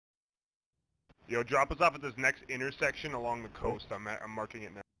Yo, drop us off at this next intersection along the coast. I'm marking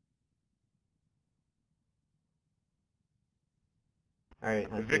it now. Alright,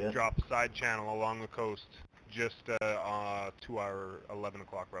 I see Vic it. drop side channel along the coast. Just 2 hour 11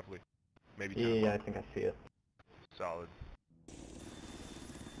 o'clock roughly. Maybe 10 Yeah, o'clock. I think I see it. Solid.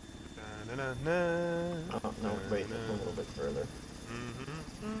 Oh, no, wait, it's a little bit further.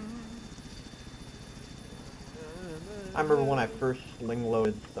 I remember when I first sling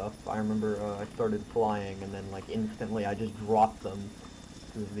loaded stuff, I remember I started flying and then like instantly I just dropped them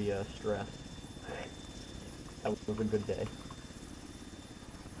because of the stress. That was a good day.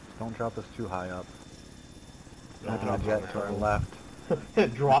 Don't drop us too high up. Don't Not drop a jet on to our that.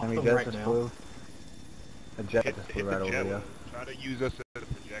 left. Drop Enemy them jet right just now. flew. A jet Hit just flew right the over jet. you. Try to use us as a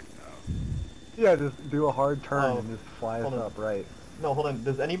projectile. Yeah, just do a hard turn and just fly us hold on. up right. No, hold on.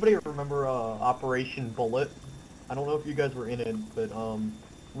 Does anybody remember Operation Bullet? I don't know if you guys were in it, but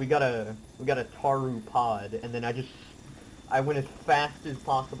we got a Taru pod, and then I went as fast as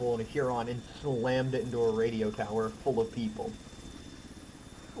possible in a Huron and slammed it into a radio tower full of people.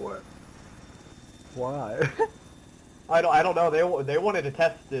 What? Why? I don't know. They wanted to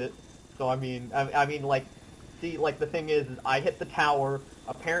test it, so I mean like, see, like the thing is I hit the tower.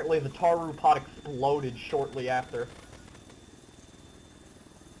 Apparently the Taru pod exploded shortly after.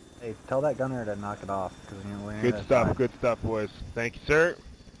 Hey, tell that gunner to knock it off, because we're near that side. Good stuff, boys. Thank you, sir.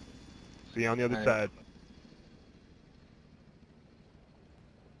 See you on the other All right. side.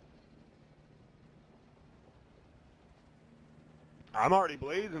 I'm already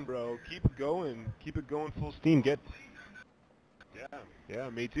blazing, bro. Keep it going. Keep it going full steam. Yeah,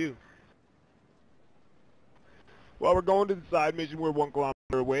 me too. Well, we're going to the side mission. We're 1 kilometer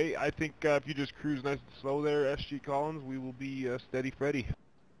away. I think if you just cruise nice and slow there, SG Collins, we will be steady Freddy.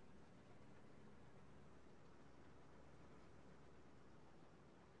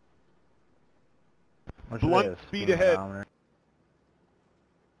 Blunt speed ahead.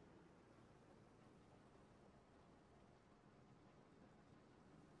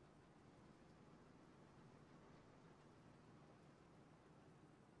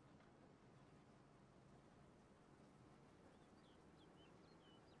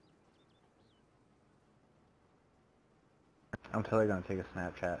 I'm totally gonna take a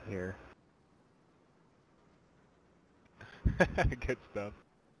Snapchat here. Good stuff.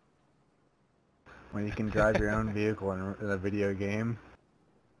 When you can drive your own vehicle in a video game.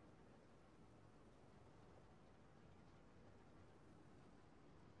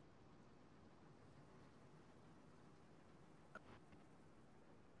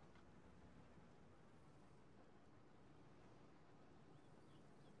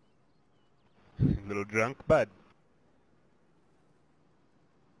 Little drunk bud.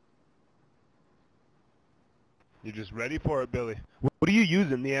 You're just ready for it, Billy. What are you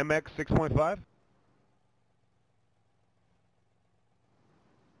using? The MX 6.5?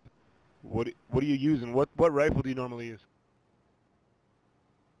 What are you using? What rifle do you normally use?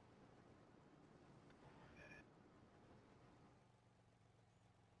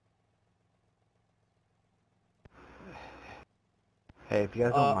 Hey, if you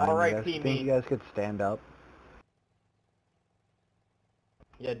guys don't mind, R.I.P. I think me. you guys could stand up.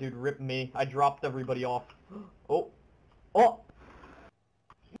 Yeah, dude, rip me. I dropped everybody off. Oh! Oh!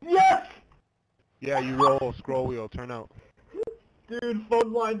 Yes! Yeah, you roll, scroll wheel, turn out. Dude,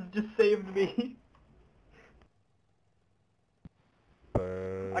 phone lines just saved me.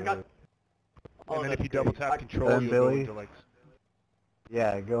 I got... Oh, And then if that's you double great. tap control, you'll Billy? go into like...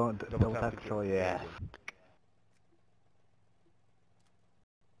 Yeah, go double tap control, yeah.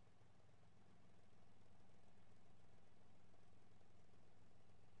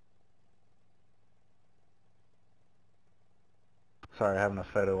 Sorry, having a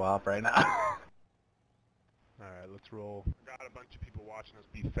photo op right now. Alright, let's roll. Got a bunch of people watching us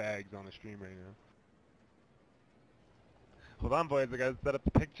be fags on the stream right now. Hold on, boys, I gotta set up the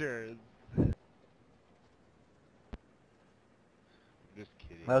pictures. Just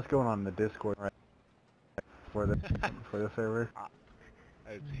kidding. That's going on the Discord right for the server.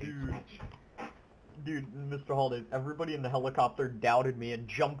 It's hate speech. Dude, Mr. Holidays, everybody in the helicopter doubted me and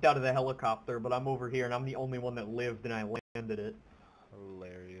jumped out of the helicopter, but I'm over here and I'm the only one that lived and I landed it.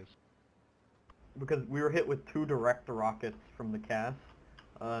 Hilarious. Because we were hit with 2 direct rockets from the cast.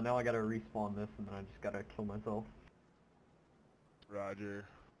 Now I gotta respawn this and then I just gotta kill myself. Roger.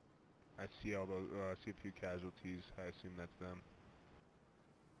 I see all those, I see a few casualties. I assume that's them.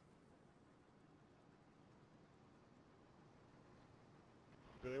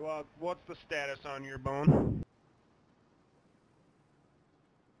 Billy, what's the status on your bone?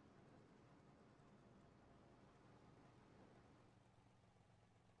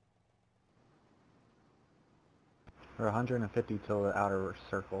 Or 150 till the outer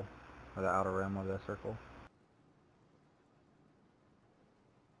circle, or the outer rim of the circle.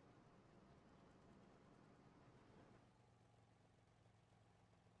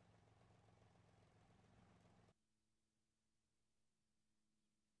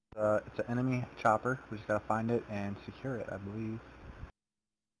 It's an enemy chopper. We just gotta find it and secure it, I believe.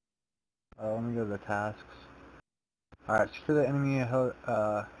 Let me go to the tasks. Alright, secure the enemy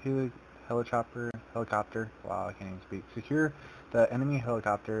helicopter. Wow, I can't even speak. Secure the enemy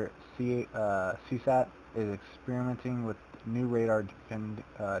helicopter. CSAT is experimenting with new radar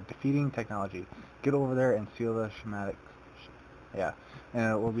defeating technology. Get over there and seal the schematic. Yeah,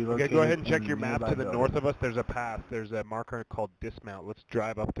 and it will be located. Okay, go ahead and check in your map. To the building. north of us, there's a path. There's a marker called dismount. Let's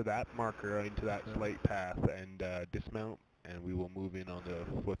drive up to that marker into that slight path and dismount, and we will move in on the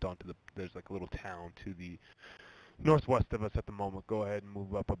foot onto the. There's like a little town to the northwest of us at the moment. Go ahead and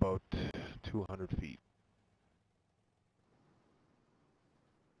move up about 200 feet.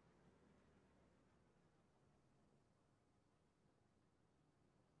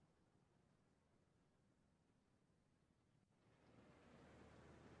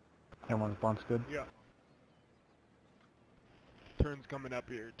 Everyone's blunt's good. Yeah. Turn's coming up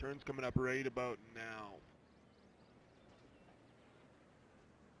here. Turn's coming up right about now.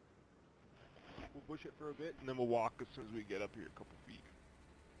 We'll push it for a bit, and then we'll walk as soon as we get up here a couple feet.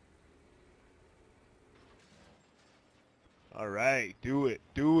 Alright, do it.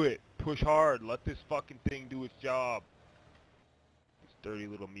 Do it. Push hard. Let this fucking thing do its job. This dirty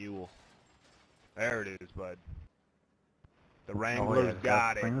little mule. There it is, bud. The Wrangler's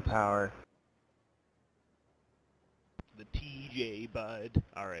got it. Bring the power. The TJ, bud.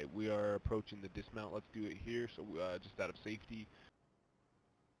 Alright, we are approaching the dismount. Let's do it here, so just out of safety.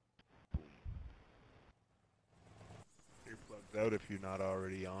 Boom. Earplugs out if you're not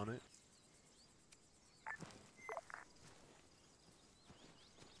already on it.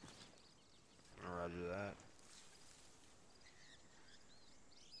 Roger that.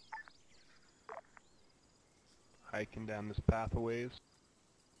 Hiking down this path a ways.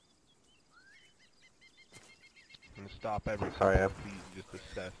 I'm gonna stop every couple of feet and just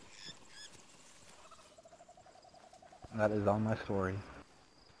assess. That is on my story.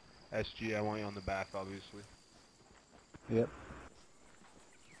 SG, I want you on the back, obviously. Yep.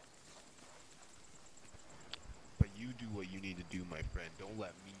 But you do what you need to do, my friend. Don't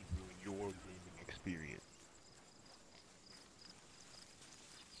let me ruin your gaming experience.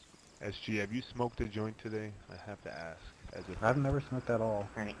 SG, have you smoked a joint today? I have to ask. As if I've never smoked at all.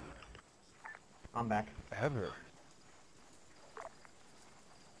 Alright. I'm back. ever.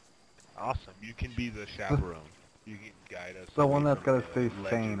 Awesome. You can be the chaperone. You can guide us. The one away that's from gotta stay the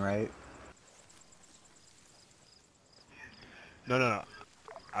sane, ledges. right? No.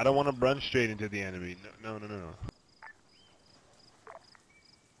 I don't want to run straight into the enemy. No.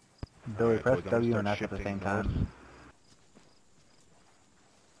 Billy, Alright, press boys, I'm gonna W start and F at the shifting same north. time.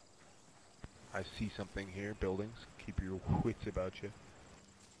 I see something here. Buildings. Keep your wits about you.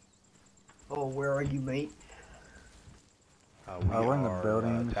 Oh, where are you, mate? We're in the are,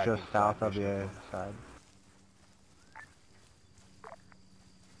 buildings tagging just south side of the mission. side.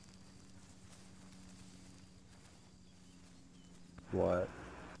 What?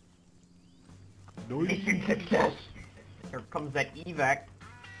 Mission success! Here comes that evac.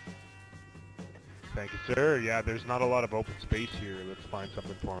 Thank you, sir. Yeah, there's not a lot of open space here. Let's find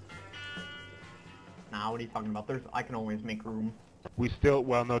something for him. Nah, what are you talking about? I can always make room. We still,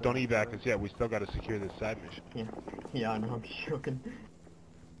 well, no, don't evac us yet. We still got to secure this side mission. Yeah, I know, I'm joking.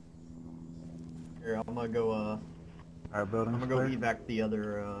 Here, I'm gonna go, Our building's I'm gonna go clear? evac the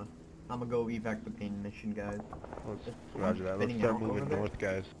other, I'm gonna go evac the pain mission, guys. Let's, Someone's roger that. Let's spinning start out moving over there. north,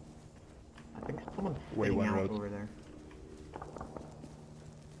 guys. I think someone's Way spinning one out roads. over there.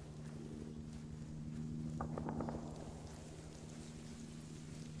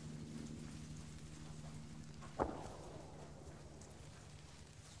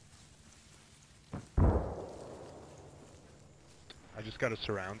 I just got a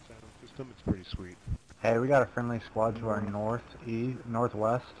surround sound system. It's pretty sweet. Hey, we got a friendly squad to our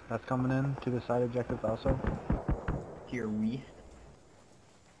northwest that's coming in to the side objective also. To your west.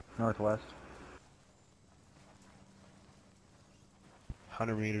 Northwest.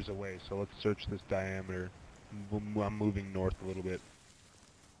 100 meters away, so let's search this diameter. I'm moving north a little bit.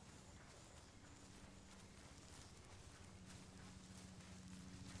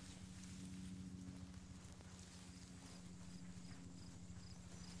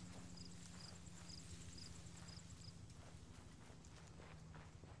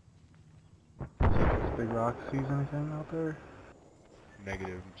 Big Rock sees anything out there?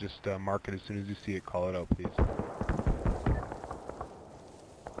 Negative. Just mark it as soon as you see it. Call it out, please.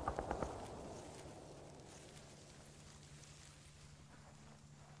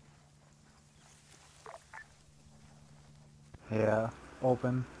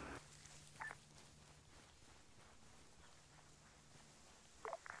 Open.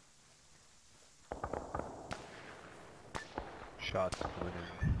 Shots coming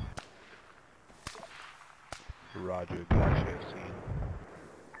in. Roger, gotcha, seen.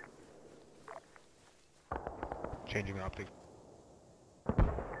 Changing optic.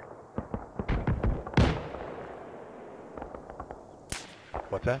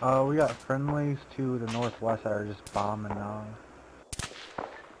 What's that? We got friendlies to the northwest that are just bombing now.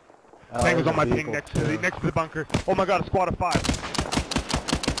 Tango's there's on a my ping vehicle next too. to the bunker. Oh my god, a squad of 5.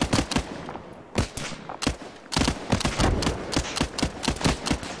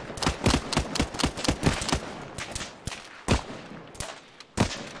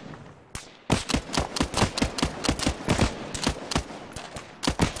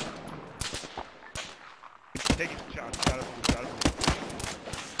 Taking shots, gotta move, gotta move.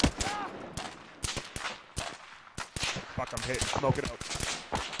 Fuck, I'm hit, smoke it out.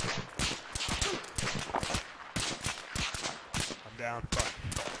 I'm down, fuck.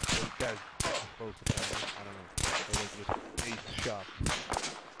 Those guys close to fire. I don't know. Those just ace shots.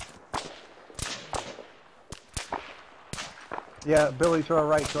 Yeah, Billy, to our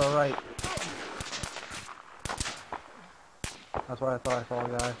right, to our right. That's why I thought I saw a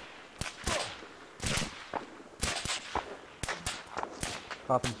guy.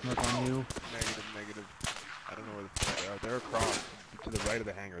 Popping smoke on you. Negative, negative. I don't know where the fuck they are. They're across. To the right of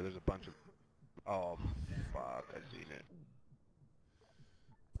the hangar, there's a bunch of... Oh, fuck, I seen it.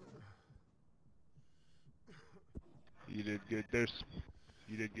 You did good.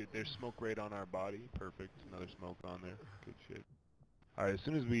 You did good. There's smoke right on our body. Perfect. Another smoke on there. Good shit. Alright, as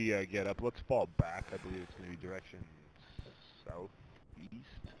soon as we get up, let's fall back. I believe it's going to be direction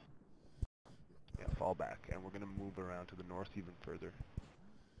southeast. Yeah, fall back. And we're going to move around to the north even further.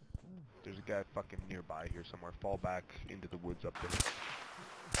 There's a guy fucking nearby here somewhere. Fall back into the woods up there.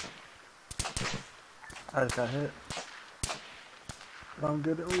 I just got hit. I'm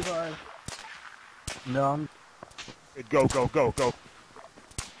good at revive. No, I'm... Go, go, go, go.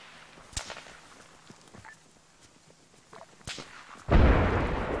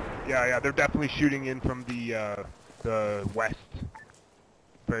 Yeah, they're definitely shooting in from the west.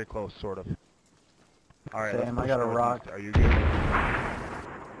 Very close, sort of. Alright, Damn, I got a rock. Are you good?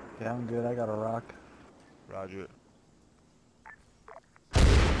 Yeah, I'm good. I got a rock. Roger.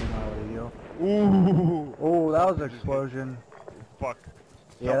 Ooh! Oh, that was an explosion. Fuck.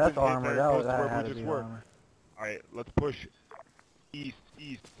 Yeah, that's Something hit armor. very That close was to where that had we to just be were. armor. Alright, let's push east,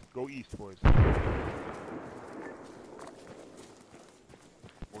 east. Go east, boys.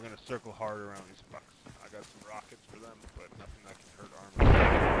 We're gonna circle hard around these fucks. I got some rockets for them, but nothing that can hurt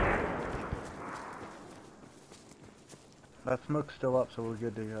armor. That smoke's still up, so we're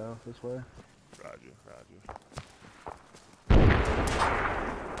good to go this way. Roger, roger.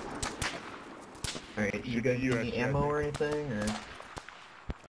 Alright, you guys need any ammo or anything, or?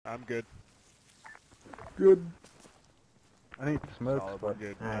 I'm good. Good. I need smokes, Solid, we're but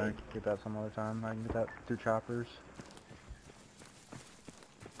good. I can get that some other time. I can get that through choppers.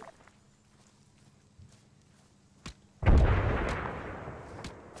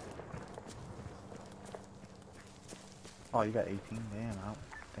 Oh, you got 18?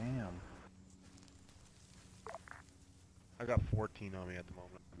 Damn. I got 14 on me at the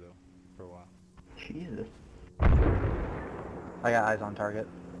moment, though, for a while. Jesus. I got eyes on target.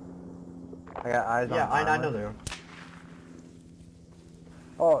 I got eyes on Yeah, I armor. know they are.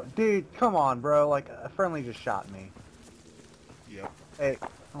 Oh, dude, come on, bro. Like, a friendly just shot me. Yep. Hey,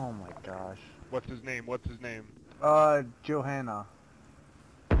 oh my gosh. What's his name? What's his name? Johanna.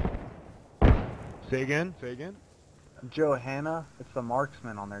 Say again? Say again? Johanna? It's the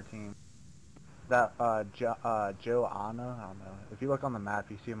marksman on their team. That, Joanna? I don't know. If you look on the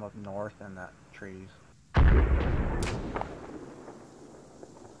map, you see him up north in that trees.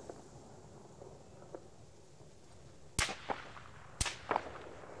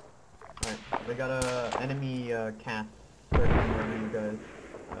 Alright, they got a enemy cat circling over you guys.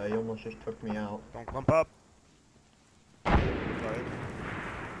 He almost just took me out. Don't clump up. Sorry.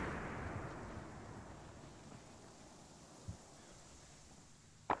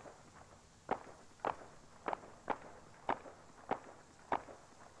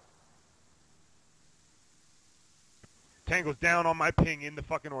 Tango's down on my ping in the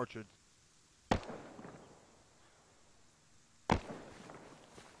fucking orchard.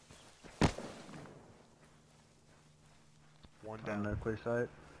 One down. No clear sight.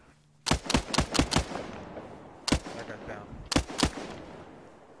 That guy's down.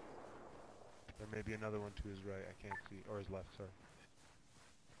 There may be another one to his right. I can't see. Or his left, sorry.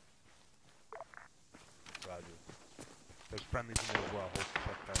 Roger. There's friendlies in there as well. Hold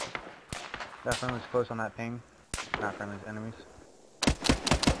check that. That friendly's close on that ping. Not friendlies, enemies.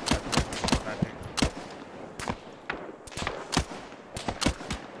 That's on that ping.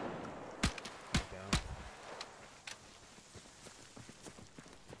 Down.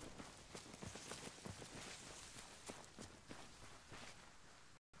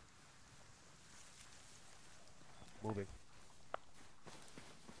 Moving.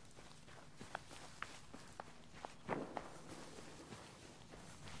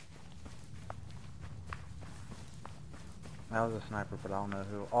 That was a sniper, but I don't know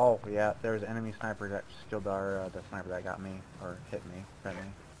who. Oh, yeah, there was an enemy sniper that just killed our, the sniper that got me, or hit me, friendly.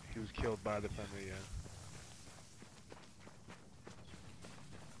 He was killed by the friendly, yeah.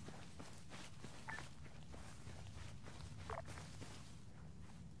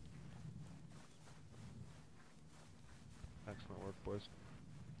 Excellent work, boys.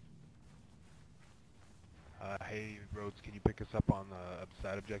 Hey, Rhodes, can you pick us up on the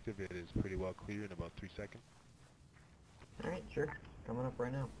side objective? It is pretty well clear in about 3 seconds. Alright, sure. Coming up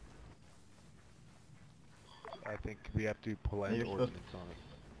right now. I think we have to pull an You're supposed ordinance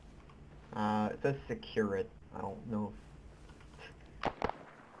on it. It says secure it. I don't know.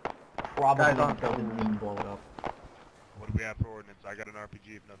 Probably Guys, on- doesn't mean blow it up. What do we have for ordinance? I got an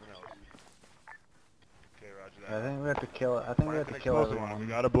RPG if nothing else. Okay, roger that. I think we have to kill it. I think we have to kill explosive on it. everyone. We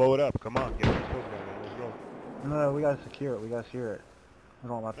gotta blow it up. Come on, get an explosive on it. Let's go. No, we gotta secure it. We gotta secure it. We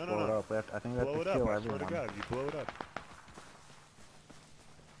don't have to No, blow no. it up. We have to, I think we have Blow to it kill up, I everyone. swear to God, you blow it up.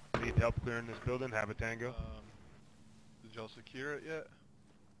 Need help clearing this building? Have a tango? Did y'all secure it yet?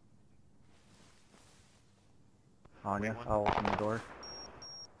 On Wait, ya. one. I'll open the door.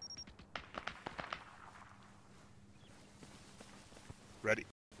 Ready.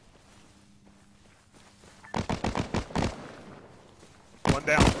 One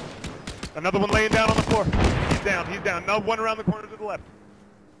down. Another one laying down on the floor. He's down, he's down. No, one around the corner to the left.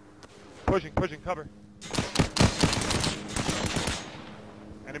 Pushing, cover.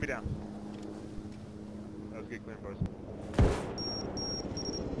 Enemy down. That was good clearing, boys.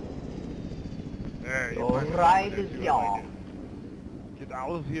 There, you find Alright, someone there, too, I y'all. like it. Get out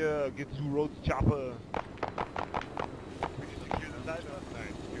of here, get to Rhodes chopper. We just secure the side up.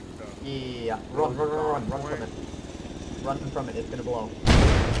 Nice, good stuff. Yeah. Run from it. Run from it, it's gonna blow.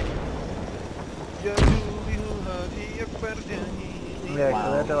 Yeah,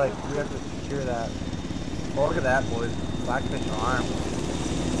 Wow. we have to secure that. Oh, look at that, boys. Blackfish arm.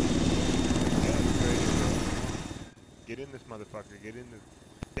 Yeah, that's great, bro. Get in this motherfucker, get in this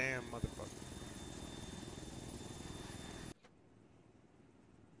damn motherfucker.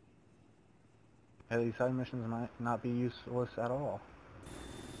 Hey, these side missions might not be useless at all.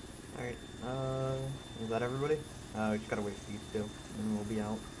 Alright, is that everybody? We just gotta wait for these two, and we'll be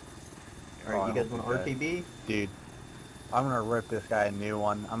out. Alright, you guys want RTB? Dude, I'm gonna rip this guy a new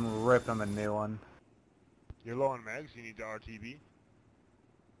one. I'm gonna rip him a new one. You're low on mags, you need to RTB.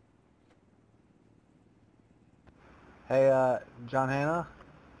 Hey, John Hanna,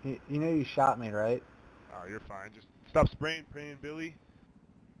 you know you shot me, right? Oh, you're fine. Just stop spraying, praying, Billy.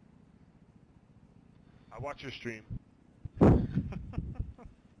 I watch your stream.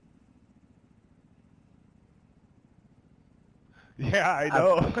 Yeah, I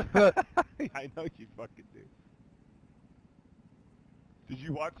know. I know you fucking do. Did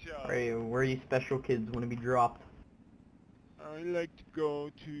you watch, Alright, where you special kids want to be dropped? I like to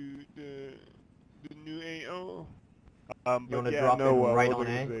go to the new AO. You wanna drop in right on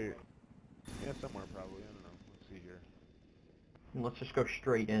A? Yeah, somewhere probably. I don't know. Let's see here. Let's just go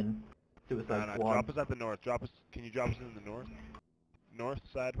straight in. Suicide No, squad. drop us at the north. Can you drop us in the north? North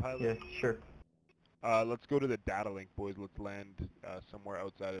side pilot? Yeah, sure. Let's go to the data link, boys. Let's land somewhere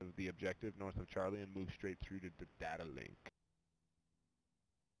outside of the objective, north of Charlie, and move straight through to the data link.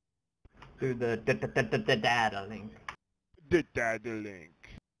 Through the data link. The data link.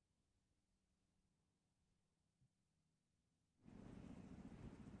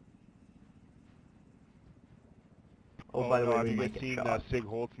 Oh, by the no, way, have we you might guys get seen shot. Sig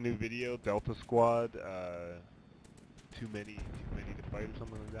Holt's new video, Delta Squad? Too many to fight or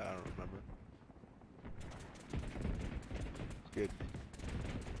something like that? I don't remember. It's good.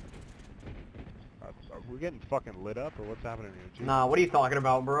 Are we getting fucking lit up, or what's happening here? Jeez. Nah, what are you talking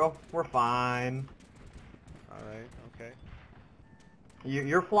about, bro? We're fine. Alright, okay.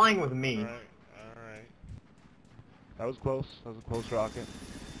 You're flying with me. Alright. That was close. That was a close rocket.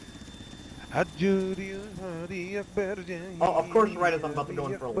 Oh, of course, right as I'm about to go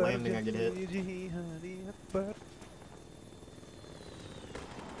in for a landing, I get hit.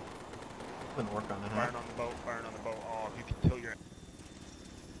 Doesn't work on it, huh? Firing on the boat, firing on the boat. Oh, if you can kill your...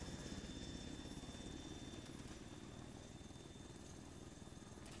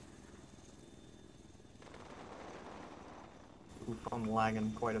 Oof, I'm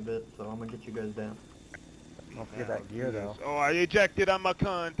lagging quite a bit, so I'm gonna get you guys down. Don't forget Now, that gear, do this. though. Oh, I ejected on my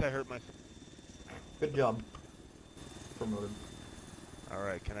cunt. I hurt myself. Good job. Promoted.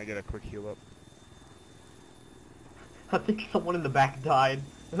 Alright, can I get a quick heal up? I think someone in the back died.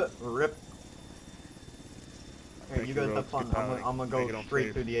 Rip. Hey, Thank you you, guys have Rhodes. fun. Keep I'm piloting. gonna Make go it home straight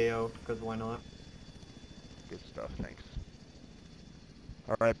safe. through the AO, because why not? Good stuff, thanks.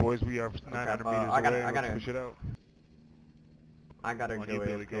 Alright, boys, we are 900 meters I gotta- away. I gotta- Let's push it out. I gotta On go you,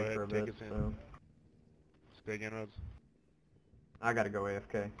 Billy. Go AFK ahead, for a take bit, us in. so... Stay again, Rhodes. I gotta go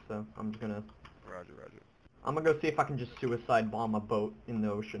AFK, so I'm just gonna... Roger, roger. I'm gonna go see if I can just suicide bomb a boat in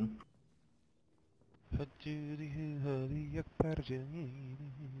the ocean.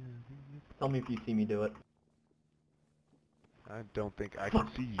 Tell me if you see me do it. I don't think I can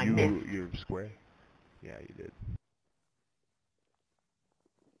see I you. missed. You're square. Yeah, you did.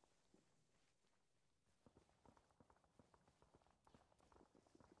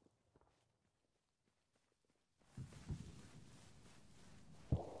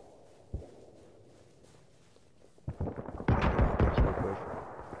 Real quick.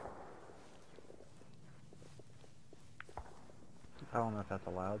 I don't know if that's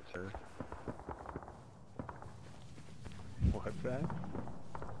allowed, sir. What's that?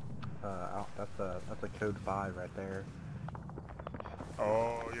 That's a code 5 right there.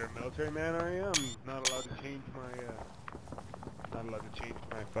 Oh, you're a military man, are you? I'm not allowed to change my,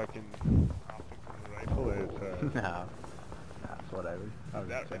 fucking optics on the rifle. It's, No. That's whatever.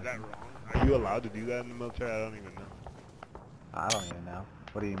 is that wrong? Are you allowed to do that in the military? I don't even know. I don't even know.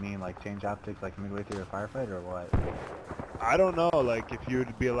 What do you mean, like change optics like midway through a firefight or what? I don't know, like, if you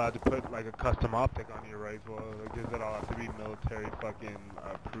would be allowed to put, like, a custom optic on your rifle, like, does it all have to be military fucking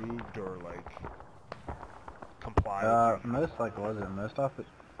approved or, like, comply with Most, like,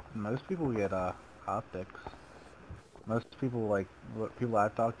 most people get, optics. Most people, like, what people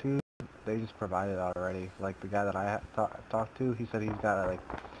I've talked to, they just provide it already. Like, the guy that I talked to, he said he's got, like,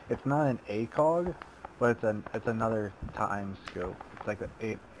 it's not an ACOG, but it's another time scope. It's like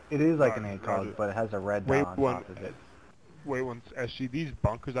it is like an ACOG, Roger. but it has a red Wait, dot on top of it. Wait, once SG, these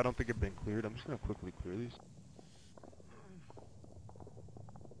bunkers I don't think have been cleared. I'm just gonna quickly clear these.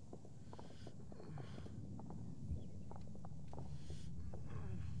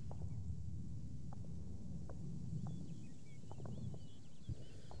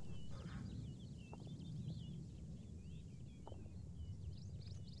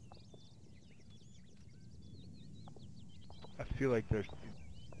 I feel like there's...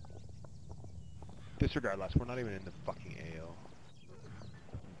 Disregard last, we're not even in the fucking AO.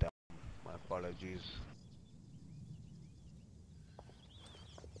 Dumb. My apologies.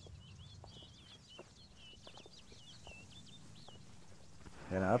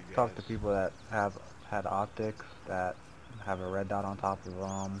 And I've talked to people that have had optics that have a red dot on top of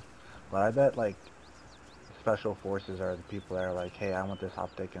them, but I bet like special forces are the people that are like, hey, I want this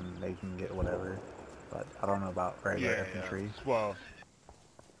optic, and they can get whatever. But I don't know about regular infantry. Yeah. Well,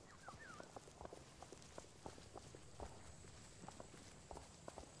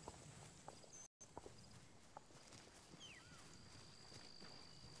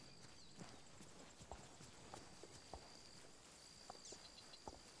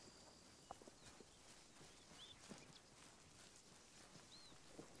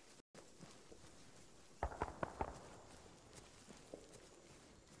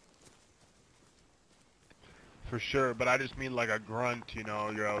 for sure, but I just mean like a grunt, you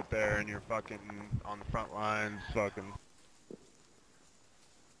know, you're out there and you're fucking on the front lines, fucking...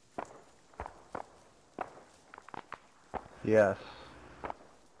 Yes.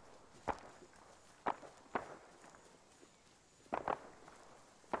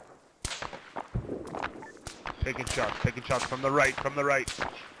 Taking shots from the right, Find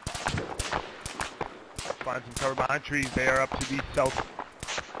some cover behind trees, they are up to the south.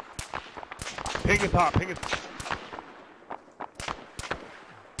 Ping is hot,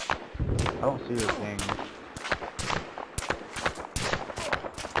 I don't see your thing.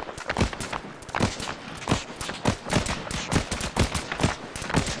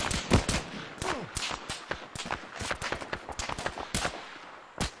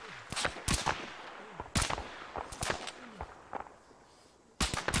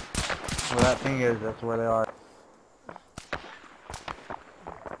 Where that thing is, that's where they are.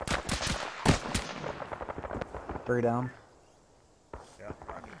 Three down. Yeah,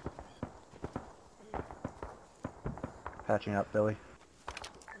 roger. Patching up, Billy.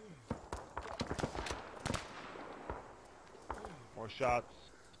 More shots,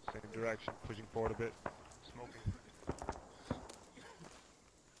 same direction, pushing forward a bit, smoking.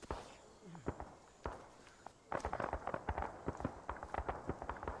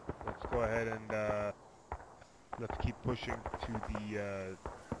 go ahead and let's keep pushing to the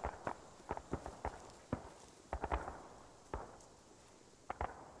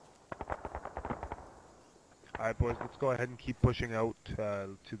Alright boys, let's go ahead and keep pushing out to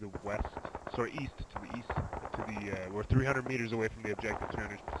the west, sorry east, to the east, to the, we're 300 meters away from the objective,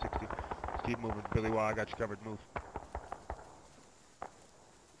 360. Let's keep moving. Billy Waugh, I got you covered, move.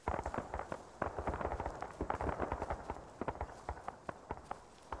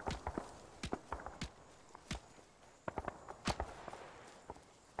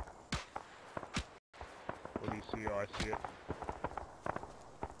 What do you see? Oh, I see it.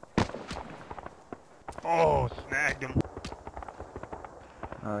 Oh, snagged him.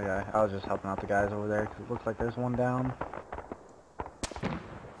 Oh yeah, I was just helping out the guys over there 'cause it looks like there's one down.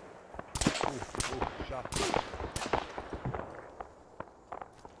 Ooh, shot.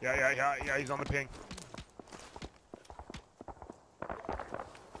 Yeah, he's on the ping.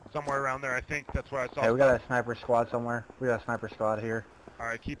 Somewhere around there, I think. That's where I saw. Hey, we got a sniper squad somewhere. We got a sniper squad here.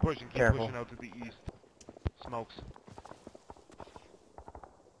 Alright, keep pushing Careful. out to the east. Smokes.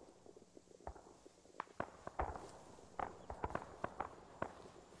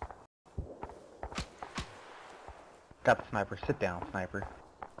 Got the sniper. Sit down, sniper.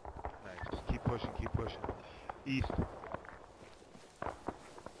 Nice. Just keep pushing. East.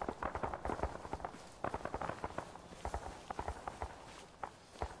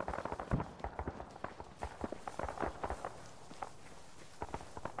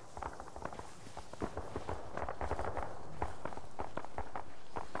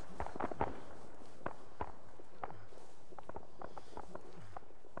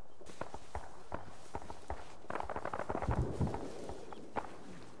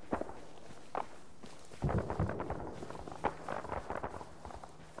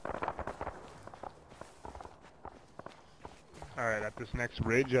 Alright, at this next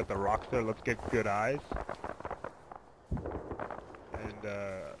ridge, at the rocks there, let's get good eyes. And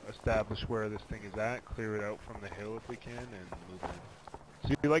establish where this thing is at, clear it out from the hill if we can, and move in.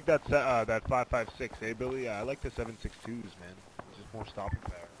 So you like that that 5.56, eh Billy? I like the 7.62s, man. It's just more stopping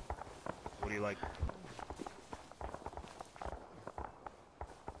power. What do you like?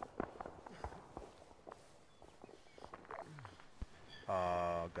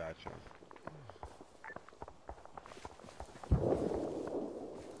 Gotcha.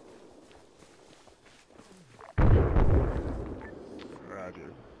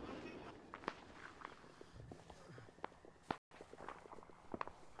 Roger.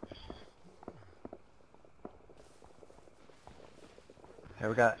 Hey,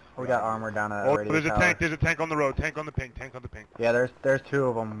 we got armor down at Oh, radio there's a tower. tank. There's a tank on the road. Tank on the ping. Yeah, there's two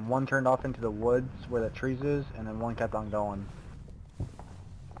of them. One turned off into the woods where the trees is, and then one kept on going.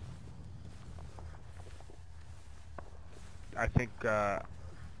 I think, I'm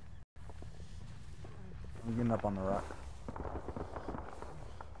getting up on the rock.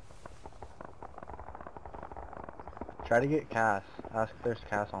 Try to get Cass. Ask if there's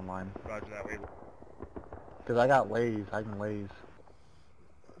Cass online. Roger that way. Because I got lays. I can lays.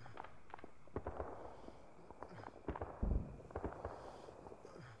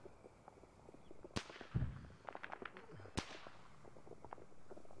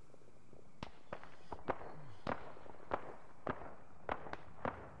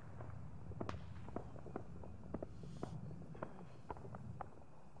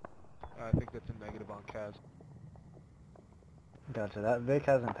 I think that's a negative on Kaz. Gotcha. That Vic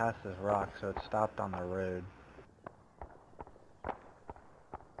hasn't passed this rock, so it's stopped on the road.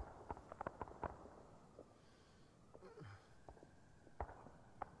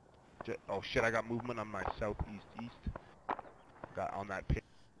 Oh shit, I got movement on my southeast. Got on that pit.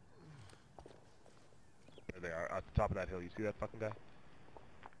 There they are, at the top of that hill. You see that fucking guy?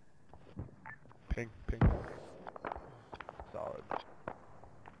 Ping. Solid.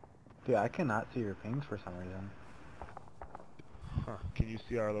 Dude, I cannot see your pings for some reason. Huh. Can you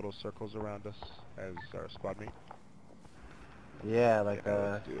see our little circles around us as our squad mate? Yeah, like Yeah,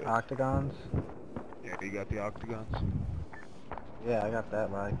 let's do it. octagons. Yeah, you got the octagons? Yeah, I got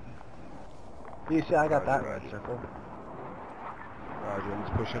that, like. You see, I got that Roger. red circle. Roger, let's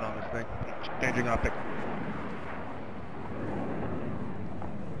push in on this thing. Changing optic.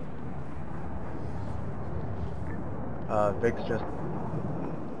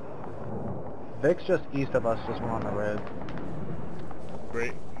 Vic's just east of us, just one on the road.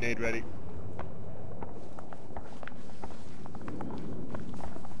 Great, nade ready.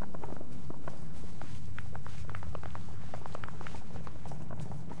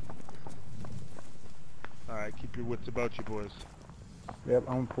 Alright, keep your wits about you, boys. Yep,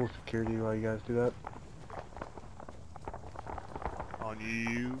 I'm gonna pull security while you guys do that. On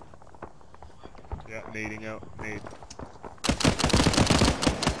you. Yeah, nading out. Nade.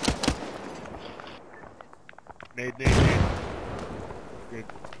 Nade, nade, nade. Good.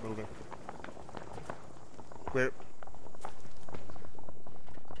 Moving. Clear.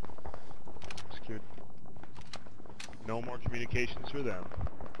 Secured. No more communications for them.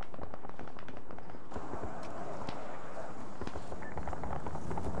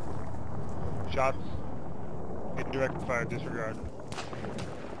 Shots. Indirect fire, disregard.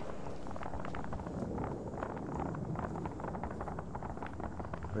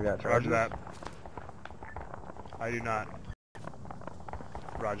 We got Roger charges. that. I do not.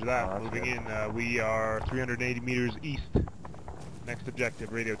 Roger that. Oh, that's Moving good. in. We are 380 meters east. Next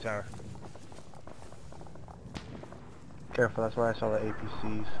objective, radio tower. Careful, that's where I saw the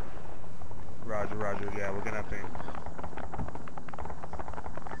APCs. Roger, roger. Yeah, we're gonna have to...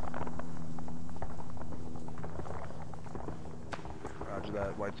 Roger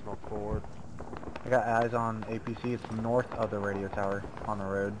that. White smoke forward. I got eyes on APC. It's north of the radio tower on the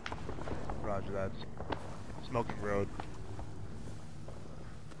road. Roger that. Smoking road.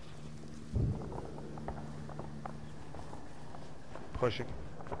 Pushing.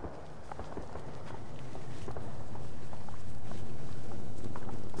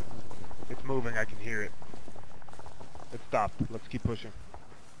 It's moving, I can hear it. It stopped. Let's keep pushing.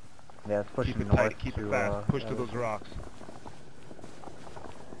 Yeah, it's pushing Keep it north tight, keep to, it fast. Push to yeah, those rocks.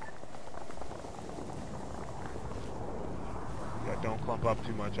 Yeah, don't clump up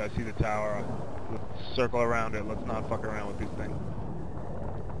too much. I see the tower. Let's circle around it. Let's not fuck around with this thing.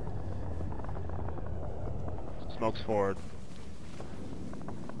 Smoke's forward.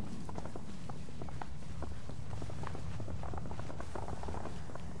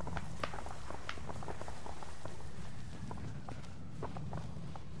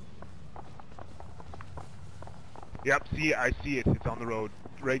 Yep, I see it. It's on the road.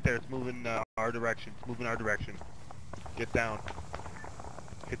 Right there. It's moving our direction. It's moving our direction. Get down.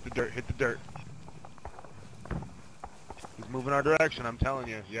 Hit the dirt. Hit the dirt. He's moving our direction, I'm telling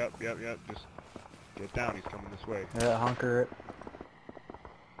you. Yep. Just get down. He's coming this way. Yeah, hunker it.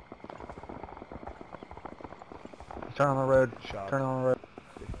 Turn on the road. Shot. Turn on the road.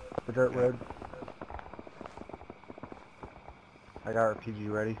 The dirt road. I got RPG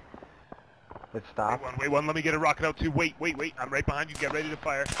ready. It stopped. Wait one. Let me get a rocket out too. Wait. I'm right behind you. Get ready to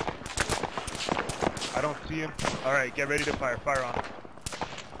fire. I don't see him. Alright, get ready to fire. Fire on him.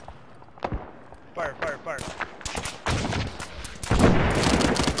 Fire.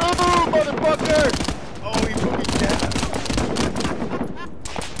 Oh, motherfucker! Oh, he put me down.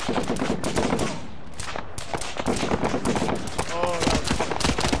 Oh, that was fucking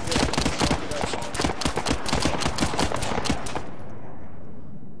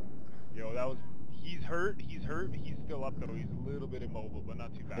Yo, that was... He's hurt. He's still up, though. He's a little bit immobile, but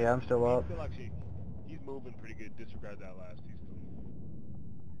not too bad. Yeah, I'm still up. He's still actually... He's moving pretty good. Disregard that last. He's still moving.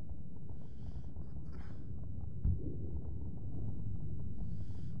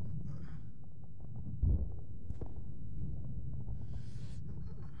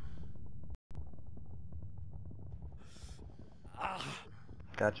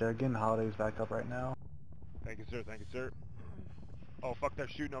 Gotcha. Getting holidays back up right now. Thank you, sir. Oh, fuck, they're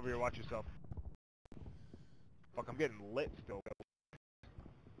shooting over here. Watch yourself. Fuck, I'm getting lit still.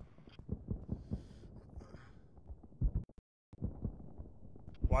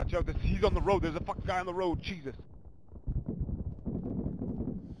 Watch out, he's on the road. There's a fucking guy on the road. Jesus.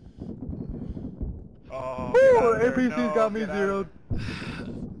 Oh, APC's got me zeroed.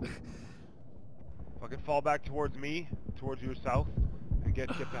 Fucking fall back towards me, towards your south, and get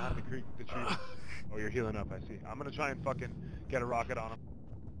behind the tree. Oh, you're healing up, I see. I'm gonna try and fucking get a rocket on him.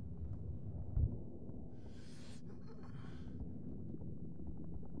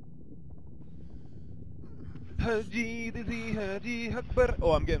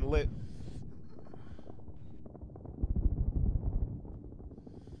 Oh, I'm getting lit.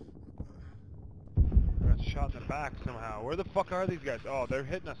 I got shot in the back somehow. Where the fuck are these guys? Oh, they're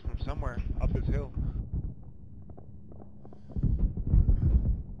hitting us from somewhere up this hill.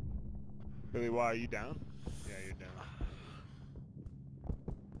 Billy, why are you down? Yeah, you're down.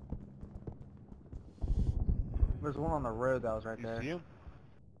 There's one on the road that was right You there. see him?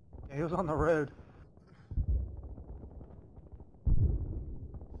 Yeah, he was on the road.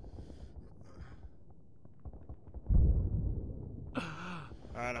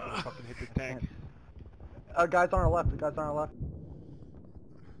 Alright, I'm gonna fucking hit the tank. Guys on our left.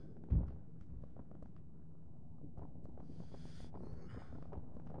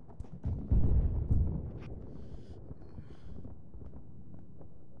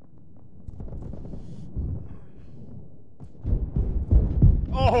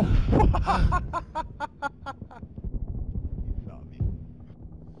 Oh, fuck!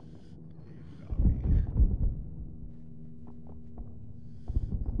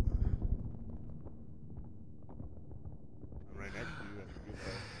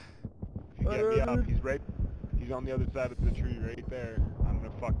 way up. He's on the other side of the tree right there. I'm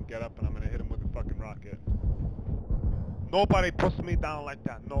gonna fucking get up and I'm gonna hit him with a fucking rocket. Nobody puts me down like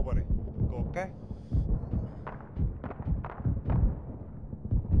that. Nobody. Okay?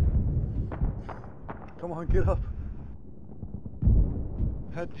 Come on, get up.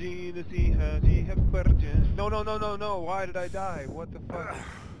 No, no, no, no, no. Why did I die? What the fuck?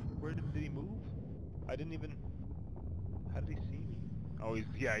 Where did he move? I didn't even... How did he see me? Oh, he's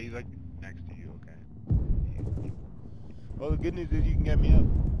like next to you, okay. Well, the good news is you can get me up.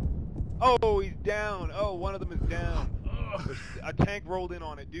 Oh, he's down. Oh, one of them is down. A tank rolled in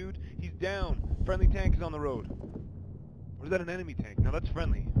on it, dude. He's down. Friendly tank is on the road. Or is that an enemy tank? No, that's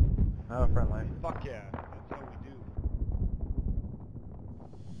friendly. Oh, friendly. Fuck yeah. That's how we do.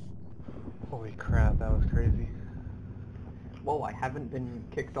 Holy crap, that was crazy. Whoa, I haven't been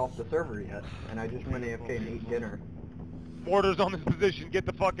kicked off the server yet, and I just went AFK and ate dinner. Mortars on this position. Get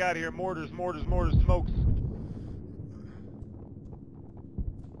the fuck out of here. Mortars, mortars, mortars, smokes.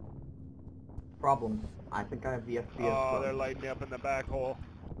 Problem. I think I have the FPS. Oh, they're lighting me up in the back hole.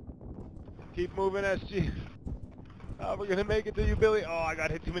 Keep moving, SG. Oh, we're gonna make it to you, Billy. Oh, I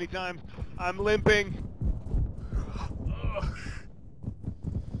got hit too many times. I'm limping.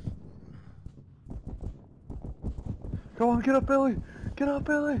 Come on, get up, Billy! Get up,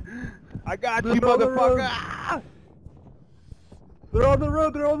 Billy! I got They're you, on the motherfucker. road. Ah! They're on the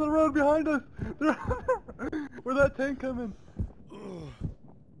road! They're on the road behind us! Where'd that tank coming?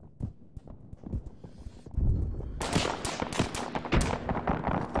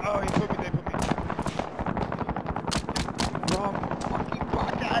 Oh, he put me, they put me. Wrong fucking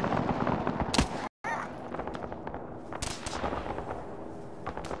pocket.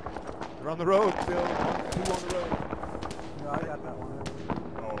 They're on the road, Bill. 2 on the road. No, I got that one.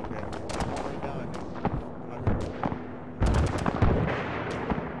 Oh, okay. I'm right down, I think.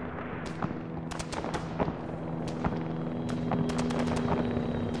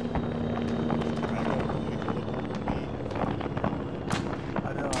 I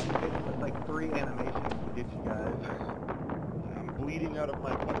know, I'm getting like 3 animations to get you guys. I'm bleeding out of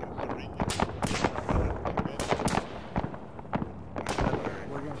my fucking syringe.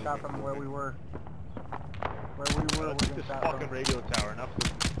 We're getting shot from where we were. Where we were, we're Let's getting this shot fucking from. radio tower. Enough of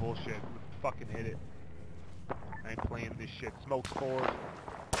this bullshit. Let's fucking hit it. I ain't playing this shit. Smokes forward.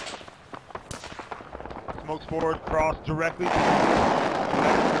 Smokes forward. Cross directly to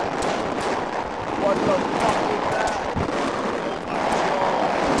What the fuck is that? Oh my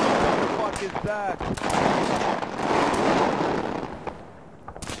god. What the fuck is that?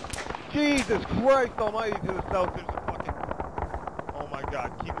 Jesus Christ almighty, to the south there's a fucking... Oh my god,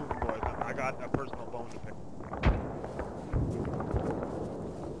 keep moving boys. I got a personal bone to pick.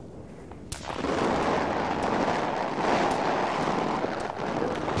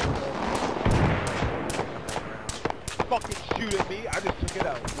 Fucking shoot at me, I just took it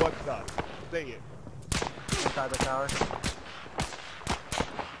out. What's up? Say it. Inside the tower.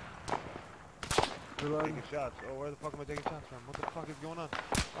 Reloading. Taking shots. Oh, where the fuck am I taking shots from? What the fuck is going on?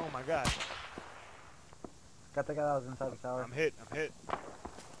 Oh my god. Got the guy that was inside the tower. I'm hit, I'm hit.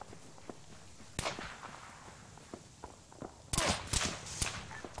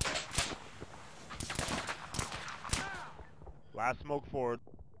 Last smoke forward.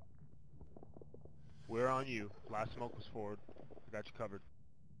 We're on you. Last smoke was forward. I got you covered.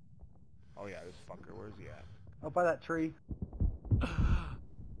 Oh yeah, this fucker. Where's he at? Up by that tree.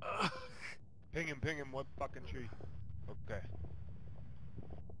 Ping him, what fucking tree? Okay.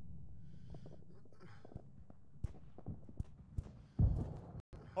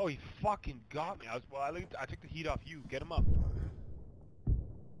 Oh, he fucking got me. I took the heat off you. Get him up.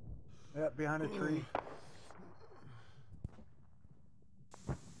 Yep, behind a tree.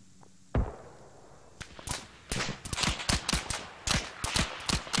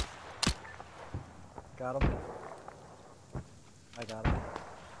 Got him. I got him.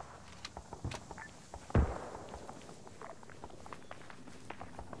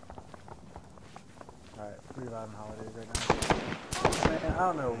 Alright, reviving holidays right now. Man, I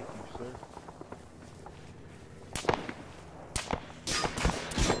don't know. Thank you, sir.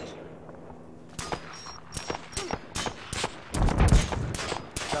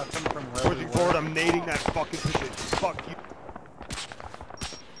 Got some from where we Pushing were. forward, I'm nading that fucking position. Fuck you.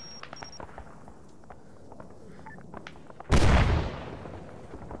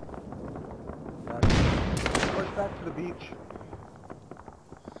 Push back to the beach.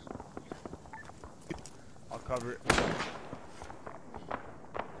 I'll cover it.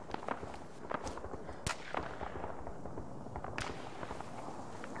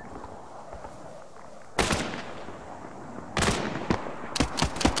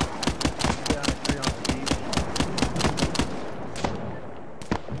 Down a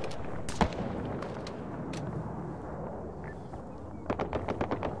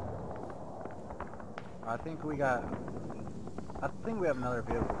I think we have another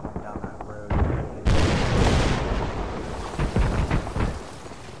vehicle coming down that road.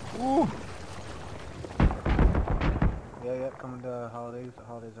 Ooh! Yeah, coming to Holidays.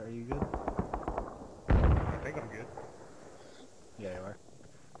 Holidays, are you good? I think I'm good. Yeah, you are.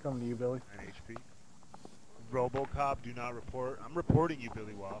 Coming to you, Billy. 9 HP. Robocop, do not report. I'm reporting you,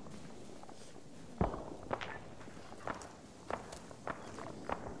 Billy Waugh.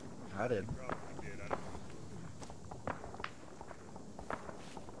 I did. Probably did. I don't know.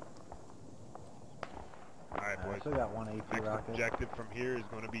 Alright, I boys. still got one AP Next rocket. objective from here is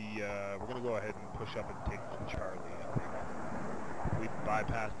going to be, we're going to go ahead and push up and take Charlie, I think. We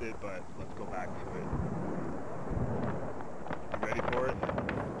bypassed it, but let's go back to it. You ready for it?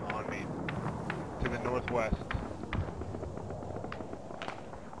 On me. To the northwest.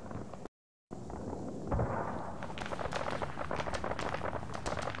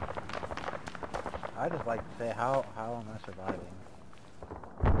 I just like to say, how am I surviving?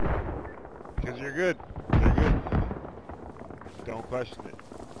 Because you're good. You're good. Don't question it.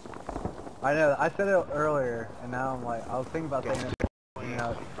 I know, I said it earlier, and now I'm like, I was thinking about saying it. You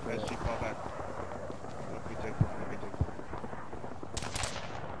know, SG, call back. Let me take this.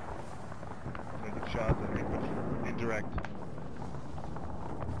 Taking shots, I think, but indirect.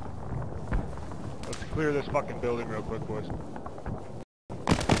 Let's clear this fucking building real quick, boys.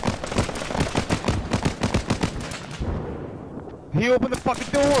 He opened the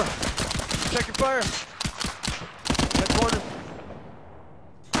fucking door! Check your fire! That corner.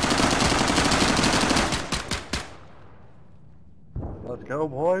 let's go,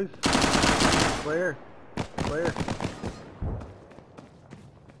 boys. Clear. Clear.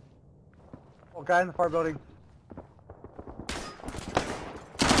 Oh, guy in the far building.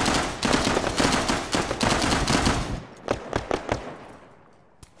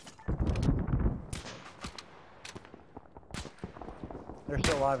 They're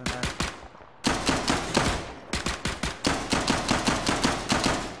still alive in there.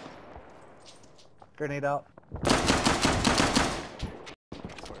 Grenade out.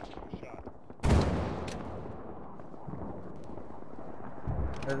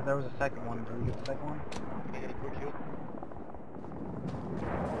 There was a second one. Did we get the second one? Can I get a quick heal?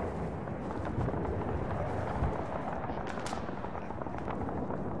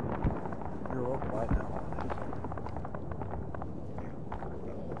 You're real quiet now.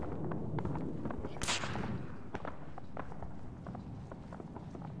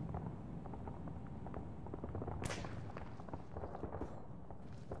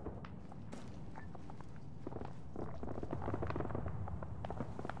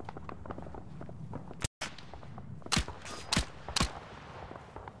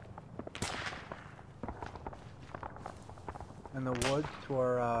 In the woods to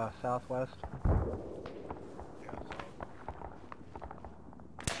our southwest.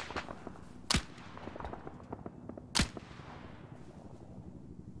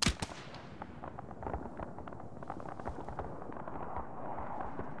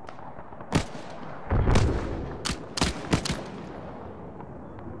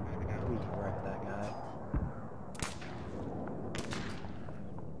 Yeah, so Please wreck that guy.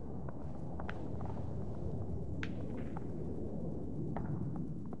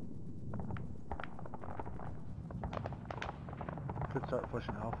 Could start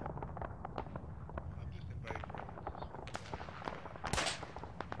pushing off. I'm just inviting friends.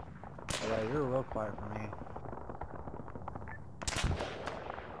 Oh, yeah, you're real quiet for me.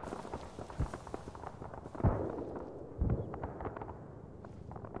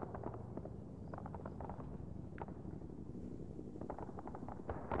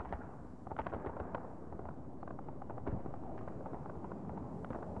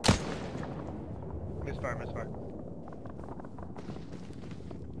 Misfire, misfire.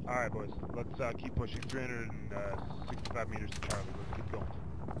 Alright, boys. Let's keep pushing. 365 meters to Charlie. Let's keep going.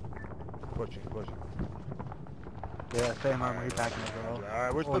 Pushing. Yeah, same, I'm repacking as well.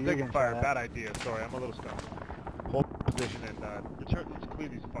 Alright, we're Oh, still you're taking getting fire. shot at. Bad idea. Sorry, I'm a little stuck. Hold position and return. Let's clear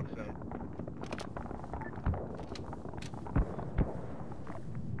these fucks out.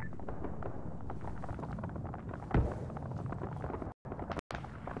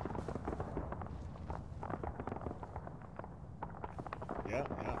 Yeah,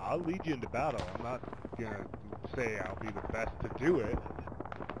 I'll lead you into battle. I'm not gonna say I'll be the best to do it.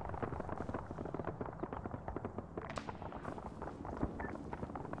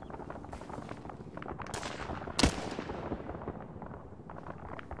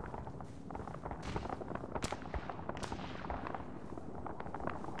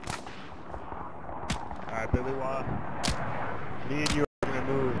 Alright, Billy Waugh. Me and you are gonna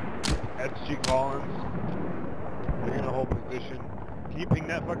move SG Collins position. Can you ping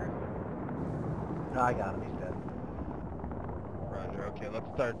that fucker? No, I got him. He's dead. Roger. Okay, let's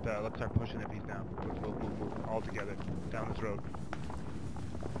start pushing if he's down. Let's go move all together down this road.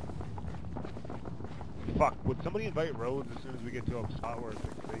 Fuck, would somebody invite Rhodes as soon as we get to a spot where it's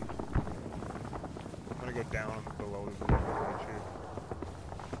like safe? I'm gonna go down below the roof to make sure.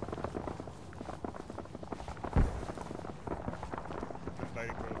 I'm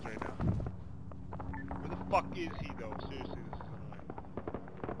inviting Rhodes right now. Where the fuck is he though? Seriously, this is annoying.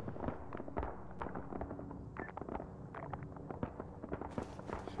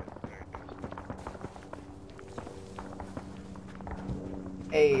 Shit, there he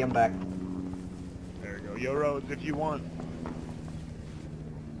is. Hey, I'm back. There we go. Yo, Rhodes, if you want...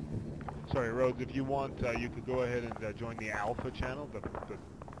 Sorry, Rhodes, if you want, you could go ahead and join the Alpha channel, the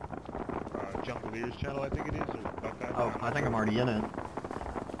Jungleers channel, I think it is, or about that. Oh, I think I'm already in it.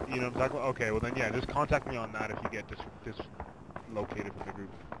 You know what I'm talking about? Okay, well then, yeah, just contact me on that if you get dislocated from the group.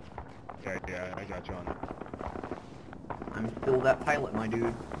 Yeah, I got you on it. I'm still that pilot, my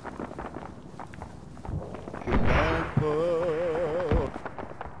dude.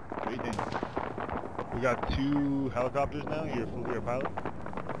 What do you think? We got 2 helicopters now. You're a pilot?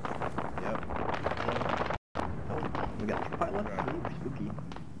 Yep. Oh, we got 2 pilots? Okay. Ooh, spooky.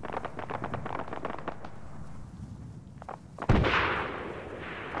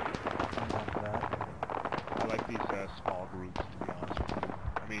 I like these small groups, to be honest with you.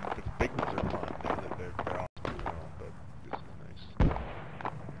 I mean, the big ones are fun. They're awesome to their own, but this is nice.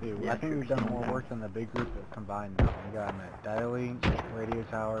 Dude, Yeah, I think we've done more work than the big group that's combined now. We got him at dialing, radio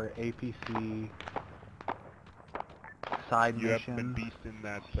tower, APC, side You mission. have been beasting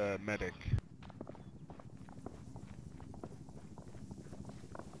that medic.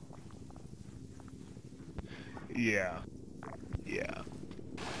 Yeah.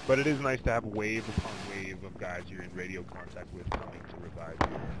 But it is nice to have wave upon wave of guys you're in radio contact with coming to revive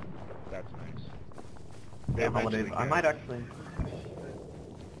you. That's nice. They Yeah, eventually holidays. I get might it. actually...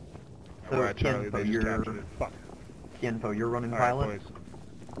 And we're at Charlie, Info, they just you're... captured it. Fuck. Info, you're running Alright, pilot? boys.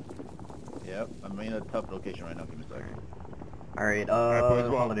 Yep, I'm in a tough location right now. Give me a second. Alright, boys,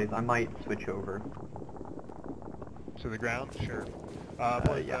 well- holidays. I might switch over. To the ground? Sure.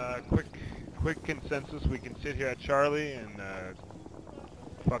 Boys, yeah. quick consensus. We can sit here at Charlie and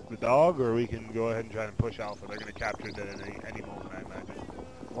fuck the dog, or we can go ahead and try and push Alpha. They're going to capture it at any moment, I imagine.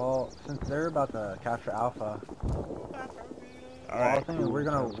 Well, since they're about to capture Alpha, I Alright, was thinking we're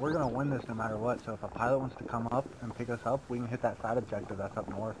gonna win this no matter what. So if a pilot wants to come up and pick us up, we can hit that side objective that's up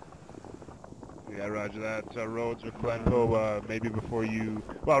north. Yeah, roger that. Rhodes or Clempo, maybe before you...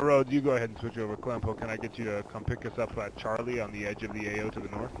 Well, Rhodes, you go ahead and switch over. Clempo, can I get you to come pick us up at Charlie on the edge of the AO to the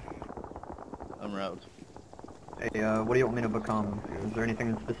north? I'm Rhodes. Hey, what do you want me to become? Is there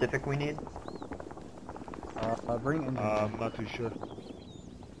anything specific we need? Bring engine. I'm not too sure.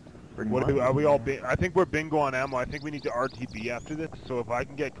 Bring What what? are we all? I think we're bingo on ammo. I think we need to RTB after this. So if I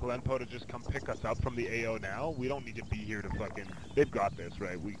can get Kalenpo to just come pick us up from the AO now, we don't need to be here to fucking. They've got this,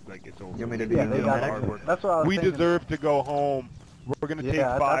 right? It's over. You want me to be Yeah, the they got medic? it. hard work. That's what I was We thinking. deserve to go home. We're gonna take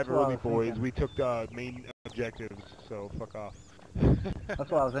Yeah, 5 that's what I early, was boys. thinking. We took main objectives, so fuck off. That's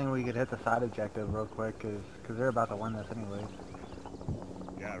why I was thinking we could hit the side objective real quick, cause they're about to win this anyways.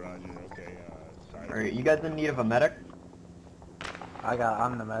 Yeah, Roger. Okay. Side. Alright, you guys in need of a medic?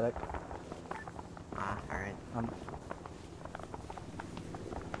 I'm the medic. Ah, alright.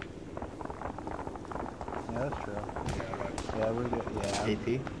 Yeah, that's true. Yeah, Roger. Yeah, we're good. Yeah. AP?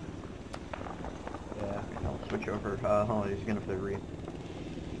 Yeah. I'll switch over. Holidays, you're gonna have to read.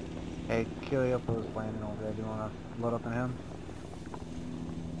 Hey, Kiliopo's landing over there. Do you want to load up on him?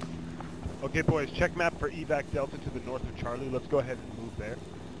 Okay, boys. Check map for evac Delta to the north of Charlie. Let's go ahead and move there.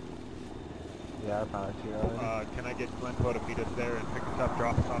 Yeah, our pilot's here already. Can I get Glenpo to meet us there and pick us up,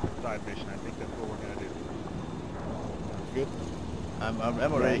 drop us off at side mission? I think that's what we're gonna do. Good?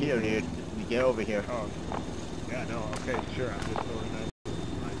 I'm already here, dude. You get over here. Oh, yeah, no, okay, sure. I'm just organizing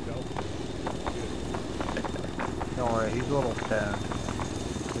myself. Good. Don't worry, he's a little stoned.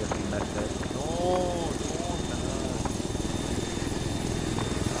 If he missed it.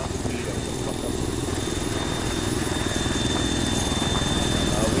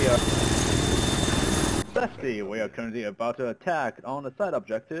 No, We are. Let's see, we are currently about to attack on the side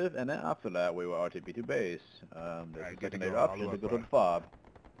objective, and then after that we will RTB to base. There's Alright, a good to secondary go. option I'll to go look to the fob.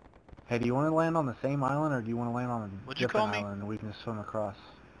 Hey, do you want to land on the same island, or do you want to land on a What'd you call different me? island and we can just swim across?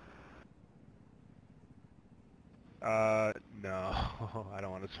 no, I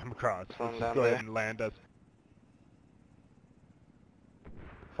don't want to swim across. Swim Let's down just go ahead there. and land us.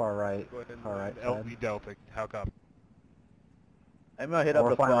 Far right. Go ahead and Far right land side. LV Delta. How come? I'm gonna hit up We're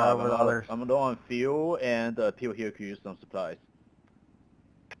the flying right fob. over the others. I'm low on fuel, and people here could use some supplies.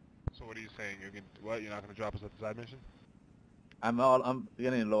 So what are you saying? What? You're not gonna drop us at the side mission? I'm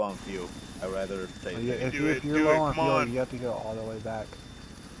getting low on fuel. I'd rather stay Well, yeah, safe. if you're low on fuel, you have to go all the way back.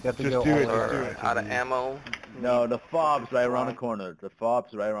 You have to Just go do all it, the way just do back it. to Out of the- ammo. No, the fob's right around the corner. The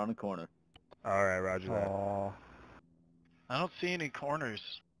fob's right around the corner. Alright, roger that. Oh, I don't see any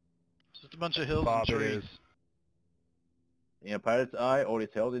corners. It's just a bunch of hills Bob, and it trees. is. In a pirate's eye, all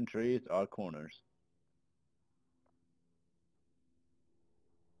these hills and trees are corners.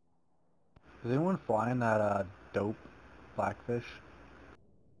 is anyone flying that dope blackfish?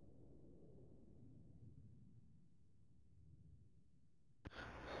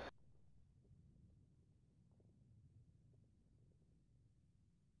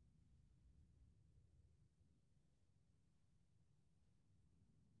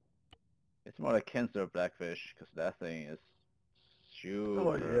 It's more like cancer blackfish, because that thing is super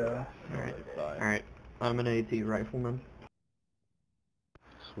Oh, yeah. hard to fly. Alright, I'm an AT rifleman.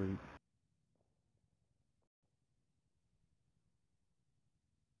 Sweet.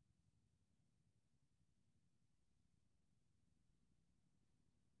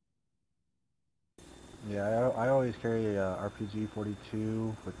 Yeah, I always carry a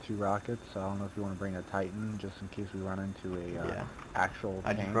RPG-42 with 2 rockets, so I don't know if you want to bring a Titan, just in case we run into a Yeah. actual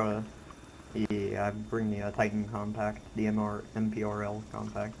I tank. just brought I bring the Titan compact, the MPRL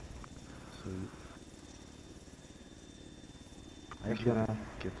compact. Sweet. I Just guess we gonna-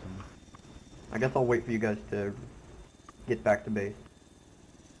 could get some. I guess I'll wait for you guys to get back to base.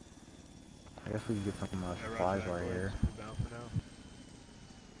 I guess we could get some Yeah, roger supplies that, right boys. here. Cool down for now.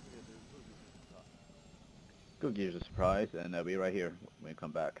 Go give you a surprise, and I'll be right here when we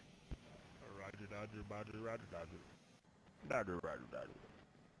come back. Roger, dodger, roger, roger, dodger. Dodger, roger, dodger.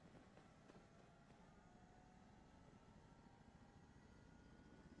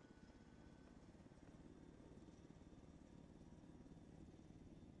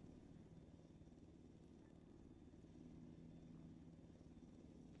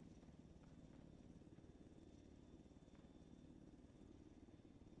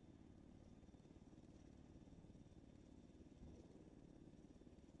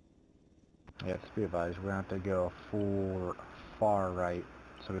 Yeah, just be advised, we're gonna have to go full far right,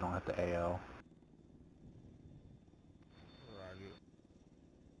 so we don't have to AO. Roger.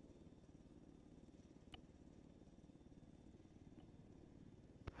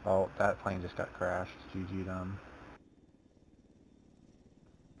 Oh, that plane just got crashed. GG them.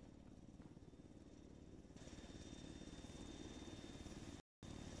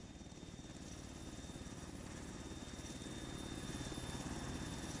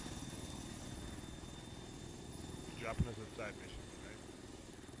 Dropping us at side mission,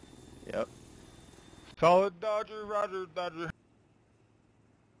 right? Yep. Solid dodger, roger, dodger.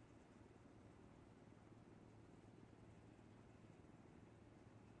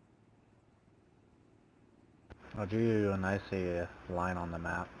 I'll do you a nice line on the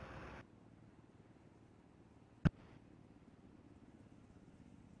map.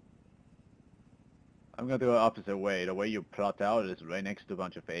 I'm gonna go the opposite way. The way you plot out is right next to a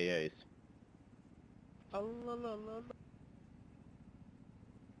bunch of AAs.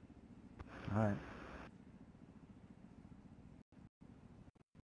 Alright.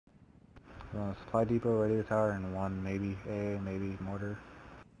 Supply depot, radio tower, and 1 maybe AA, maybe mortar.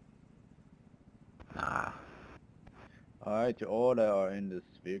 Nah. Alright, to all that are in this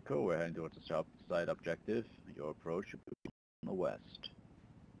vehicle, we're heading towards the south side objective. Your approach should be on the west.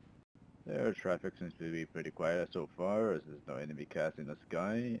 Their traffic seems to be pretty quiet so far, as there's no enemy cast in the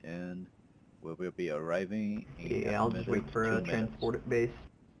sky, and we will be arriving in Yeah, I'll just wait for a 2 minutes. transport at base.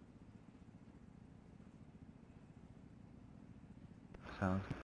 Sounds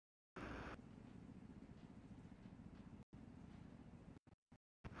good.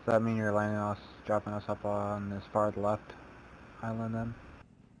 Does that mean you're landing us, dropping us up on this far left island then?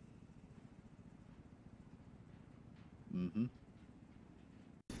 Mm-hmm.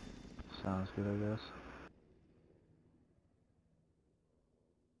 Sounds good, I guess.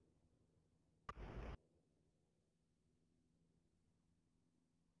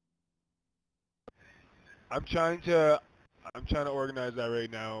 I'm trying to organize that right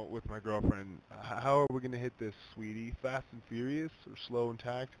now with my girlfriend. How are we gonna hit this, sweetie? Fast and furious or slow and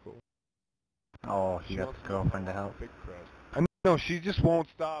tactical? Oh, She you got wants the to know girlfriend to how help. big for us. I know, she just won't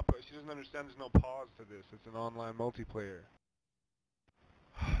stop. She doesn't understand there's no pause to this. It's an online multiplayer.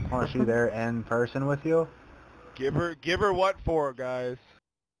 Oh, is she there in person with you? Give her what for, guys?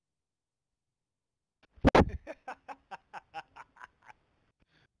 Nice.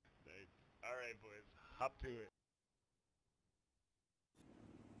 Alright, boys. Hop to it.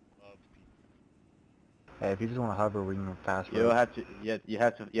 Hey, if you just want to hover, we can fast You rope. have to. Yeah, you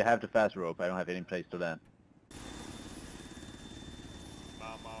have to fast rope. I don't have any place to land.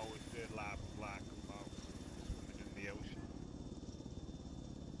 Mama always said life was like a mouse swimming in the ocean.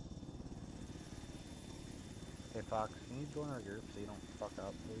 Hey, Fox, can you join our group so you don't fuck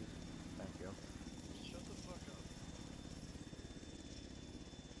up, please? Thank you. Shut the fuck up.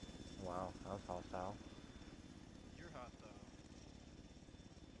 Wow, that was hostile. You're hostile.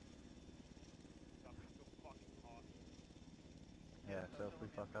 Stop being so fucking hostile. Yeah, Stop so if we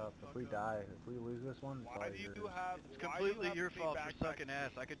telling fuck me up, to if we fuck up. die, if we lose this one, it's Why all do you yours. have? It's Why do you completely have your the same fault for backpack sucking as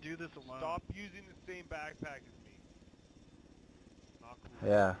ass. me? I could do this alone. Stop using the same backpack as me. Not cool.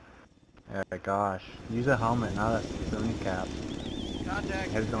 Yeah. Yeah, gosh. Use a helmet, not a boonie cap.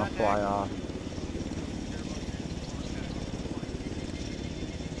 Contact. Head's gonna Contact. fly off.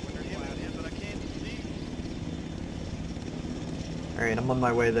 Wonder him, but I can't see. Alright, I'm on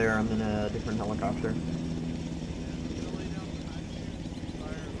my way there. I'm in a different helicopter. Gonna lay down behind you.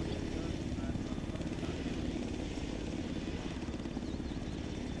 Fire a bunch of guns.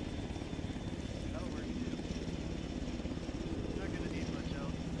 That'll work too. Not gonna need much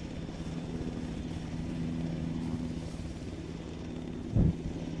else.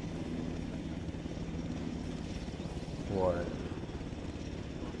 What?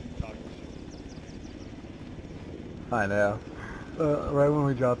 Talk shit. I know. Right when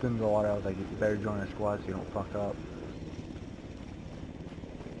we dropped into the water, I was like, you better join our squad so you don't fuck up.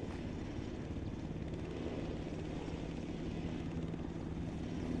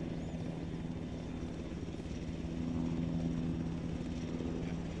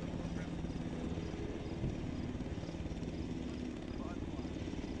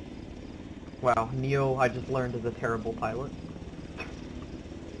 Wow, Neo, I just learned, is a terrible pilot.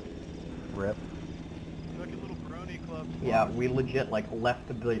 Rip. Fucking little brony club. Yeah, we legit like left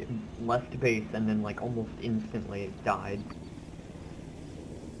base and then like almost instantly died.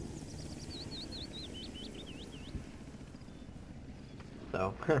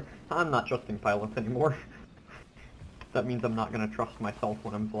 So, I'm not trusting pilots anymore. That means I'm not gonna trust myself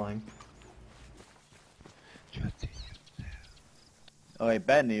when I'm flying. Okay,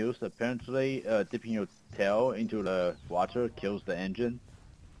 bad news. Apparently, dipping your tail into the water kills the engine.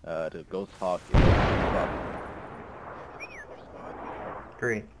 The Ghost Hawk is fucked.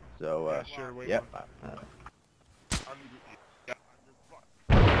 Great. So, Yeah, sure, wait yep. one.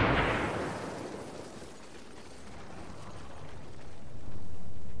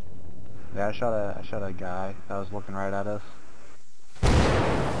 Yeah, I shot a guy that was looking right at us.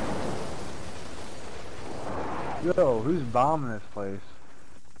 Yo, who's bombing this place?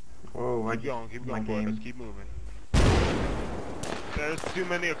 Whoa, I Keep just... going, keep my going, boy. Let's game. keep moving. There's too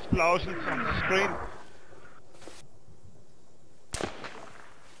many explosions on the screen.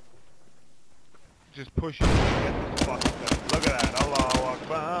 Just push it and get this fucking thing. Look at that. Allahu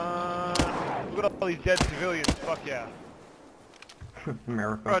Akbar. Look at all these dead civilians. Fuck yeah.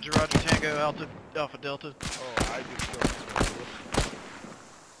 America. Roger, Roger, Tango, Alpha Delta. Oh, I just killed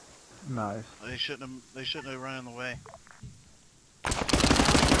Nice. They shouldn't have run in the way.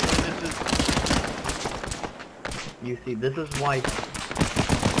 You see, this is why...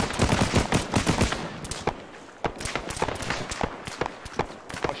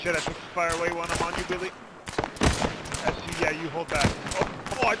 Oh shit, I took the fire away one. I'm on you, Billy. SG, yeah, you hold back.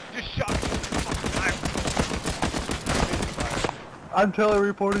 Oh, I just shot you. I'm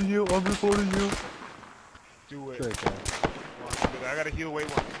tele-reporting you. I'm reporting you. Do it. Sure, I can. Come on, Billy. I gotta heal away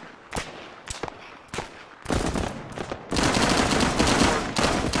one.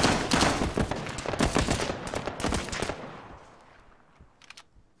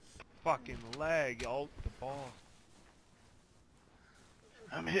 Fucking leg, alt the ball.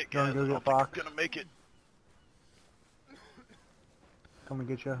 I'm hit, You wanna guys. go I get don't think Fox? I'm gonna make it. Come and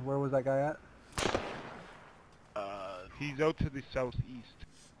get you. Where was that guy at? He's out to the southeast.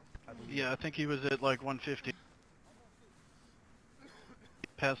 I believe. Yeah, I think he was at like 150.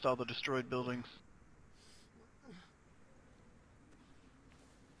 Past all the destroyed buildings.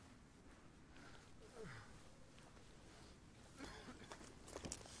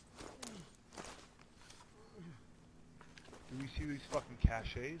 Do we see these fucking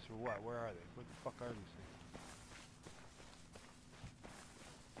caches or what? Where are they? What the fuck are these things?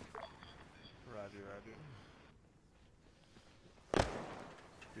 Roger, roger.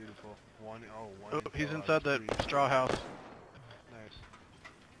 Beautiful. One. Oh, he's intel inside out that of three. straw house. Nice.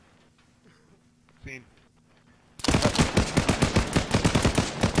 Seen.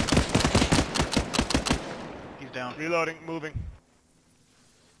 He's down. Reloading, moving.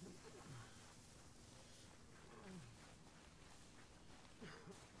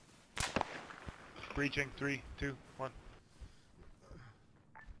 Breaching. 3, 2, 1.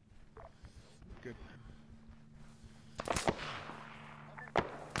 Good.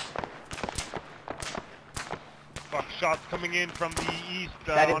 Fuck, shots coming in from the east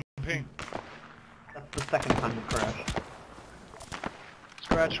on ping. That's the second time you crashed.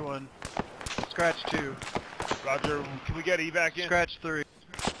 Scratch 1. Scratch 2. Roger, can we get evac in? Scratch 3.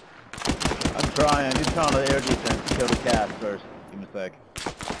 I'm trying. I need to turn on the air defense. Kill the cat first. Give me a sec.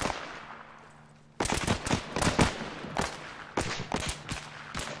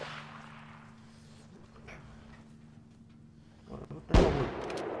 What the hell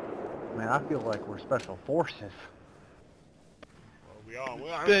was... Man, I feel like we're special forces. Well, we are. We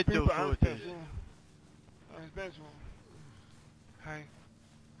are Special people. I'm forces. special. I'm special. Hi.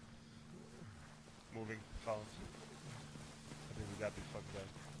 Moving. Collins. I think we got these fucking guys.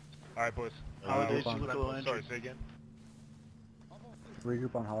 Alright, boys. Holidays, we're look a little Sorry, injured. say again?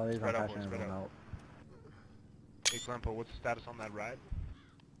 Regroup on holidays. Spread I'm out, boys, passionate spread about out. Hey, Grandpa, what's the status on that ride?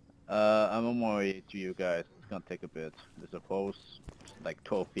 I'm on my way to you guys. It's gonna take a bit. There's a post, like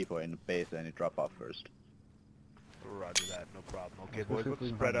 12 people in the base, and you drop off first. Roger that, no problem. Okay, Especially boys, if let's we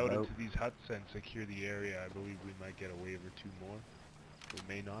can spread find a out boat. into these huts and secure the area. I believe we might get a wave or two more. We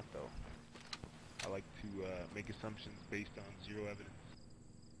may not, though. I like to make assumptions based on zero evidence.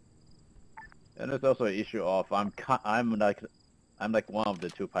 And there's also an issue of I'm like one of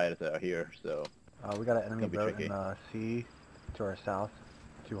the 2 pilots that are here, so We got an enemy Gonna be boat tricky. in the sea to our south,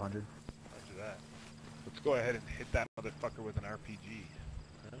 200. Roger that. Let's go ahead and hit that motherfucker with an RPG.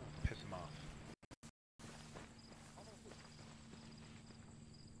 Oh, piss him off.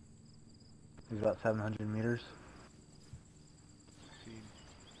 He's about 700 meters. See.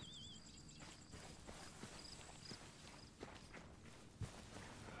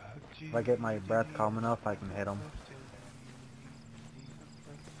 If I get my breath calm enough, I can hit him.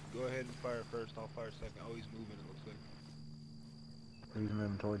 Go ahead and fire first, I'll fire second. Oh, he's moving, it looks like. He's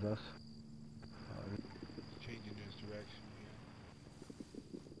moving towards us. Changing his direction here.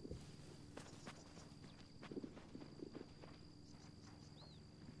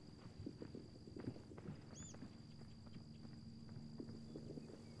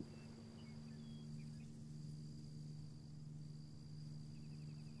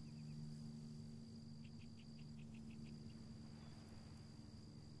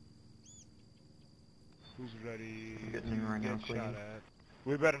 Who's ready Getting in right to now, get Queen. shot at?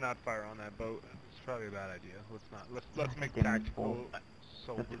 We better not fire on that boat. It's probably a bad idea. Let's not. Let's make Yeah, tactical.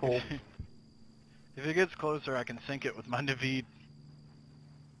 So That's full. If it gets closer, I can sink it with my Invade.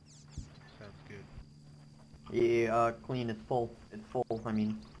 Sounds good. Yeah, clean, it's full. It's full, I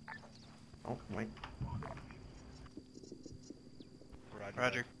mean... Oh, wait.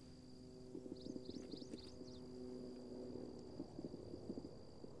 Roger.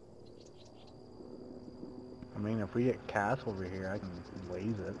 I mean, if we get Cass over here, I can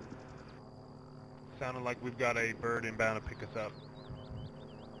laze it. Sounded like we've got a bird inbound to pick us up.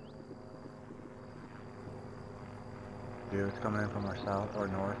 Dude, it's coming in from our south, or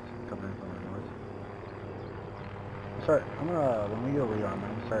north. It's coming in from our north. I'm gonna, when we go rearm, I'm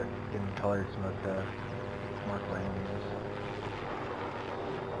gonna start getting colored smoke to mark landings.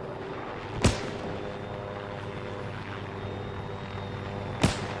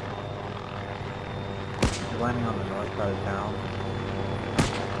 We're landing on the north side of town.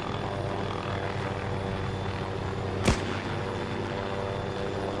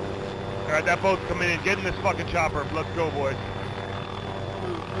 Alright, that boat's coming in. Get in this fucking chopper. Let's go, boys.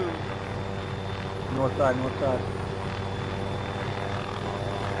 North side, north side.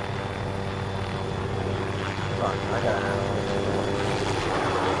 Fuck, I gotta have it.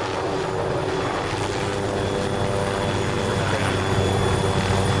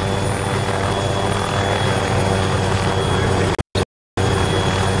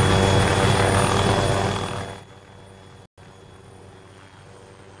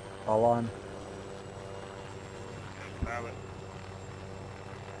 All on. Pilot.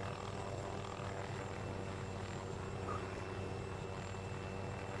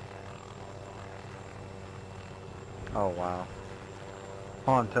 Oh wow.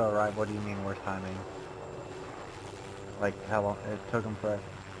 On to the right, what do you mean worst timing? Like how long it took him for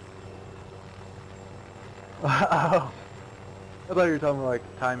Oh, I thought you were talking about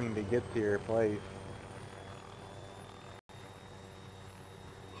like timing to get to your place.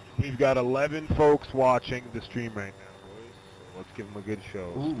 We've got 11 folks watching the stream right now, boys. So let's give them a good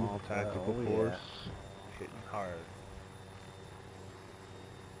show. Ooh, Small tactical oh, force, yeah. hitting hard.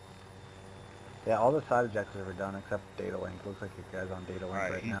 Yeah, all the side objectives are done except data link. Looks like you guys on data link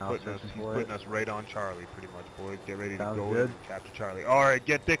Alright, right he's now, putting searching us for it. right on Charlie, pretty much, boys. Get ready to Sounds go good. in and capture Charlie. Alright,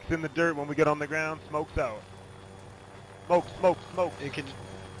 get dicks in the dirt when we get on the ground. Smoke's out. Smoke, smoke, smoke. Hey, can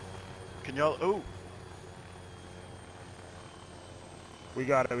y'all? Oh, We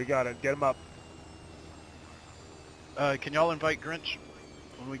got it, we got it. Get him up. can y'all invite Grinch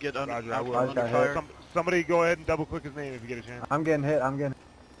when we get under, Roger, I out will. from under fire? Somebody go ahead and double click his name if you get a chance. I'm getting hit. I'm getting.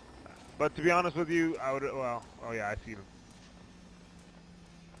 But to be honest with you, I would, well, oh yeah, I see him.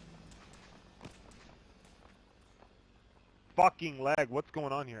 Fucking lag, what's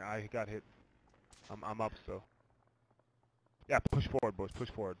going on here? I got hit. I'm up still. Yeah, push forward, boys, push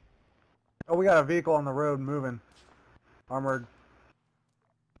forward. Oh, we got a vehicle on the road moving. Armored.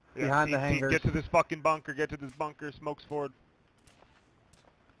 Yeah, Behind the team, hangars. get to this fucking bunker, get to this bunker, smokes forward.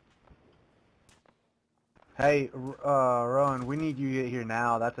 Hey, Rowan, we need you to get here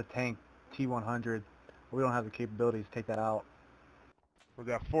now. That's a tank, T-100. We don't have the capabilities to take that out. We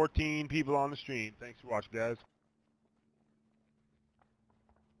got 14 people on the stream. Thanks for watching, guys.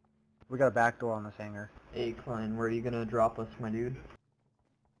 We got a back door on this hangar. Hey, Klein, where are you gonna drop us, my dude?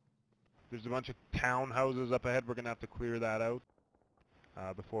 There's a bunch of townhouses up ahead. We're going to have to clear that out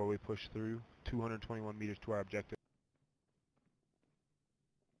before we push through. 221 meters to our objective.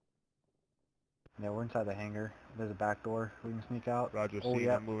 Yeah, we're inside the hangar. There's a back door. We can sneak out. Roger, Oh, see,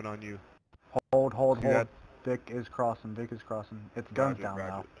 yeah. I'm moving on you. Hold. See that? Vic is crossing. It's guns Roger, down roger.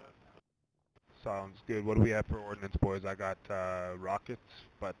 now. Sounds good. What do we have for ordnance, boys? I got rockets,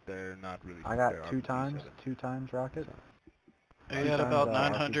 but they're not really... I got they're two RPG-7. times rocket. We had about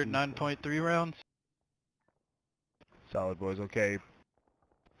Sometimes, 900, RPGs. 9.3 rounds. Solid, boys. Okay.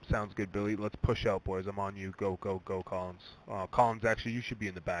 Sounds good, Billy. Let's push out, boys. I'm on you. Go, go, go, Collins. Collins, actually, you should be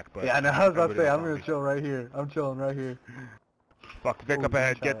in the back, but... Yeah, I know. I was about to everybody say, else I'm on gonna me. chill right here. I'm chilling right here. Fuck, Vic Oh, up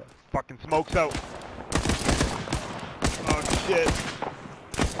ahead. Get gunshot. fucking smokes out. Oh, shit.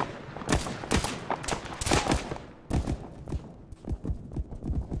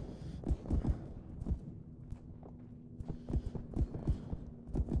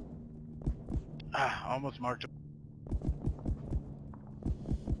 Ah, almost marked him.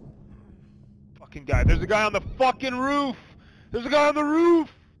 Fucking guy. There's a guy on the fucking roof. There's a guy on the roof.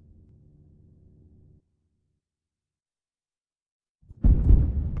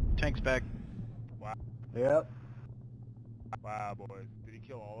 Tank's back. Yep. Wow, boys. Did he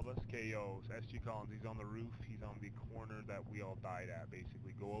kill all of us? KOs. SG Collins, he's on the roof. He's on the corner that we all died at,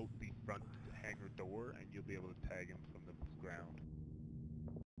 basically. Go out the front hangar door, and you'll be able to tag him from the ground.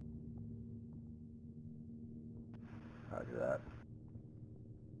 Roger that.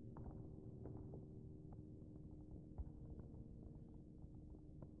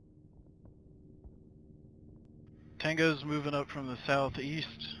 Tango's moving up from the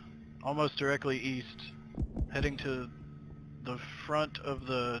southeast, almost directly east, heading to the front of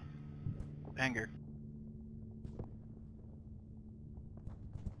the hangar.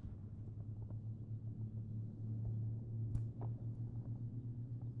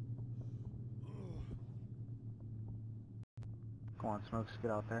 Come on, Smokes,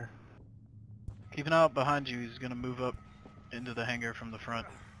 get out there. Keep an eye out behind you. He's gonna move up into the hangar from the front.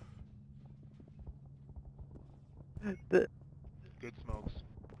 Good smokes.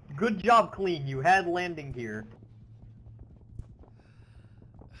 Good job, Clean. You had landing gear.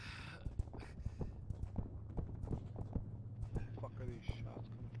 Fuck are these shots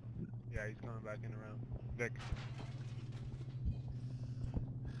coming from? Yeah, he's coming back in around. Vic.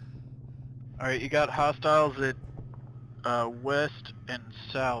 Alright, you got hostiles at west and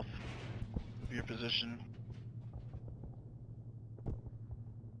south of your position.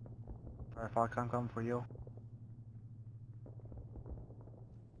 Alright, Fox, I'm coming for you.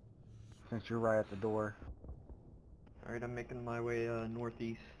 Since you're right at the door. Alright, I'm making my way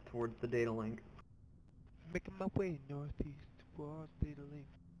northeast towards the data link. Making my way northeast towards Data Link.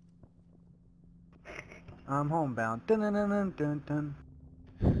 I'm homebound. Dun dun dun dun dun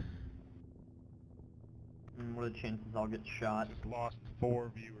dun. What are the chances I'll get shot? Just lost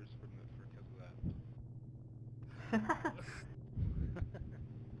 4 viewers because of that.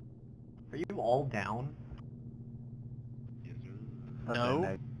 Are you all down? Yes, sir. That's No. a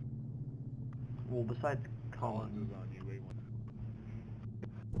neg. Well, besides Collins Colin. is on you. Wait one.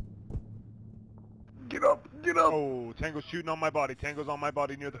 Get up! Get up! Oh, Tango's shooting on my body. Tango's on my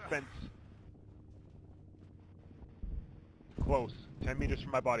body near the fence. Close. 10 meters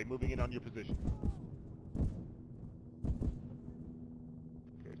from my body. Moving in on your position.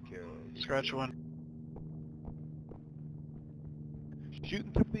 Good kill. Scratch one.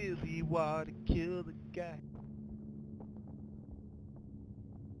 Shooting through Billy Waugh to kill the guy.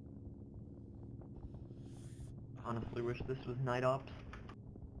 honestly wish this was night ops.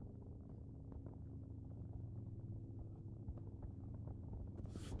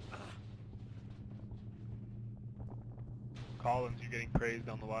 Collins, you're getting praised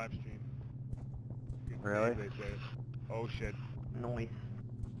on the live stream. Good Really? save, they say. Oh shit. Noise.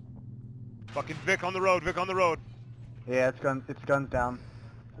 Fucking Vic on the road, Vic on the road. Yeah, it's guns down.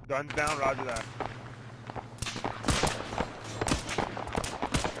 Guns down, roger that.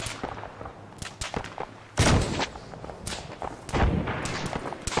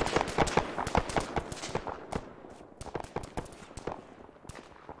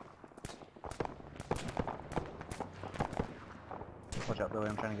 Watch out, Billy,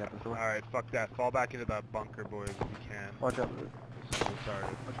 I'm trying to get this door. Alright, fuck that. Fall back into that bunker, boys, if you can. Watch out. So sorry.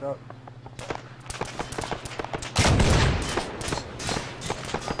 Watch out.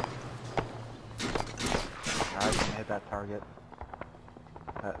 I can hit that target.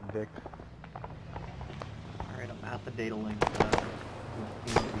 That Vic. Alright, I'm at the data link.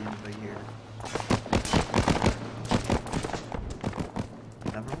 Seems to be in the here.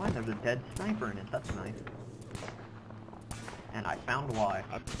 Never mind, there's a dead sniper in it. That's nice. And I found why.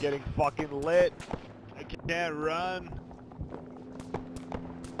 I'm getting fucking lit. I can't run.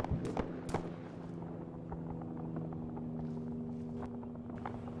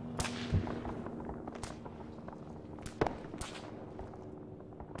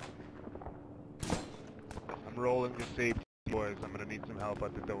 I'm rolling to safety, boys. I'm gonna need some help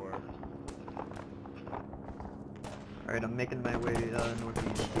at the door. Alright, I'm making my way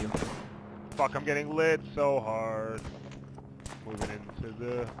northeast here. Fuck, I'm getting lit so hard. Moving into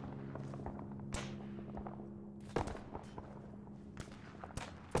the...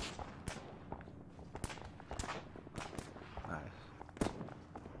 Nice.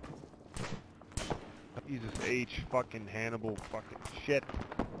 Jesus H fucking Hannibal fucking shit.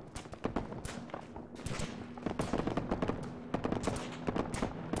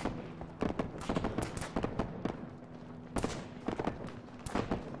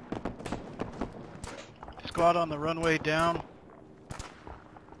 Squad on the runway down.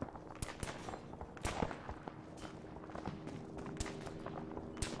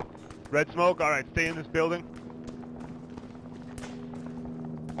 Red smoke, alright, stay in this building.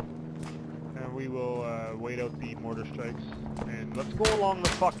 And we will wait out the mortar strikes. And let's go along the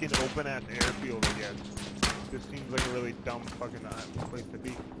fucking open ass airfield, I guess. This seems like a really dumb fucking place to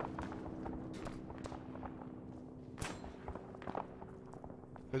be.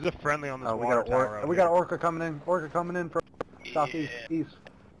 There's a friendly on this water tower out we here. got an Orca coming in. Orca coming in from southeast, east.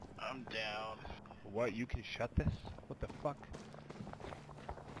 I'm down. What, you can shut this? What the fuck?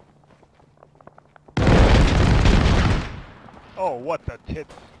 Oh, what the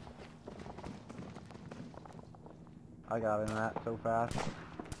tits? I got in that so fast.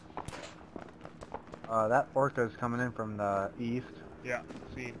 That Orca is coming in from the east. Yeah,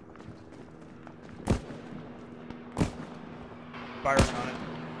 seen. Firing on it.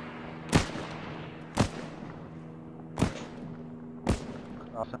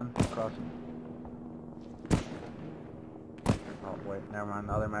 Crossing. Oh wait, never mind.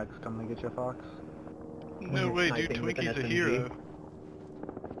 The other mag's coming to get you, Fox. No way, dude. Sniping with an Twinkie's a SMG. hero.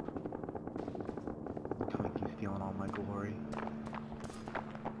 Twinkie's stealing all my glory.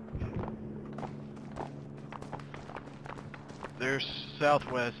 They're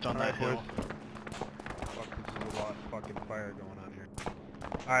southwest on that Alright, hill. boys. Fuck, this is a lot of fucking fire going on here.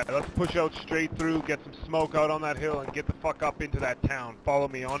 Alright, let's push out straight through, get some smoke out on that hill, and get the fuck up into that town. Follow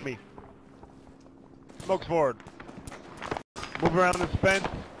me, on me. Smoke's forward. Move around this fence,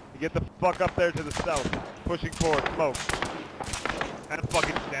 and get the fuck up there to the south. Pushing forward, smoke. And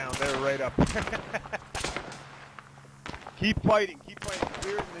fucking down, they're right up. Keep fighting,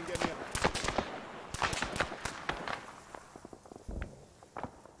 clear it and then get me up.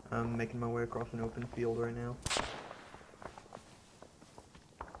 I'm making my way across an open field right now.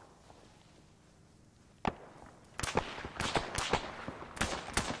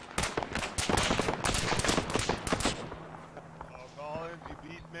 Oh, Collins, you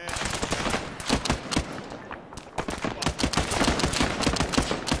beast, man.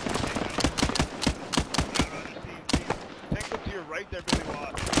 Tank up to your right there, Billy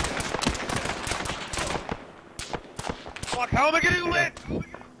Waugh. Fuck, how am I getting lit?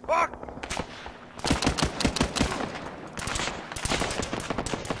 Fuck!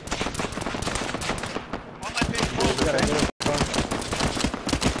 On my face, We gotta hit him.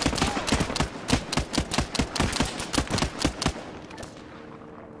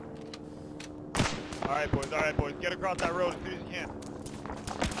 Alright boys, get across that road as soon as you can.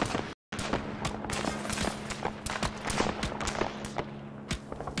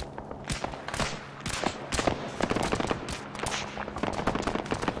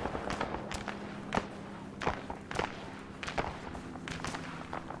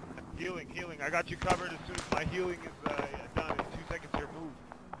 Healing, healing. I got you covered as soon as my healing is done. In 2 seconds here, move.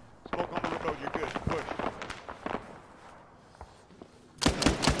 Smoke on the road, you're good. Push.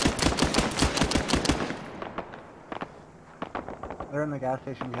 They're in the gas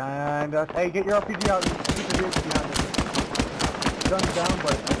station behind us. Hey, get your RPG out and keep the vehicle behind us. Gun's down,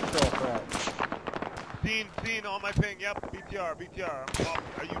 but it's still a threat. Seen on my ping. Yep, BTR.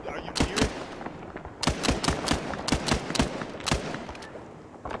 Are you near it?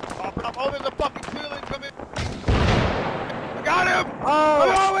 Popping up. Oh, there's a fucking ceiling coming. I got him! Oh!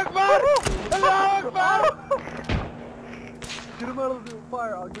 Hello, Akbar! Hello, Akbar! Get him out of the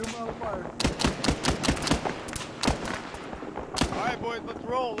fire. I'll get him out of the fire. Alright, boys, let's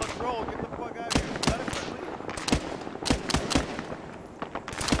roll. Get the fuck out of here. Is that a friendly?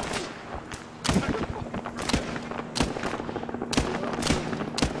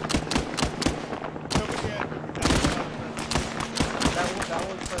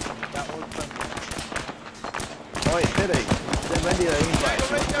 Oh, wait, City. Send Randy an invite.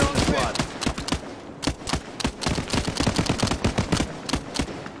 go right there on the squad.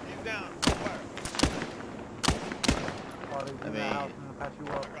 He's down. Fire. Oh, they're in the house and they'll patch you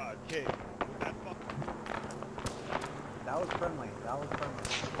Oh up. my god, okay. That fucking... That was friendly.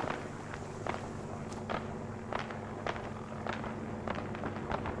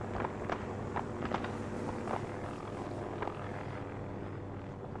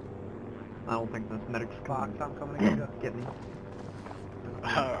 I don't think this medic's Fox, coming. I'm coming to get you. Get me.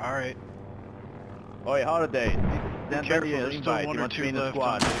 Alright. Oh, wait, Holiday. Be Send careful, Randy an there's still invite. one He or wants to two be in the left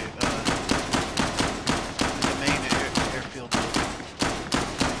squad. on the main airfield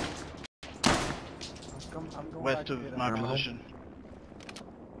I'm going west back to of get my him. position.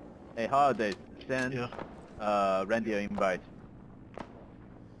 Hey, Holiday. Send Yeah. Randy an invite.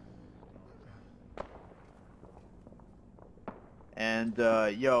 And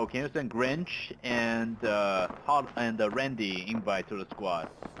yo, can you send Grinch and Randy invite to the squad?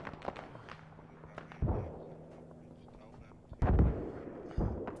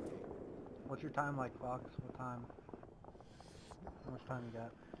 What's your time like, Fox? What time? How much time you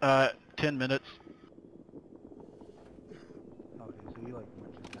got? 10 minutes. Okay, so you like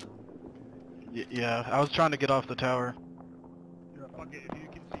marches down. Yeah, I was trying to get off the tower. Fuck it, if you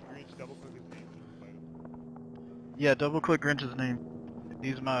can see Grinch, double click his name. Fight him. Yeah, double click Grinch's name.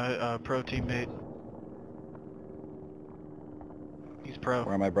 He's my pro teammate. He's pro.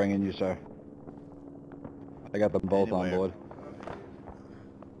 Where am I bringing you, sir? I got them both on Anywhere. board.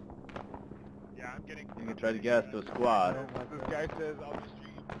 Yeah, I'm getting... You can try to get us to a squad. This guy says, I'll just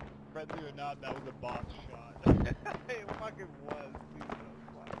treat you friendly or not, that was a boss shot. It fucking was, dude.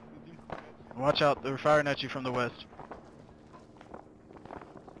 Did you see that shit? Watch out, they're firing at you from the west.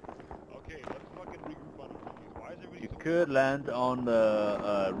 Okay, let's fucking regroup on them. Why is everybody You so could land on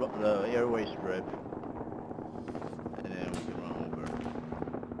the airway strip, and then we can run over.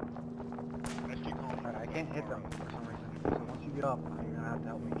 SG calm. Alright, I can't hit them for some reason. So once you get up, you're gonna have to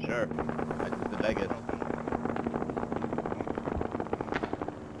help me. Sure. I took the Vegas.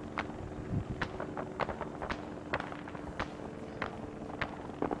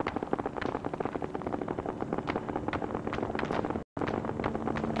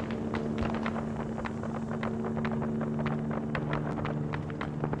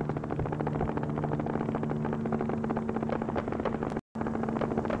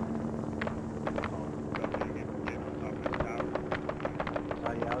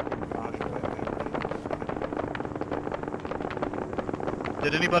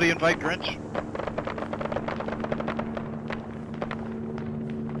 Did anybody invite Grinch?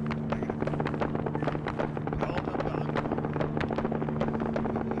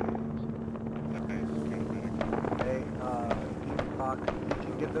 Hey, Fox, you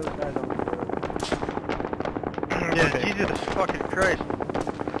can get those guys on the road. Yeah, Jesus fucking Christ.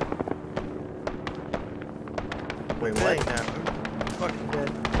 Wait, Hey, what? now, who's fucking dead?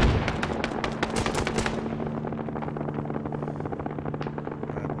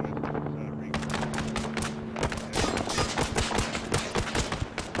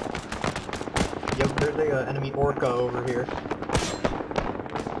 Yep, there's a enemy orca over here.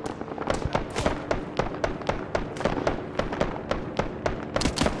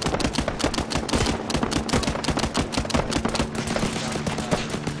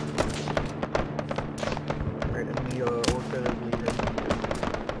 Right, enemy orca is leaving.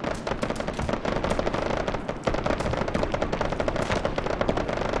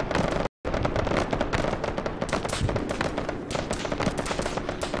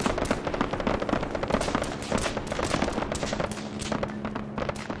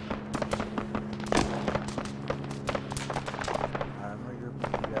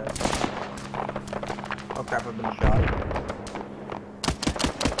 Crap, I've been shot.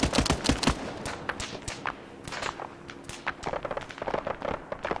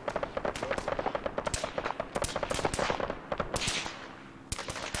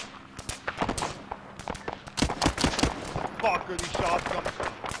 Fuck, are these shots coming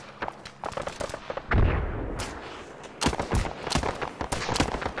from?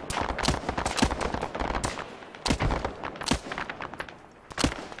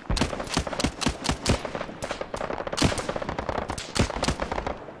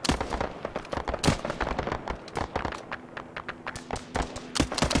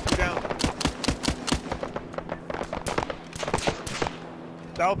 Down.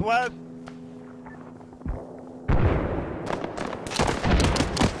 Southwest.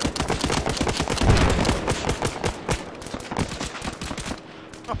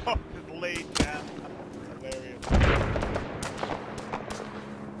 Oh, just laid down. Hilarious.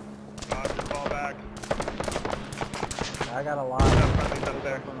 Roger, fall back. I got a lot Friendly's up of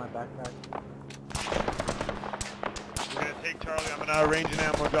there. stuff in my backpack. We're gonna take Charlie. I'm gonna arrange an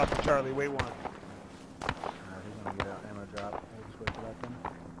ammo drop for Charlie. Wait one. He's gonna get an ammo drop. We'll just wait for that then.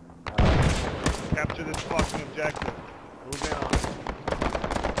 Capture this fucking objective. Move in on it.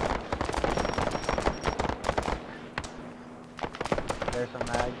 There's some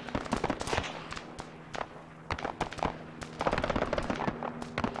mags.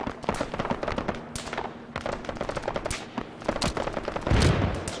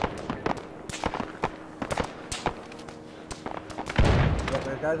 Yep,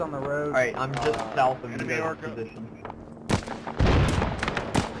 there's guys on the road. Alright, I'm just south of you enemy guys' orca. position.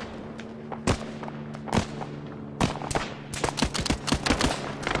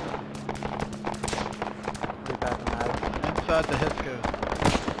 Three packs of mags. Inside the Hisco.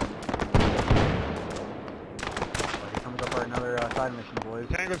 Here comes up our another side mission, boys.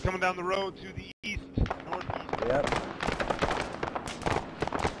 Tango's coming down the road to the east, northeast. Yep.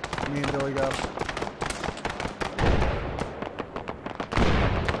 Me and Billy go.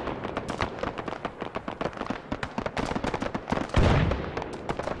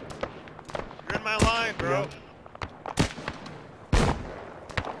 You're in my line, bro.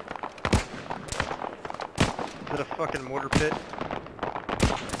 Is it a fucking mortar pit? I'm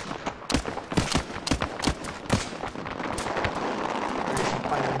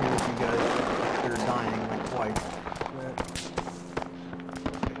fine here with you guys. You're dying like twice.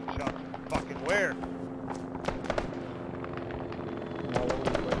 Getting shots from fucking where?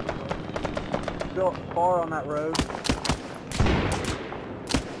 Still far on that road.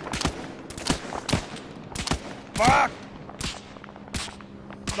 Fuck!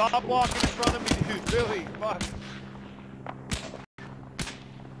 Stop walking in front of me, dude. Billy, fuck.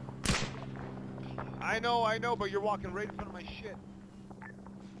 I know, but you're walking right in front of my shit.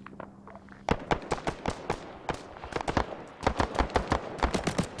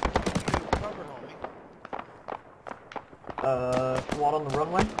 Cover, homie. SWAT on the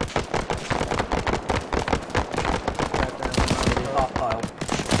runway. Got Hostile.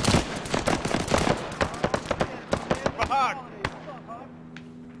 Fuck!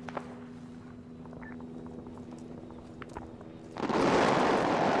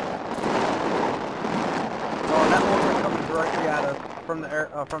 Oh, that one coming directly at us from the air,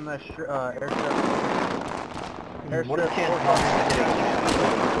 airstrip. What are the chances of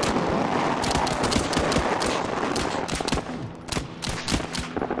hitting?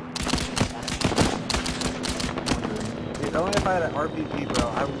 Dude, only if I had an RPG, bro,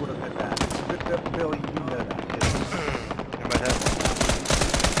 I would have hit that. Good, Billy, you know that shit. In my head.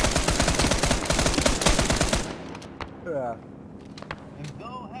 Yeah. And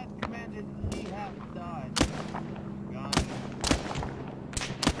Go has commanded he has died. Gone.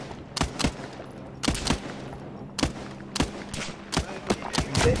 Are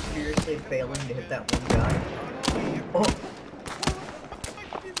you guys seriously failing to hit that one guy? Oh!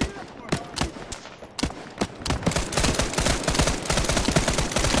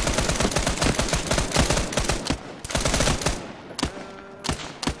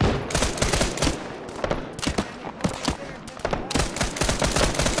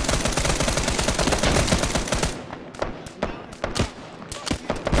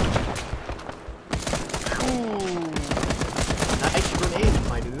 Nice grenade,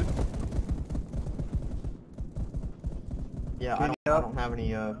 my dude. Yeah, I don't have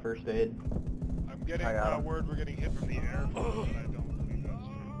any first aid. I'm getting I got him. word we're getting hit from the air, but I don't believe that's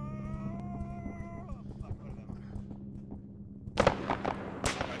true.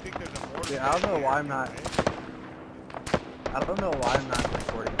 I think there's a mortar. Yeah, I don't know pit why here, I'm not. right? I don't know why I'm not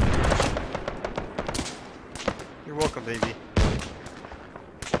recording. You're welcome, baby.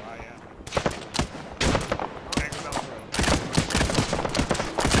 I am.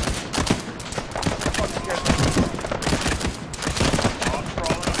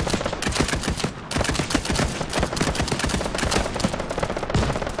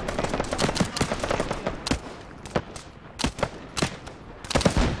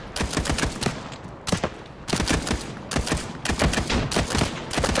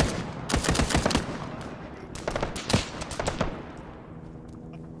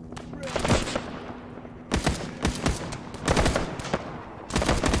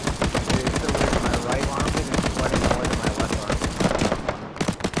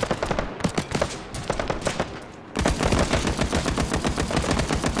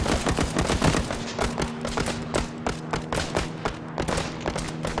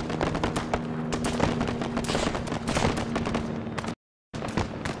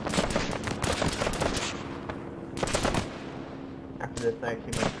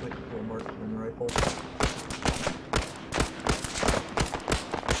 think I switched to a marksman rifle.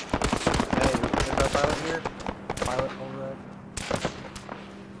 Hey, is our pilot here? Pilot override.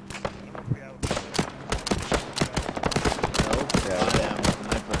 I am a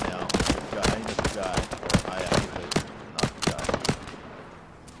sniper now. This guy. I am not the guy.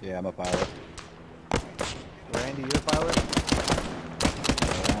 Yeah, I'm a pilot. Randy, you a pilot?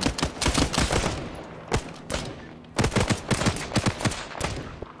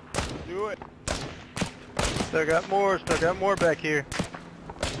 Do it. Still got more back here.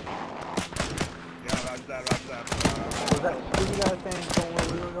 Yeah, roger that. Was that Scooby guy saying going where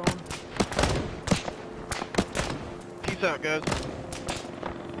we were going? Peace out, guys.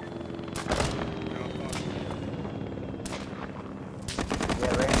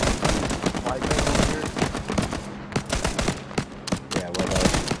 Yeah, Randy. Flight train over here. Yeah,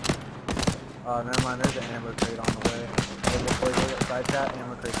 well, Never mind, there's an ammo crate on the way. Hey, before you get side chat,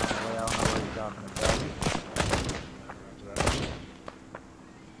 ammo crate's on the way. I don't know where you're dropping it from.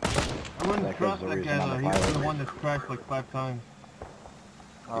 I wouldn't That trust guy's the that reason guy I'm a though. He's pilot. the one that's crashed like 5 times.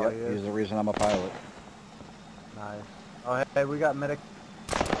 Oh, yep, he he's is? the reason I'm a pilot. Nice. Oh, hey, we got medic.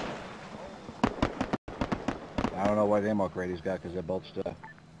 I don't know what ammo crate he's got because they're both stuff.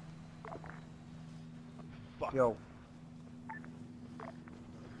 Fuck. Yo.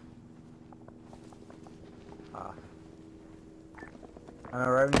 Ah. I know,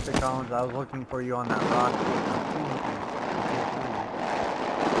 right when you said Collins, I was looking for you on that rock.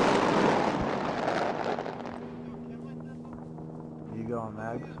 You go on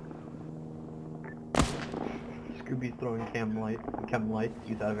mags? Scooby's throwing chem lights.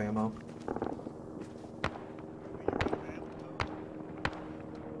 He's out of ammo.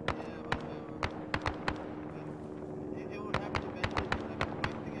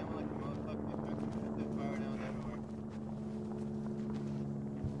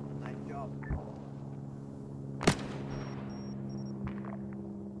 Nice job.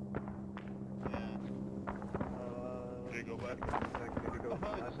 There you go, bud.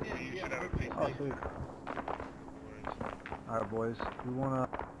 You should have a piece. Oh, sweet. Alright, boys. We wanna...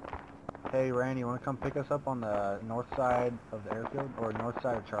 Hey, Randy, you wanna come pick us up on the north side of the airfield? Or north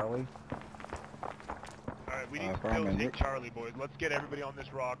side of Charlie? Alright, we need to Farman, still take you're- Charlie, boys. Let's get everybody on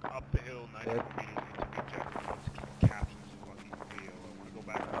this rock, up the hill, 94 Okay. meters into the objective. Let's keep capture this fucking video. I want to go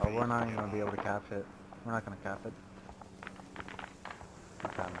back to Oh, base we're not and even get gonna be able off. to cap it. We're not gonna cap it.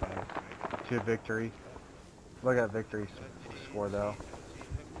 Not that bad. To victory. Look at victory score though.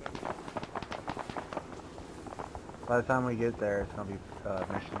 By the time we get there, it's gonna be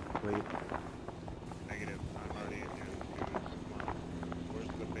mission complete. Negative. I'm already in here. Let's do this. Come on.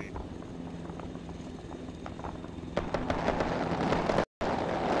 Where's the base?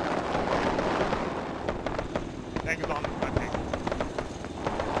 Tank is on my tank.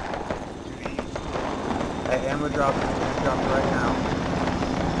 To the east. Hey, ammo drop right now.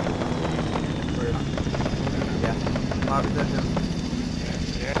 Yeah. My position.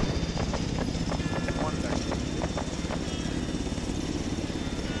 Yeah. One second.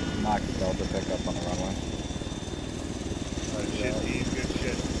 Knock the Delta pickup on the runway. Good shit, team. Good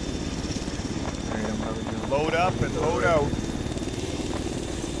shit. Alright, I'm probably doing Load up and load out.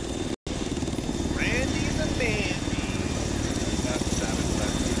 Randy the Bandy. That's savage.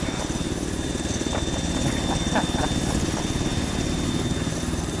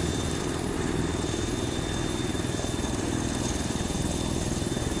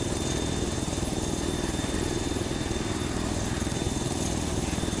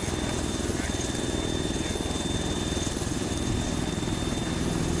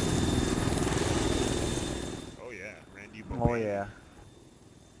 Oh yeah, Randy. Oh yeah.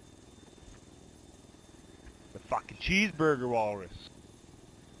 The fucking cheeseburger walrus.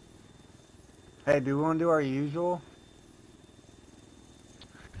 Hey, do we want to do our usual?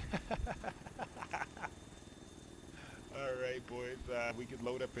 Alright boys, we could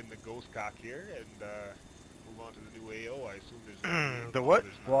load up in the ghost cock here and move on to the new AO. I assume there's no The what?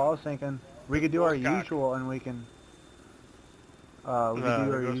 there's Well, I not. was thinking we could do our Ghost cock. usual and we can. We could do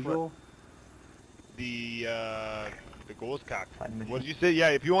our ghost what? usual. The ghost cock. Side mission. What did you say? Yeah,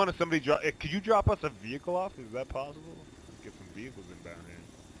 if you want somebody drop, could you drop us a vehicle off? Is that possible? Let's get some vehicles inbound here.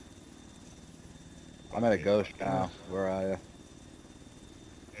 I'm at a Okay, ghost okay. now. Where are you?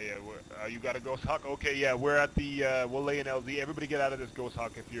 Yeah, you got a ghost hawk? Okay, yeah, we're at the, we'll lay an LZ. Everybody get out of this ghost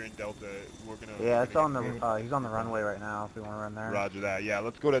hawk if you're in Delta. We're gonna... Yeah, we're it's gonna on get- the. He's on the runway right now. If we want to run there. Roger that. Yeah,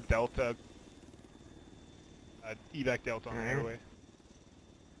 let's go to Delta. Evac Delta on the Alright. airway.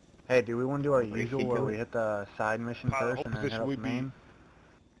 Hey, do we want to do our Where usual he where go? we hit the side mission Pilot, first and what then hit position up we the be? main?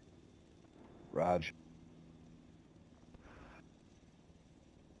 Raj.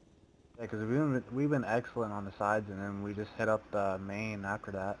 Yeah, because we've been excellent on the sides, and then we just hit up the main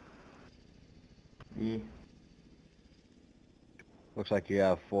after that. Yeah. Looks like you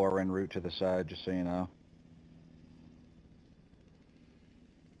have 4 en route to the side, just so you know.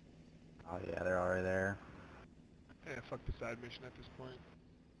 Oh yeah, they're already there. Yeah, fuck the side mission at this point.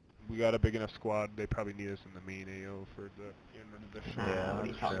 We got a big enough squad. They probably need us in the main AO for the show. Yeah, What are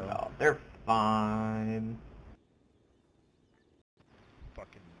you that's talking true. about? They're fine.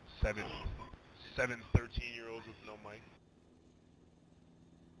 Fucking seven 13-year-olds with no mic.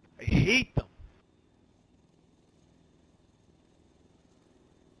 I hate them.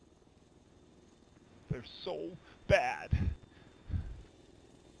 They're so bad.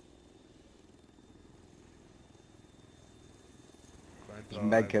 There's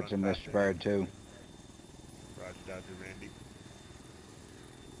medkits in this bird too. Roger, Dodger, Randy.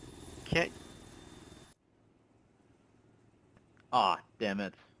 Can't. Ah, damn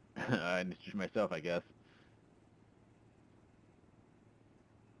it. I introduced myself, I guess.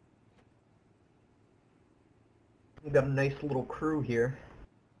 We got a nice little crew here.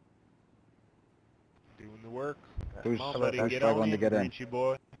 Doing the work. Who's Come on, buddy, get struggling on to in, get in? Grinchy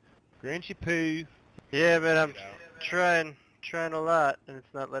boy. Grinchy poo. Yeah, but I'm Get out. trying a lot, and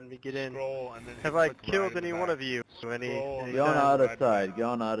it's not letting me get in. Scroll and then Have hit I click killed right in the any one back. of you? Any Scroll. any Get on times? out of Right side. back. Get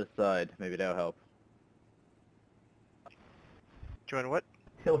on out of side. Maybe that'll help. Join what?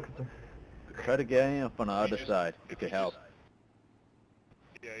 Helicopter. Try to get in from the You other just- side. if It could you help. just-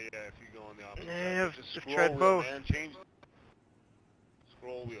 Yeah, if you go on the opposite Yeah, side. I've- Just I've scroll tried wheel, both. man. Change.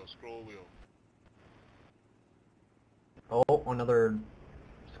 Scroll wheel. Oh, another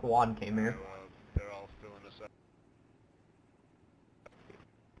squad came here. Well, they're all filling us up.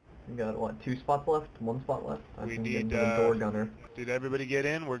 We got, what, 2 spots left? 1 spot left? I We can need, get into the door gunner. Did everybody get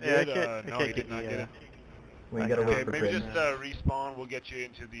in? We're Yeah, I good? can't- I No, can't you did get not the, get in. We I gotta can't- wait Okay, for maybe Chris. just respawn. We'll get you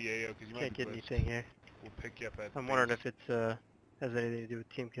into the AO because you might Can't be get blitzed. anything here. We'll pick you up at I'm wondering base. if it's has anything to do with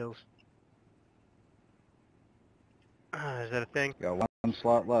team kills. Is that a thing? Got one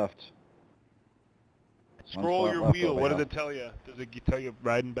slot left. Scroll slot your left, wheel. that'll What does help. it tell you? Does it tell you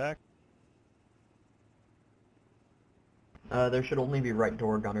riding back? There should only be right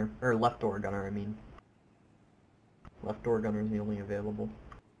door gunner. Or left door gunner, I mean. Left door gunner is the only available.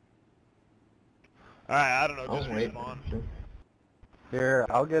 Alright, I don't know. Oh, Just wait. respawn. Here,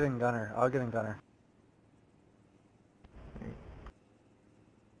 I'll get in gunner.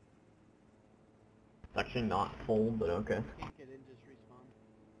 It's actually not full, but okay.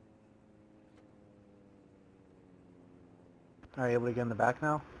 Are you able to get in the back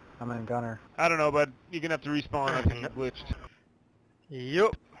now? I'm in gunner. I don't know, but you're gonna have to respawn. I think you glitched.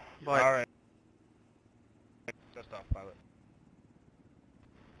 Yup. But Alright. Just off, pilot.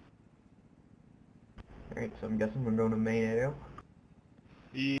 Alright, so I'm guessing we're going to main AO.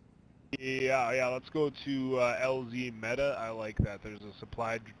 Yeah, let's go to LZ Meta. I like that. There's a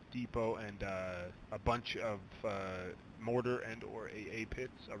supply depot and a bunch of mortar and or AA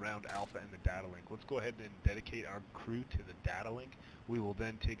pits around Alpha and the data link. Let's go ahead and dedicate our crew to the data link. We will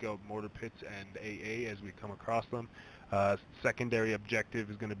then take out mortar pits and AA as we come across them. Secondary objective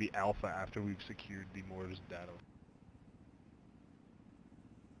is going to be Alpha after we've secured the mortars and data link.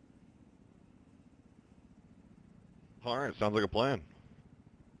 Alright, sounds like a plan.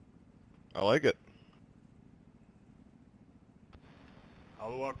 I like it.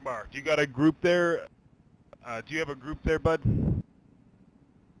 Allahu Akbar. Do you got a group there? Do you have a group there, bud?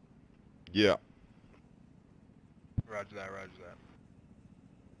 Yeah. Roger that.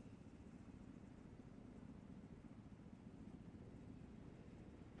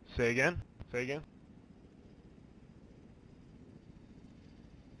 Say again?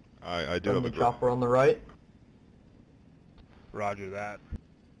 I do have And a the group. chopper on the right. Roger that.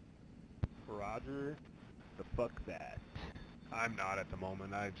 Roger the fuck that. I'm not at the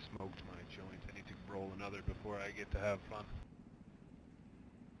moment. I've smoked my joint. I need to roll another before I get to have fun.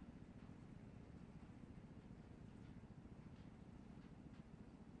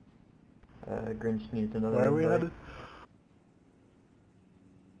 Grinch needs another Where are we invite. headed?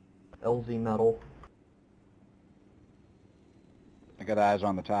 LZ metal. I got eyes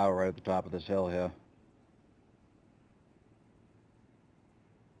on the tower right at the top of this hill here.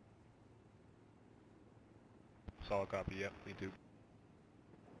 Solid copy, yep, me too.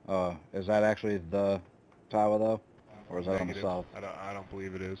 Is that actually the tower though? Or is that on the Negative. south? I don't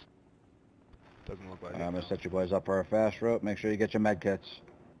believe it is. Doesn't look like I'm it. gonna no. set you boys up for a fast route. Make sure you get your med kits.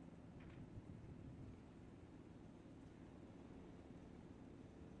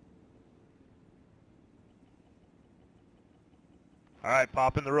 Alright,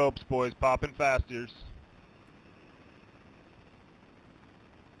 popping the ropes, boys. Popping fasters.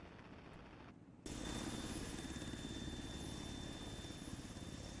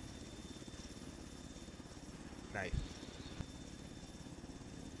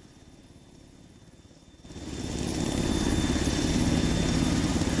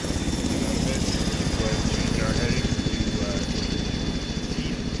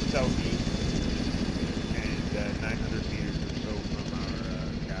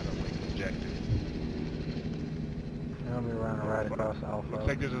 Alpha. Looks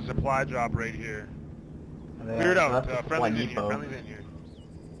like there's a supply drop right here. They Clear it are- out. that's the Friendly's supply in here. depot. Friendly's in here.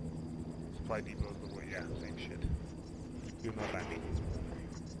 Supply depot's the way. Yeah, same shit. You know what I mean.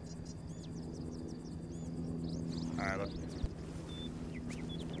 Alright, let's...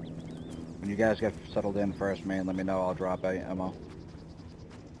 When you guys get settled in first, man, let me know. I'll drop ammo.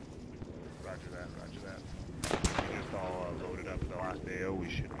 Roger that, roger that. We just all loaded up the last AO. We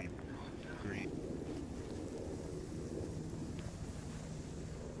should be green.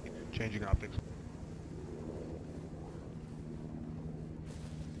 Changing optics.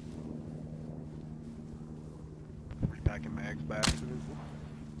 Repacking mags back.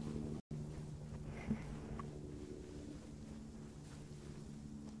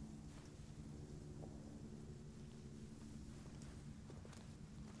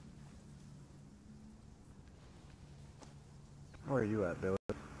 Where are you at, Billy?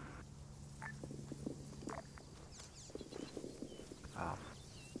 Oh.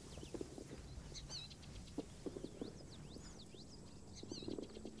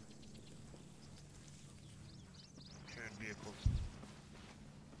 Turn vehicles.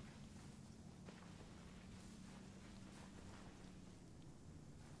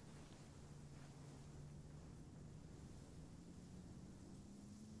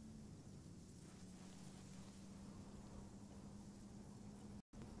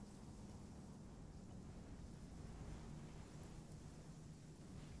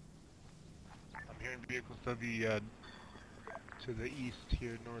 I'm hearing vehicles to the east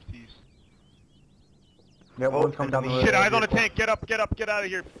here, northeast. Yeah, Oh, one coming down the road. Shit, eyes on a tank! Get up, get up, get out of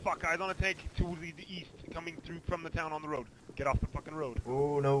here! Fuck, eyes on a tank to the east, coming through from the town on the road. Get off the fucking road.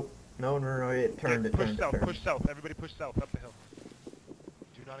 Oh, no. No, no, no, it turned, it Push turned, south, it turned. push south. Everybody push south, up the hill.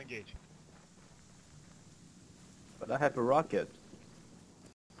 Do not engage. But I have a rocket.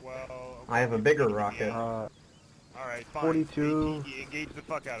 Well... okay, I have a bigger rocket. Alright, fine. 42. Engage the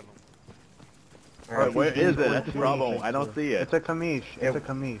fuck out of them. Alright, where is it? That's the 42. problem. I don't see it. It's a Kamish. It's a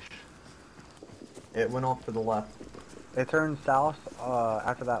Kamish. It went off to the left. It turned south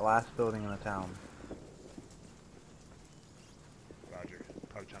after that last building in the town. Roger.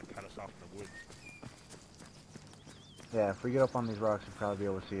 Probably trying to cut us off in the woods. Yeah, if we get up on these rocks, we'll probably be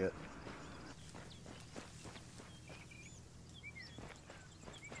able to see it.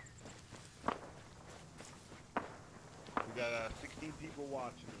 We got 16 people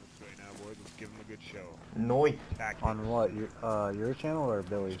watching us right now, boys. Let's give them a good show. Noise. Tactics. On what? Your channel or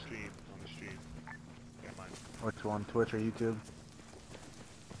Billy's? Stream. On the stream. Yeah, mine. Which one? Twitch or YouTube?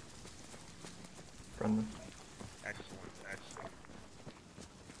 Friendly. Excellent, excellent.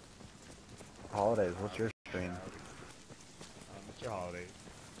 Holidays. What's your stream? Mr. Holiday.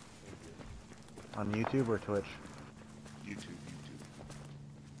 On YouTube or Twitch? YouTube.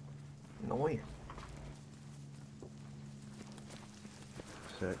 Noise.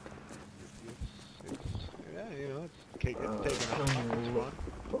 Sick. Yeah, you know, it's taking off. It's fun.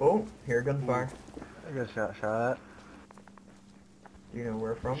 Oh, here gunfire. I got shot at. You know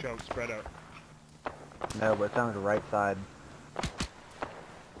where from? Show, spread out. No, but it sounded right side.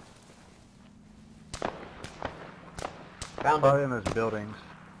 Found Probably him. in those buildings.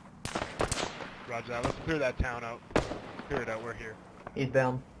 Roger that. Let's clear that town out. Clear it out. We're here. He's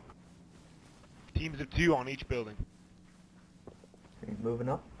down. Teams of 2 on each building. He's moving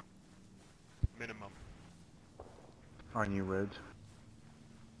up. Minimum. On you, Rhodes.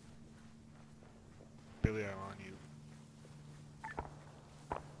 Billy, I'm on you.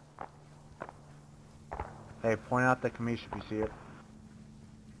 Hey, point out the Kamish if you see it.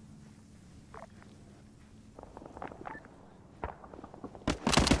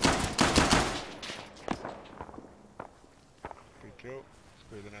 Good kill. Let's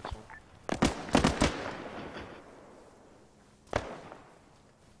clear the next one.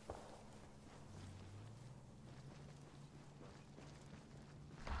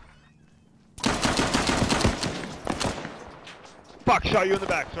 Fuck, shot you in the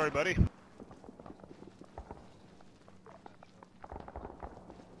back. Sorry, buddy.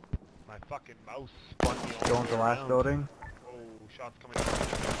 My fucking mouse spun me all Going to the last around. building. Oh, shots coming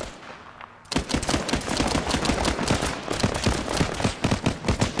out.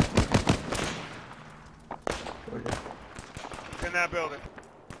 In that building.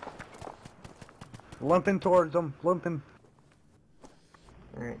 Limping towards them. Limping.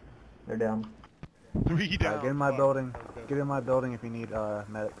 Alright. They're down. 3 down. Get in my Fuck. building. That was good. Get in my building if you need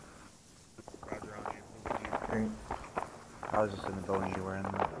medic. Roger on you. Moving you. Alright. I was just in the building you were in.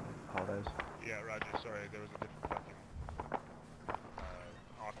 Holidays. Yeah, Roger. Sorry, there was a different fucking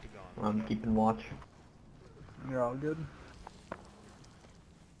octagon. I'm keeping watch. You're all good.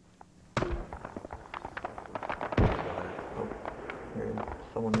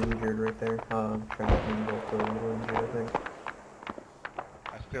 someone injured right there. Trying to go for a little injured, I think.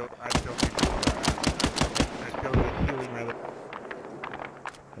 I still need healing rather.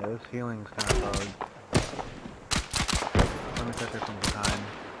 Yeah, this healing's kind of bugged. Let me touch her from behind.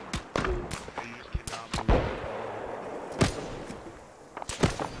 You just cannot move.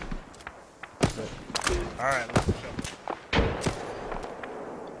 Alright, let's push up.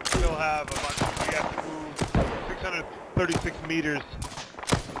 Still have a bunch. We have to move 636 meters.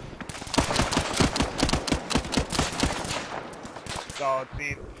 Solid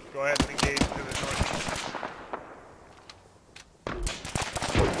scene. Go ahead and engage to the northeast.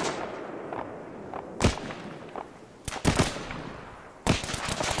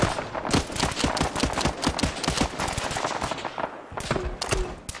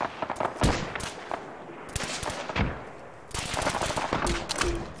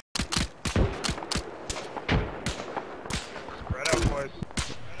 Spread out, boys.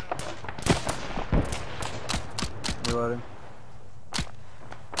 Reloading.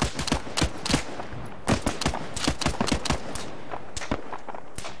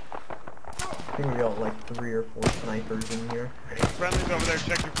 I think we got like 3 or 4 snipers in here. Any friendlies over there,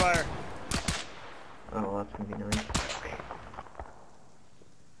 check your fire. Oh, that's gonna be nice.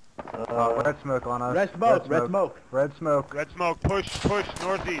 Red smoke on us. Red smoke, red smoke. Red smoke. Red smoke, push,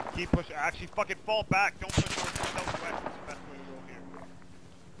 northeast, keep pushing. Actually, fucking fall back, don't push northeast, southwest. That's the best way to roll here.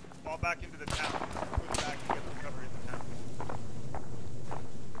 Fall back into the town. Push back and get some cover in the town.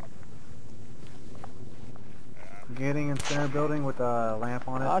 Getting in center building with a lamp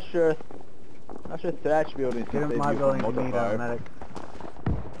on it. Not sure thatch building. Get in my building if you need a medic.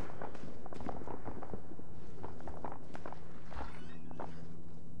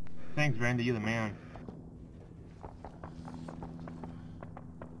 Thanks, Randy. You're the man.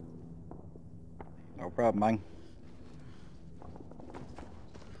 No problem, man.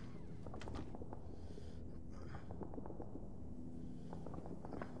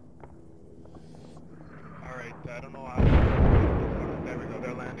 Alright, I don't know how. There we go,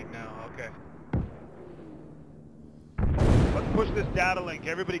 they're landing now, okay. Let's push this data link.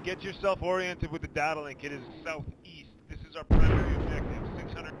 Everybody get yourself oriented with the data link. It is southeast. This is our primary objective.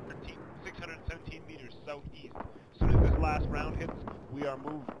 617 meters southeast. As soon as this last round hits, we are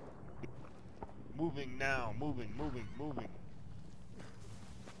moving now. Moving.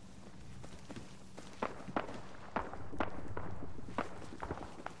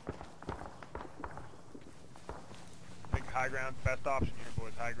 I think high ground's best option here,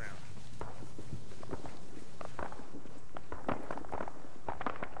 boys. High ground.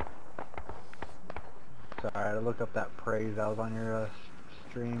 Sorry, I looked up that praise that was on your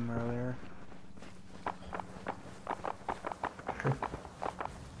stream earlier.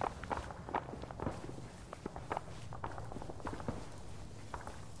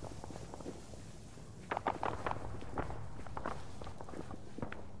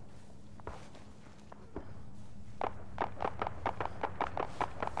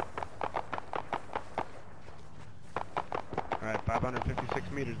 Alright,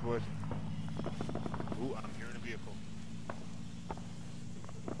 556 meters, boys. Ooh, I'm hearing a vehicle.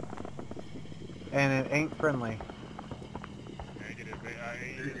 And it ain't friendly. Negative.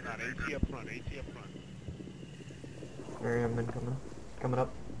 It is not. AT up front. Alright, I'm coming up.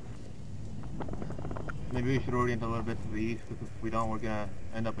 Maybe we should orient a little bit to the east, because if we don't, we're gonna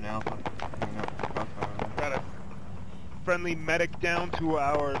end up in Alpha. Got a friendly medic down to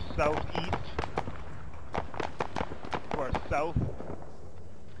our southeast. To our south.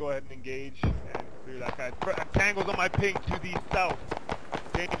 Let's go ahead and engage and clear that guy. Tangles on my ping to the south.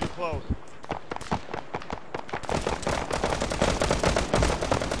 Danger close.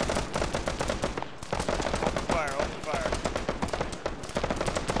 Open fire.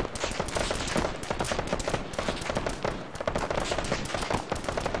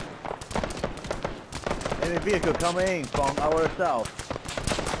 Enemy vehicle coming from our south.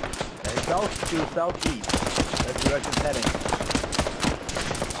 South to southeast. That direction's heading.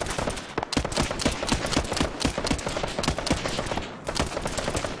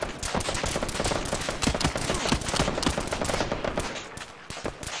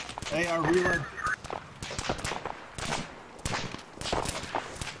 Hey, our rear.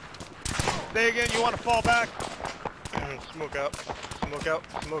 Say again, you want to fall back? Smoke out.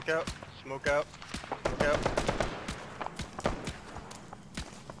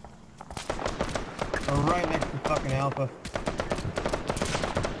 We're right next to fucking Alpha.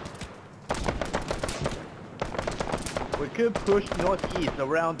 We could push northeast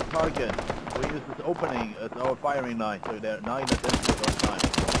around the target. We use this opening as our firing line, so they're not in the distance all the time.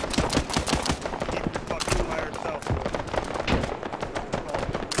 Keep your fucking fire south.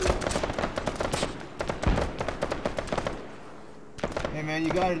 man,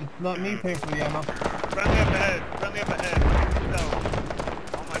 you got it. It's not me paying for the ammo. Friendly up ahead. Friendly up ahead.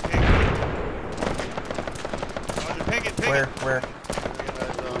 No. On my ping. Roger, ping it, ping it. Where?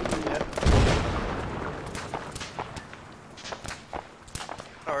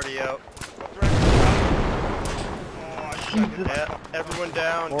 Already out. Oh, I shut it. Yeah, everyone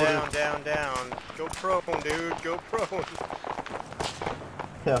down. Go prone, dude. Go prone.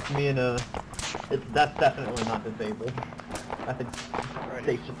 Yeah, me and that's definitely not disabled. I think it's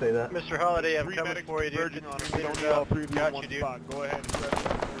safe to say that. Mr. Holiday, I'm Three coming medics for you, dude. converging on us. We don't Meters need all up. three of you in Got one you, dude. spot. Go ahead.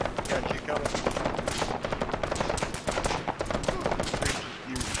 Got you coming.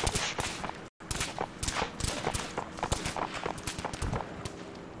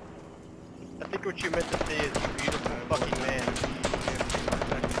 I think what you meant to say is beautiful fucking man.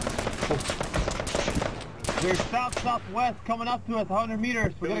 They're south-southwest coming up to us 100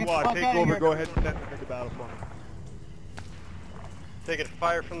 meters. We gotta Billy get the Waugh, fuck take out of over. here. Go ahead and send them into battle for me. Taking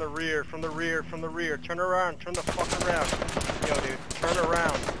fire from the rear. Turn around, turn the fuck around. Yo, dude, turn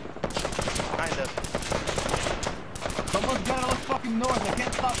around. Behind us. Someone's gotta look fucking north. I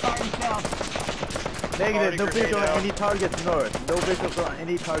can't stop firing south. Negative, no Already visual on grenade any targets north. No visuals on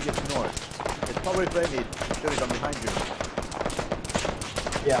any targets north. It's probably friendly. Should have gone behind you.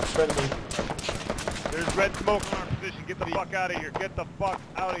 Yeah, friendly. There's red smoke on our position. Get the fuck out of here. Get the fuck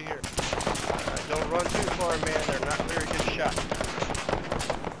out of here. Don't run too far, man. They're not very good shots.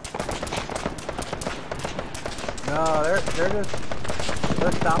 No, they're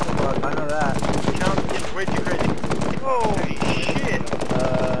stoppable us, I know that. Count's getting way too crazy. Holy shit!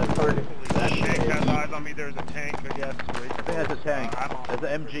 Target. That tank has eyes on me. There's a tank, I guess. Wait, I think that's a tank. I'm on. That's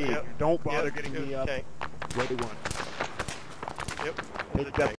an MG. Yep. Don't bother Yep, getting it was me a up. tank. Ready one. Yep.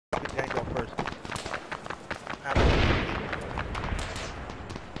 Make that fucking tank go first.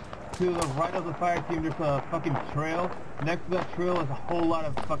 To the right of the fire team, there's a fucking trail. Next to that trail is a whole lot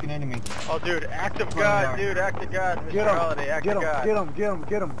of fucking enemies. Oh, dude, act of God, dude, act of God, Mr. Get him, Holiday, act get of him, God.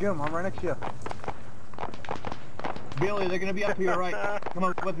 get him. I'm right next to you. Billy, they're gonna be up to your right. Come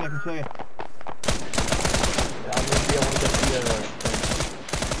on with me, I can show you. Yeah, I'm gonna be able to get the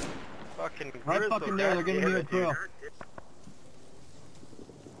Fucking Right grizzle, fucking there, they're gonna be in the trail.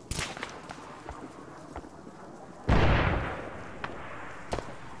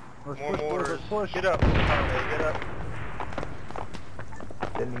 More Let's mortars. push. Get up, Holiday, get up.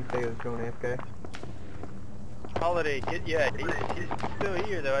 Didn't he say he was going AFK? Holiday, he's still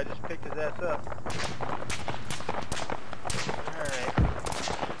here though, I just picked his ass up. Alright.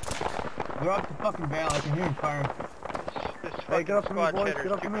 They're up the fucking valley, I can hear them firing. This Hey, fucking get up to me, squad boys, cheddar's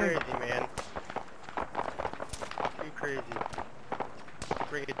get up too to me. crazy, man. Too crazy.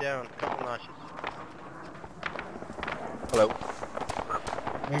 Bring it down, a couple notches. Hello.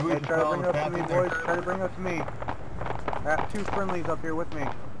 Maybe we Hey, should try to follow bring the it up to path me, in there. boys. Try to bring it up to me. I have two friendlies up here with me.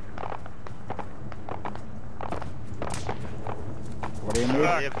 What do you need?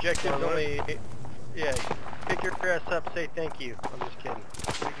 The objective's only... Yeah, pick your ass up, say thank you. I'm just kidding.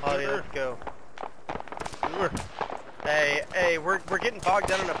 Holiday, let's go. Hey, we're getting bogged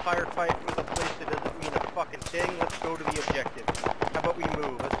down in a firefight with a place that doesn't mean a fucking thing. Let's go to the objective. How about we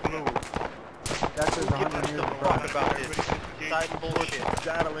move? Let's move. That's Who just gives 100 a years of fuck about this? Side bullshit.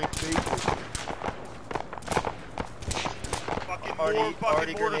 Data link bases. Fucking Already- more fucking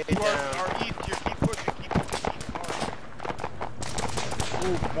already mortars grenade to down. our east here. Keep pushing.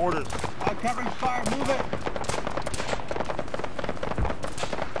 Ooh, mortars. I'm covering fire, move it!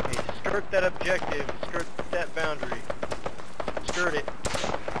 Hey, skirt that objective. Skirt that boundary. Skirt it.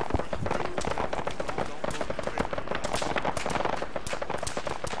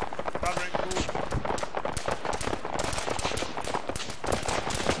 Covering, cool.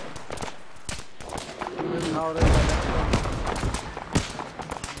 Holiday, right next to them.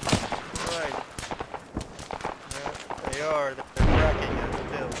 Right. Yeah, they are. They're cracking us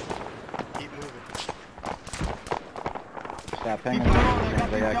still. Keep moving. Stop hanging on.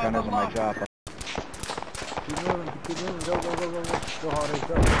 I got gunners on my job. Keep moving. Go. Go, Holiday,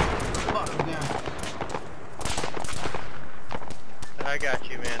 go. Fuck them down. I got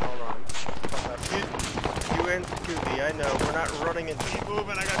you, man. Hold on. You and Scooby, I know. We're not running into... Keep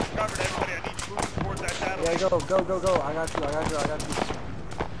moving. I got you covered. Everybody, I need you moving towards that data Yeah, link. go. I got you.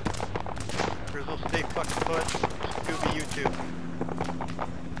 Grizzle, stay fucking put. Scooby, you too.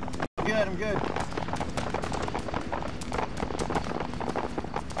 I'm good.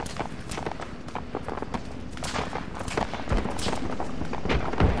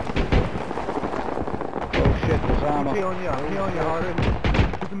 Oh shit, there's I'm ammo. healing you,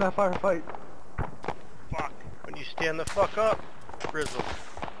 Holiday. Keep in that firefight. Fuck. When you stand the fuck up, Grizzle,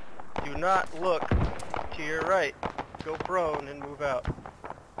 do not look to your right. Go prone and move out.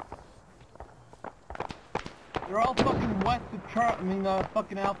 They're all fucking west of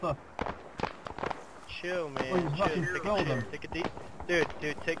fucking Alpha. Chill, man. Oh, you Chill. fucking killed them. Take a deep... Dude,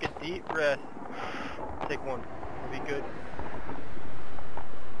 take a deep breath. Take one. We'll be good.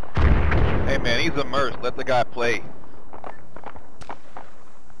 Hey man, he's immersed. Let the guy play.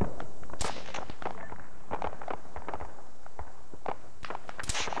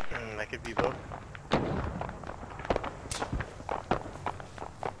 That could be both.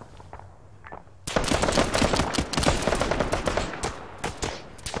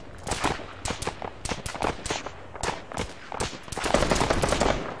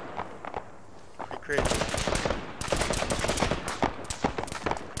 Pretty crazy.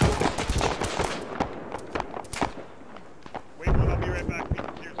 Wait, I'll be right back.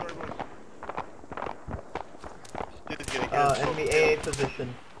 Here, sorry, boys. This dude's gonna get us Enemy both AA killed.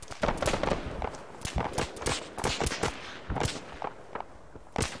 position.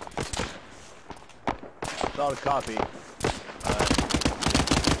 Solid copy.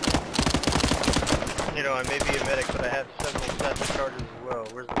 You know, I may be a medic, but I have several sets of charges as well.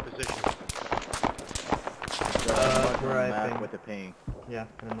 Where's the position? Where I map think. with the ping. Yeah,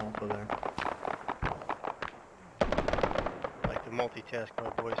 and also there. I like to multitask, my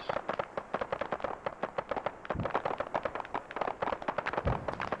boys.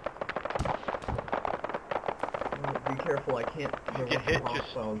 Be careful, I can't. You get hit,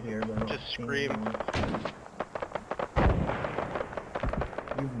 just here. But I don't just see scream. anyone.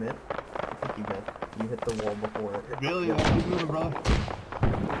 You missed. I think you missed. You hit the wall before it. Billy, Yeah. keep moving, brother.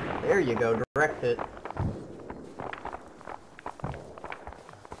 There you go. Direct hit.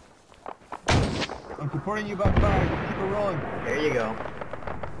 I'm supporting you by fire. Just keep it rolling. There you go.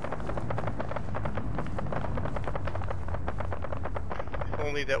 If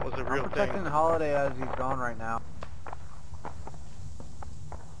only that was a real I'm thing. protecting Holiday as he's gone right now.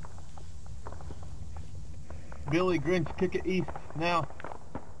 Billy, Grinch, kick it east now.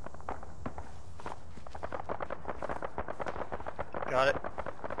 Got it.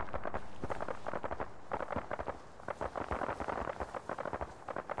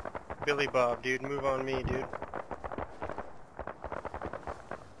 Billy Bob, dude, move on me, dude.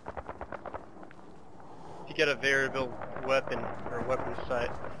 If you get a variable weapon or weapon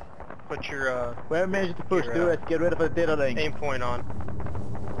sight, put your Where managed to push Your, through it, get rid of the data link. aim point on.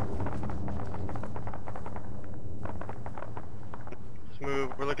 Let's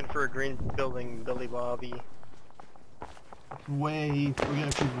move. We're looking for a green building, Billy Bobby. It's way east. We're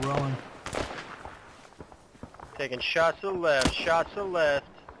gonna keep rolling. Taking shots to the left, shots to the left,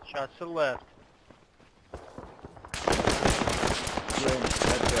 shots to the left.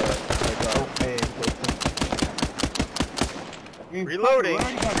 Okay, I mean, Reloading.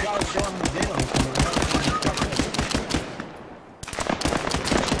 fuck it, we already got guys going in the data link, so we're not gonna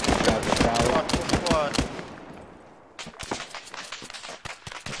Possible squad.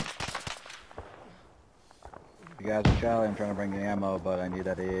 You guys are Charlie, I'm trying to bring the ammo, but I need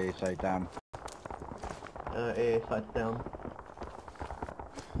that AA sight down. AA sights down.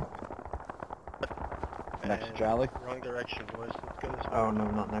 Next to And Charlie. Wrong direction, boys. Let's go this way. Oh no,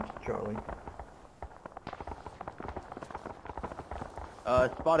 not next to Charlie.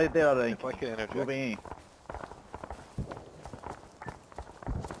 Spotted data link. If I can interject. Moving in.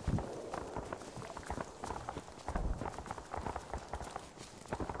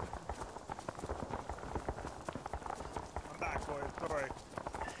 I'm back, boys. Sorry.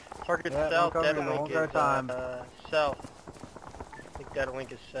 Target Yeah, south, we'll cover data you the link whole is time. south. I think data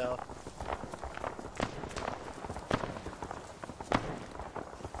link is south.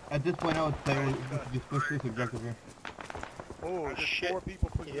 At this point, I would say we should just push this objective here. Oh There's shit. 4 people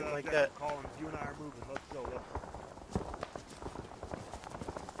put You didn't like that. that. Collins, you and I are moving. Let's go.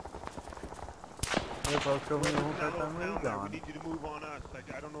 Hey folks, go in the whole That time little we're town there, we gone. need you to move on us.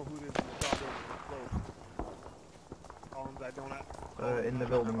 I don't know who it is in the shop building. It's close. Collins, I don't have... In the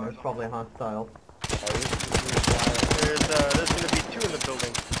building, there's probably a hostile. There's gonna be 2 in the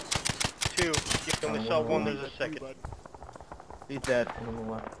building. 2. You only saw one, there's a second. He's dead. On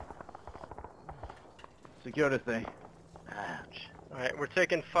the left. Secure this thing. Ouch. Alright, we're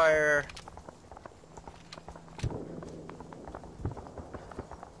taking fire.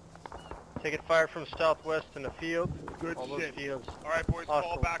 Taking fire from southwest in the field. Good All those shit. fields. Alright, boys, fall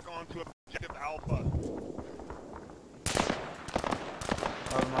Hostile. back onto objective Alpha.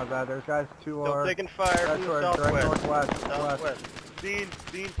 Oh my bad, there's guys to Still our... taking fire guys from to the our direct southwest. northwest. Southwest. Dean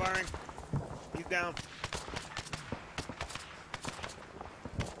firing. He's down.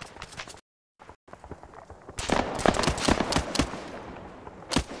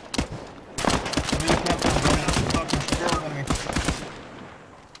 I'm in the camp, I'm running out the fucking field enemy.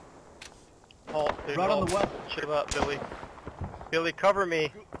 Halt. Good Right on the call. west. Chill out, Billy. Billy, cover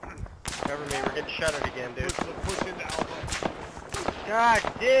me. Cover me. We're getting shot at again, dude. Push into Alpha.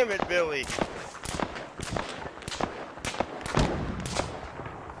 God damn it, Billy.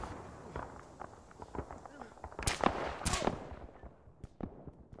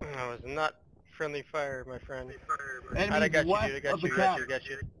 That was not friendly fire, my friend. Enemies I got you, west dude. I got of you, the got cap. you, got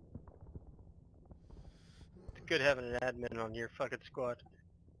you. It's good having an admin on your fucking squad.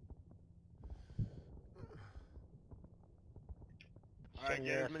 Alright, Send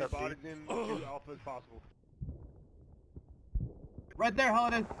get your as ass many up, bodies dude. in to Alpha as possible. Right there,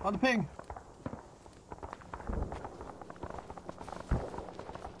 Holiday, on the ping.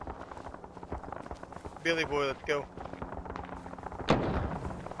 Billy boy, let's go.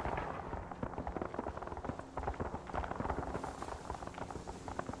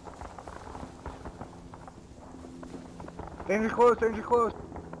 Danger close, danger close.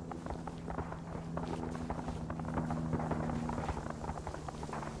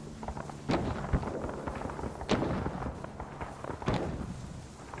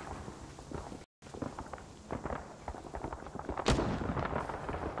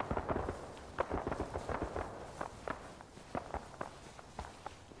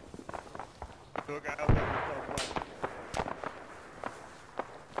 So a guy out there in the southwest.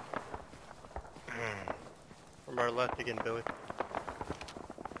 From our left again, Billy.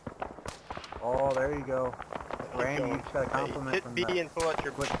 Oh, there you go. Keep Randy, you going. just got a compliment Hit from B that. and pull out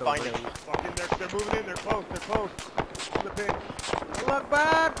your Click the binos. bridge. Fucking, they're moving in, they're close, On the pin. Look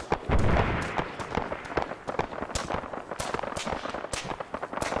back!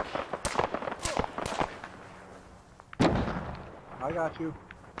 I got you.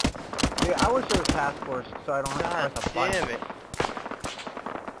 Yeah, I wish there was task force so I don't have to press a God button. damn it.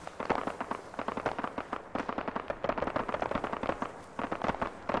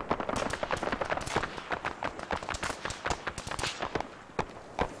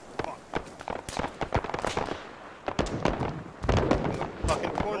 Fucking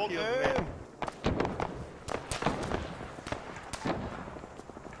cornfield, man.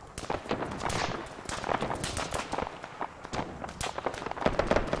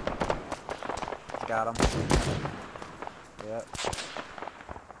 Got him. Yep.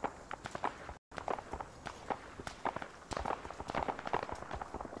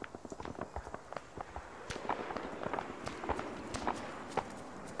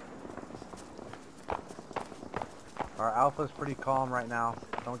 Our alpha's pretty calm right now.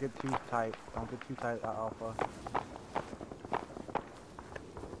 Don't get too tight. Don't get too tight at alpha.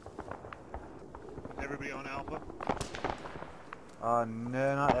 Is everybody on Alpha?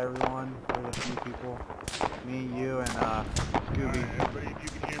 No, not everyone. There's a few people. Me, you, and Scooby. Alright, everybody, if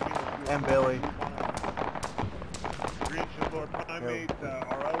you can hear me, let's do And it. Billy. Green Shield primates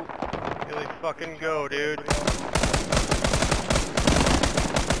are out. Billy, fucking go, dude.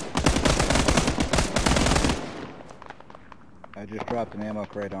 I just dropped an ammo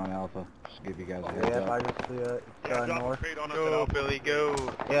crate on Alpha. Just to give you guys a heads Yep, I up. just see it. It's Yeah, drop the north. crate on us at Go, Alpha. Billy, go.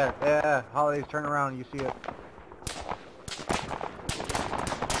 Yeah. Holidays, turn around. You see it.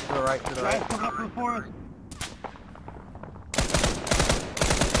 To the right, to the Guys right. coming up from the forest.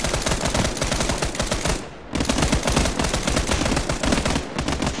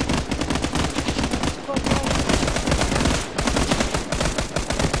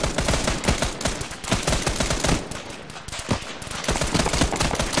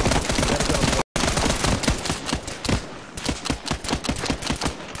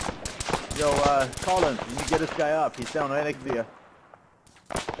 Yo, Colin, you need to get this guy up. He's down right next to you.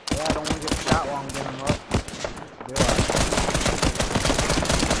 Yeah, I don't want to get shot while I'm getting him up. Do it.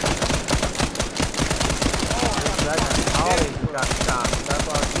 Holidays just got shot. That's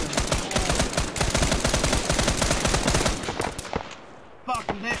why I was shooting.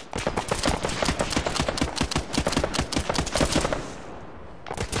 Fucking dick.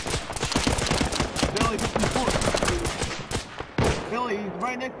 Billy, get some foot. Billy, he's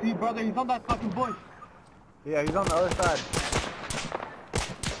right next to you, brother. He's on that fucking bush. Yeah, he's on the other side.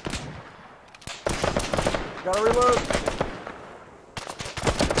 Gotta reload.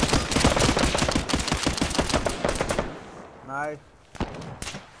 Nice.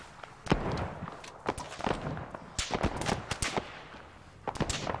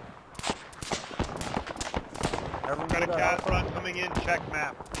 Everyone Got a go to cat Alpha. front coming in, check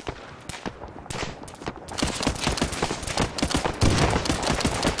map.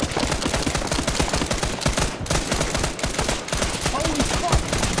 Holy fuck!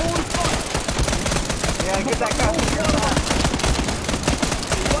 Holy fuck! Yeah, get that guy.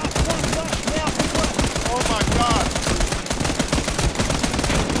 Left one, left, now, left. Oh my god!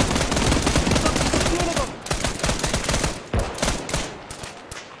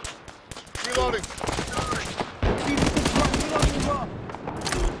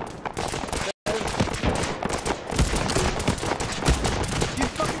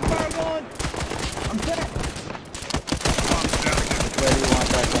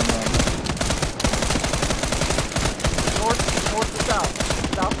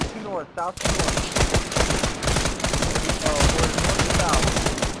 north, south to north. Oh, we're north to south.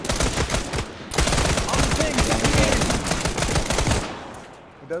 On the ping!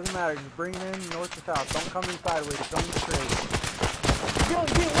 It doesn't matter, just bring it in north to south. Don't come in sideways, come in straight.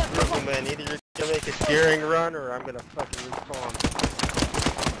 Listen, man, either you're gonna make a steering run or I'm gonna fucking respawn.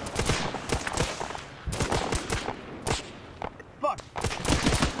 Fuck!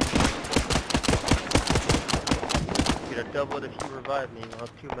 You're gonna double it if you revive me. I'll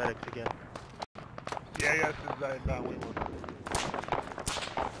have 2 medics again. CIS is inbound with one.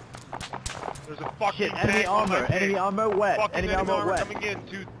 There's a fucking Shit, enemy tank on armor, my ping. enemy armor wet, Fucking enemy armor wet. coming in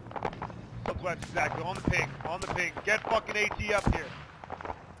to southwest, exactly, on the ping. Get fucking AT up here.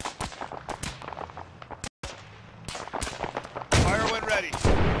 Fire when ready.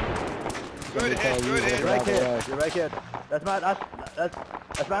 Good hit, good hit. You're right, kid. You're right, kid. That's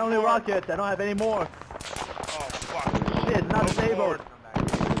my only rocket. I don't have any more. Oh, fuck. Shit, it's not Go disabled. forward.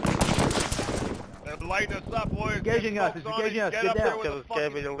 They're lighting us up, boys. Engaging Get us, folks it's on it. engaging us. Get Get up there down. with Tell the this guy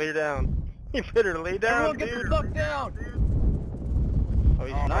fucking... to lay down. You better lay down, Everyone get dude. the fuck down! Oh,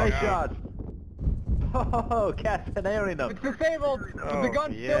 he's Nice God. shot. Oh, castaneering them. It's disabled! Oh, the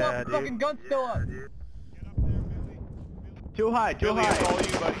gun's still yeah, up! The dude. fucking gun's still up! Too high, too Billy, high. it's all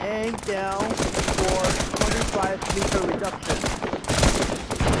you, buddy. Hang down for 25-meter reduction.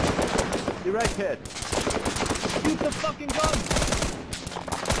 You're right, kid. Shoot the fucking gun!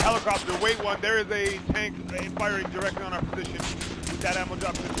 Helicopter, wait one. There is a tank firing directly on our position. With that ammo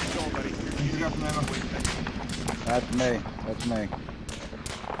drop, just keep going, buddy. You got some ammo. Wait a second. That's me. That's me.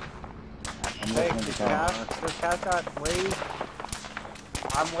 I'm Hey, listening to this Tom. Cass got lays.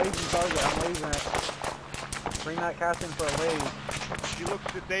 I'm lasing target, I'm lasing it. Bring that Cass in for a laze. She looks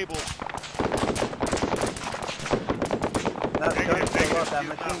disabled. That Negative, gun's still up, that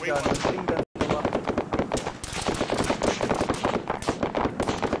negative. machine Wait gun, one. machine gun's still up.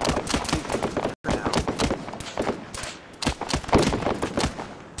 Now.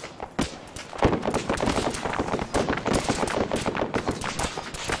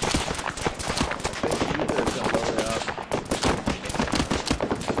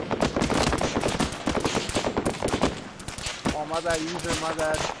 Oh, my bad, user, my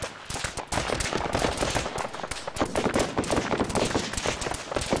bad.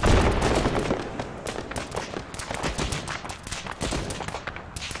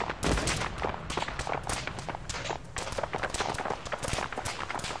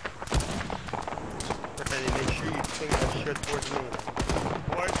 Ready, make sure you swing that shit towards me.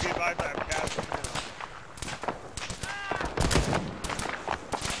 Boys, be advised, I have Cass coming in.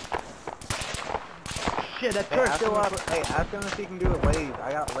 Shit, that Hey, turret's ask still him up. ask him if he can do a laze.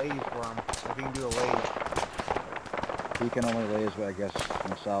 I got laze for him. If he can do a laze. He can only lays, I guess,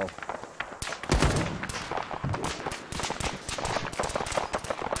 himself.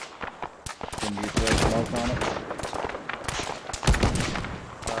 Can you throw smoke on it?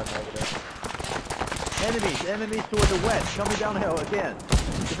 Enemies toward the west, coming downhill again.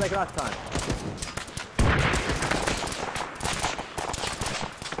 Just like last time.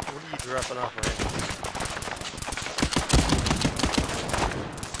 What are you dropping off right?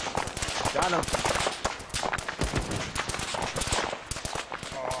 Got him.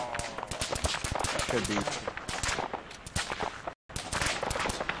 Should be.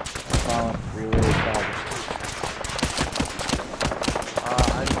 Colin, relay target.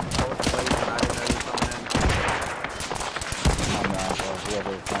 I didn't know it's laze and I didn't know he was coming in. I'm not, well,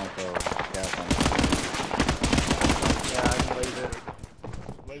 whoever is trying to throw gas on it. Yeah, I can laze it.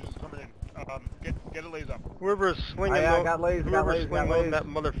 Laser's coming in. Get a laser up. Whoever's swinging, I got laser, got whoever's laser, got swinging laser. that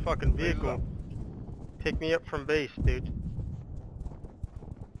motherfucking vehicle, pick me up from base, dude.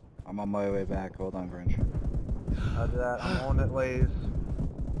 I'm on my way back. Hold on, Grinch. How's that? I'm on it laze.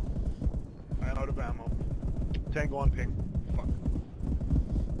 I'm out of ammo. Tango on ping. Fuck.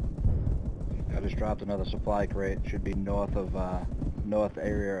 I just dropped another supply crate. Should be north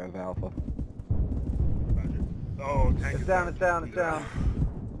area of Alpha. Roger. Oh, tank It's is down, it's down, it's down.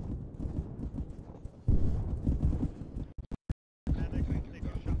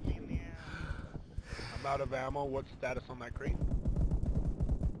 I'm out of ammo. What's status on that crate?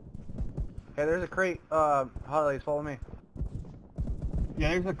 Hey, there's a crate. Hollies, follow me. Yeah,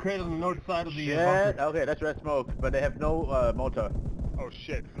 there's a crate on the north side of the Shit. bunker. Okay, that's red smoke, but they have no motor. Oh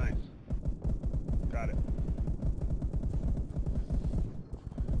shit, nice. Got it.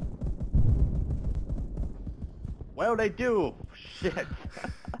 Well, they do. Shit.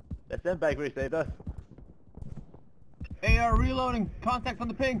 That sandbag really saved us. AR reloading. Contact on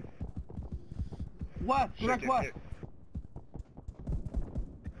the ping. West, direct Shit, west. hit.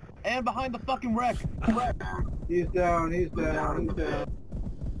 And behind the fucking wreck. He's down, he's down, he's down.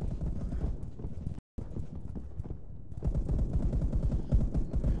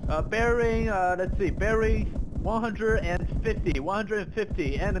 Bearing, let's see, bearing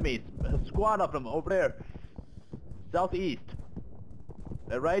 150 enemies. A squad of them over there. Southeast.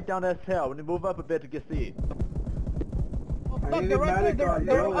 They're right down this hill. When you move up a bit, you can see. Oh, fuck, they're right there.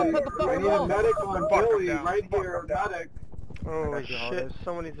 They're up at the fucking wall. Medic on Billy, right here, medic. Oh shit,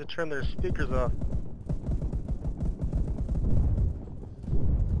 someone needs to turn their speakers off.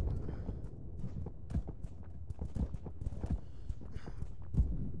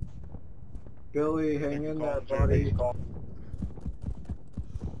 Billy, hang in there, buddy.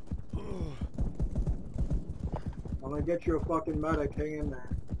 I'm gonna get you a fucking medic, hang in there.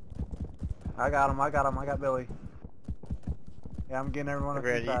 I got him, I got Billy. Yeah, I'm getting everyone up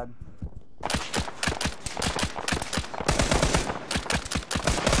Ready. inside.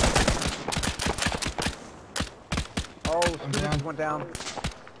 Oh, students went down.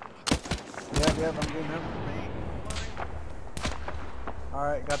 Yep, I'm getting him.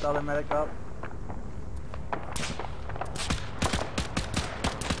 Alright, got the other medic up.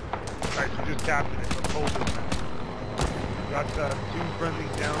 Alright, so just captain it. Let's hold this. Got 2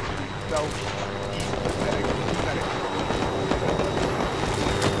 friendlies down to the south. Medics, 2 medics.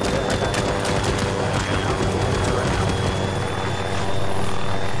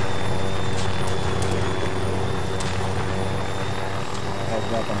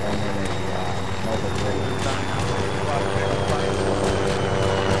 Heads up, I'm going in a mobile bridge.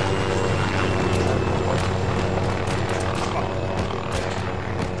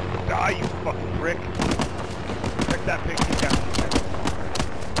 Die, you fucking prick. Check that picture down.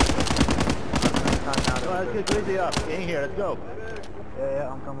 Let's get Greasy up. Get in here, let's go.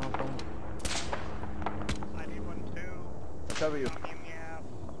 Yeah, I'm coming. I need one too. Cover you.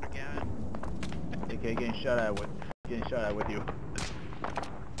 Again. Okay, getting shot at with you.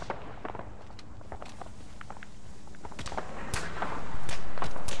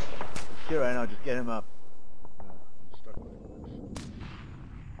 Here right now, just get him up.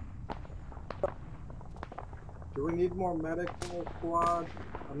 Do we need more medics in the squad?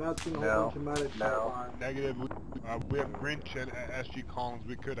 I'm not seeing a whole bunch of medics. Negative. We have Grinch and SG Collins.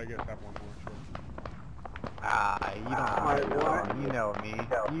 We could, I guess, have one more. Ah, you don't know. You know me.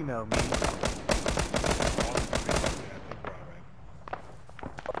 You know me.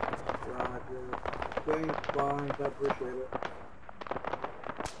 Roger. Thanks, Bonds. I appreciate it.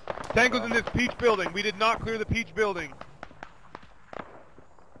 Tango's in this peach building. We did not clear the peach building.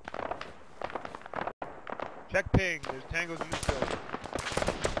 Check ping. There's tangos in this building.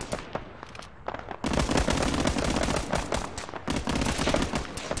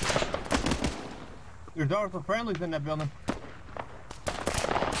 There's also friendlies in that building.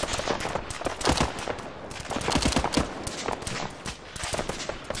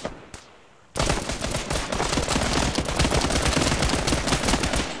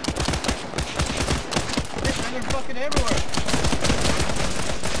 They're fucking everywhere.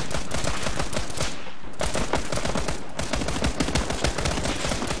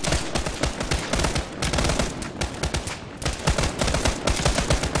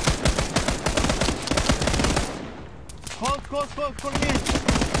 Close, put him in.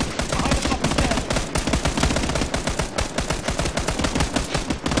 Behind the fucking desk.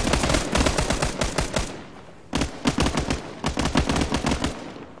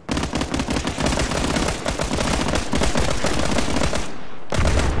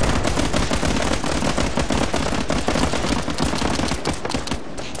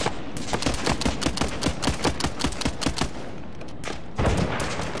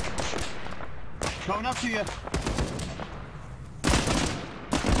 Coming up to you.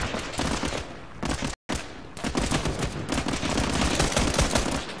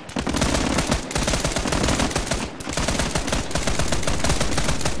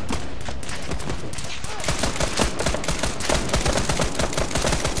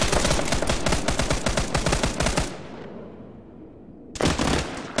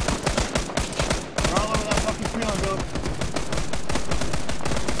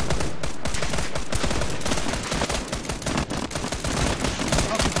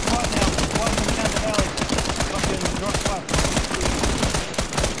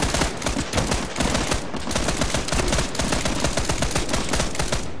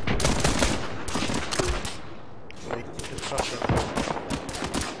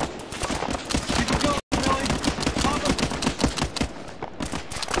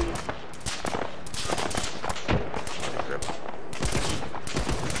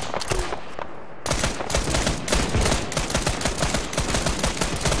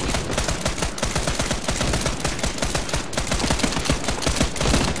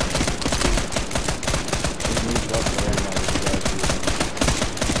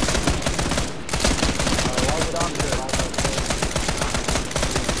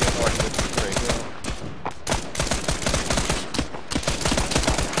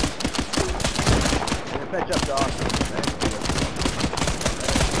 Fetch up, Doc. Thank you.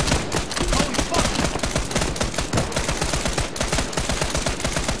 Holy fuck!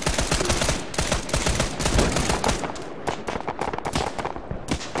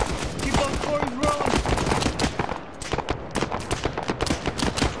 Keep those quarries rolling!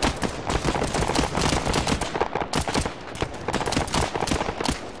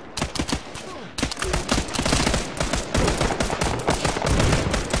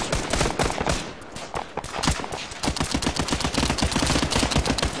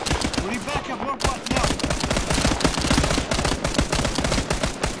 We need backup, more bots now!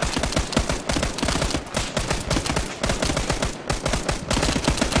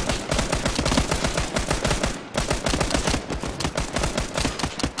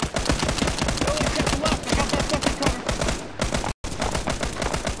 Billy, check the left, I got that second cover!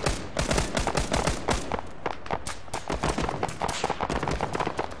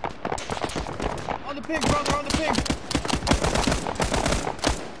 On the ping, brother, on the ping!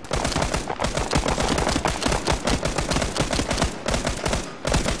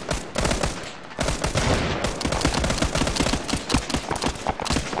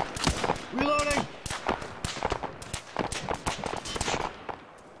 Reloading!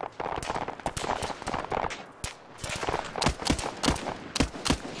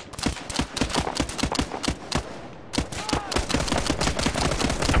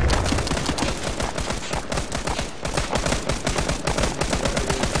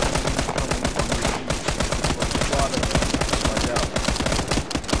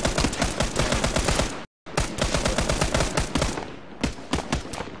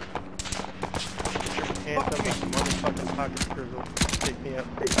 Hands up, motherfucking pocket screws will pick me up.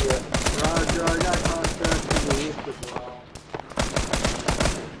 Roger, I got contact to the east as well.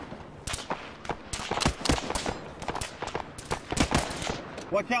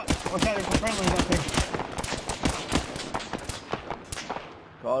 Watch out, there's some friendlies up there.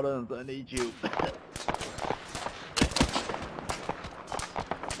 Collins, I need you.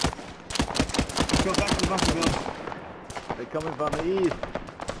 Let's go back to the bunker, Billy. They're coming from the east.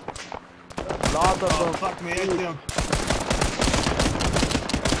 Lots of Oh, them. fuck me, I see him.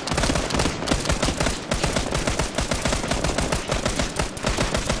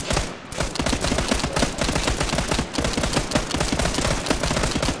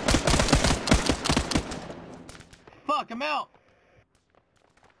 Fuck, I'm out!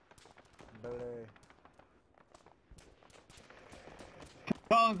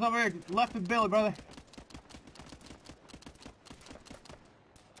 Collins over here, left with Billy, brother.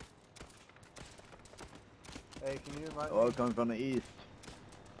 Hey, can you invite All coming from the east.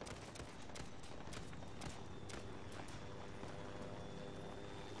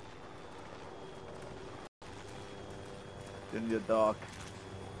 In your dock.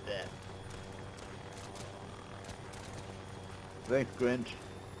 Yeah. Thanks, Grinch.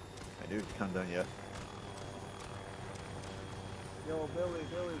 I do come down yet. Yo, Billy,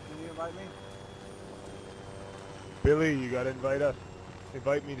 can you invite me? Billy, you gotta invite us.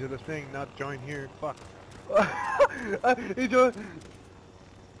 Invite me to the thing, not join here. Fuck. Hey, Joe.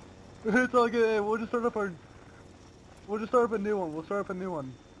 It's all good. Hey, we'll just start up a new one. We'll start up a new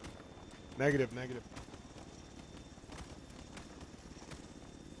one. Negative.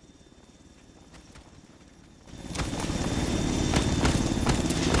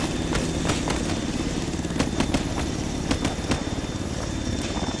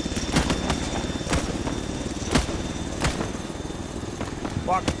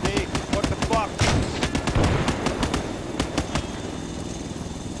 Fuck me. What the fuck?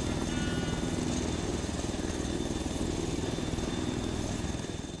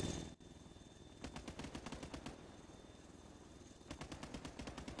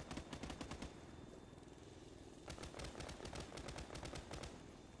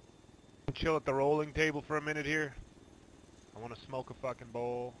 Chill at the rolling table for a minute here. I want to smoke a fucking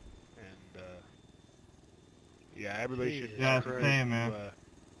bowl, and yeah, everybody should. Yeah, it's the same, man.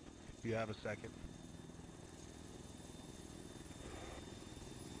 If you have a second.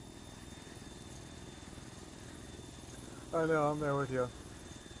 I know, I'm there with you.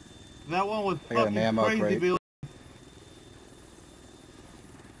 That one was I got an fucking ammo crazy, crate. Billy.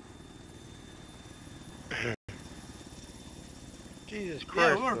 Jesus Yeah,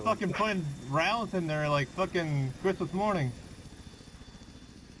 Christ. we were Billy. fucking playing rounds in there like fucking Christmas morning.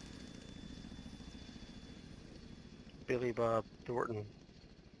 Billy Bob Thornton.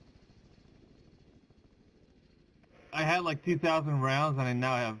 I had like 2,000 rounds and I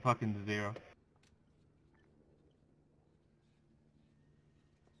now have fucking 0.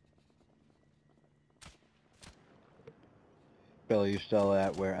 Billy, you still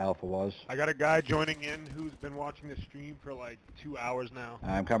at where Alpha was? I got a guy joining in who's been watching the stream for like 2 hours now.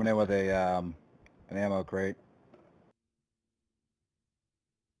 I'm coming in with a an ammo crate.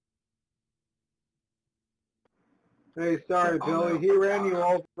 Hey, sorry, Billy. He ran you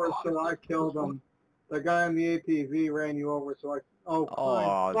over, so I killed him. The guy on the ATV ran you over, so I... Oh,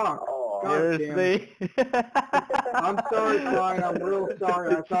 Klein, fuck. God damn it. I'm sorry, Klein. I'm real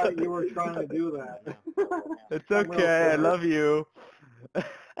sorry. I thought you were trying to do that. It's I'm real okay. I sorry. love you.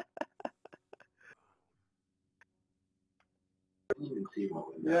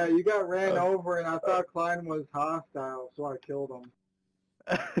 Yeah, you got ran over, and I thought Klein was hostile, so I killed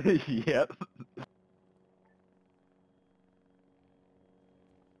him. Yep.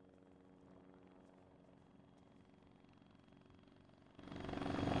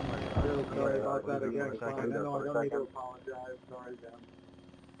 I'm really sorry about that again, Klein. I know I don't need to apologize. Sorry, again.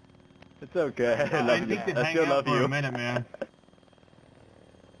 It's okay. I think to hang out for a minute, man.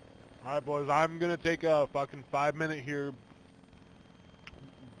 Alright boys, I'm gonna take a fucking 5-minute here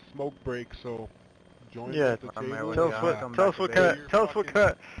smoke break, so join me at the table. Tell us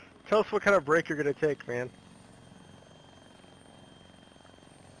what kind of break you're gonna take, man.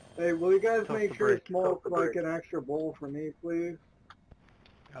 Hey, will you guys Tough make to sure break. to smoke like an extra bowl for me, please?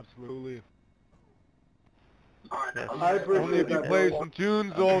 Absolutely. Yes. I appreciate Only if you that, play Bill. some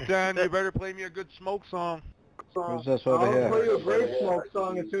tunes, Zoltan, you better play me a good smoke song. Who's this over I'll here? play you a great smoke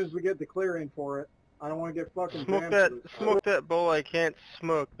song as soon as we get the clearing for it. I don't want to get fucking Smoke that bowl I can't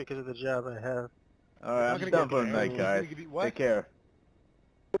smoke because of the job I have. Alright, I'm done for the night, guys. Take care.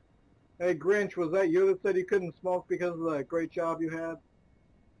 Hey, Grinch, was that you that said you couldn't smoke because of the great job you had?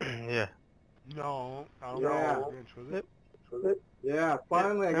 Yeah. No, I don't Yeah. know. Was it? Yeah,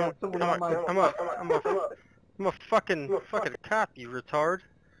 finally I got someone on my... I'm a fucking cop, you retard.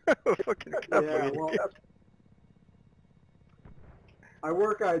 I'm a fucking cop. Yeah, you well, idiot. I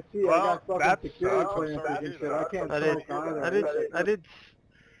work IT, Well, I got fucking that's- security I'm clearances sorry to and hear shit. that. I can't I did. smoke either. I did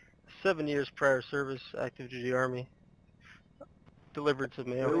 7 years prior service, active duty army. Delivered to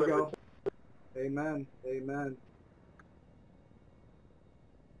mail. There we go. Amen. Amen.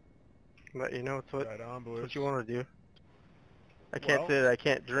 But you know it's what, Right on, boys. what you want to do. I can't Well- say that I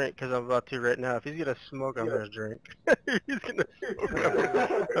can't drink because I'm about to right now. If he's gonna smoke, I'm gonna drink. If he's gonna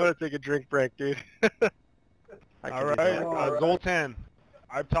smoke, I'm gonna take a drink break, dude. All right, Zoltan,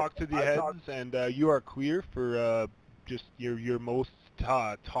 I've talked to the heads, and you are clear for just your most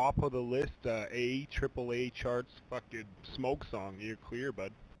top of the list, AAA charts fucking smoke song. You're clear,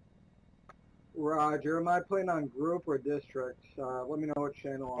 bud. Roger, am I playing on group or district? Let me know what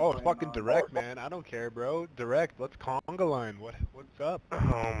channel I'm Oh, it's playing fucking on. direct, man. I don't care, bro. Direct. Let's conga line. What's up?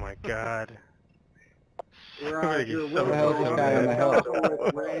 Oh my god. Roger, So we'll hell's go. this I'm guy on the gonna hill? go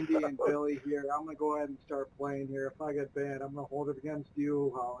with Randy and Billy here. I'm gonna go ahead and start playing here. If I get banned, I'm gonna hold it against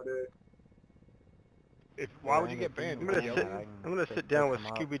you, Holiday. Why would you get banned? I'm gonna sit down with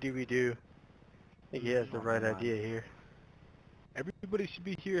Scooby Dooby Doo. I think he has the right idea here. Everybody should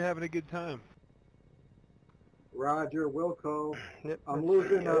be here having a good time. Roger, Wilco. Yep, I'm that's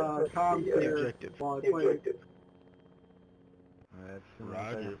losing the comms here objective. while I play.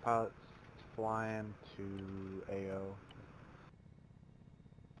 Roger. Pilots flying to AO.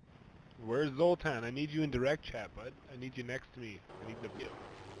 Where's Zoltan? I need you in direct chat, bud. I need you next to me. I need the view.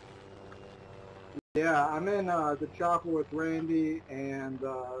 Yeah, I'm in the chopper with Randy and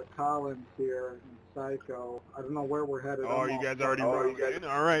Collins here in Psycho. I don't know where we're headed. Oh, you guys already moved in?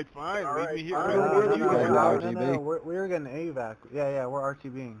 Alright, fine. Leave me here. We were getting evac. Yeah, we're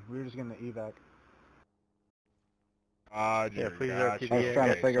RTBing. We were just getting the evac. Roger, Yeah, please gotcha. RTB. I was trying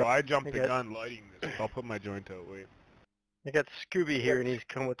to Okay, figure so I jumped the I got- gun lighting this. I'll put my joint out, wait. I got Scooby here and he's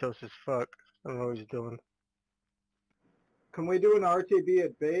comatose as fuck. I don't know what he's doing. Can we do an RTB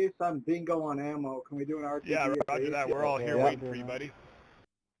at base? I'm bingo on ammo. Can we do an RTB Yeah, at roger base? that. We're all here Yeah. waiting for you, buddy.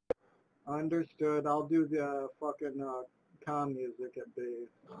 Understood. I'll do the fucking com music at base.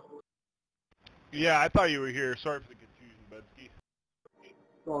 Yeah, I thought you were here. Sorry for the confusion, Budsky.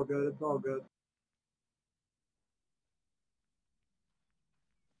 It's all good. It's all good.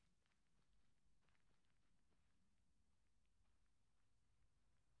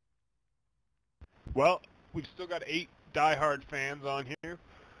 Well, we've still got 8 diehard fans on here,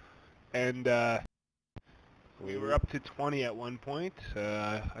 and we were up to 20 at one point.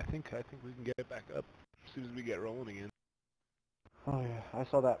 I think we can get it back up as soon as we get rolling again. Oh yeah, I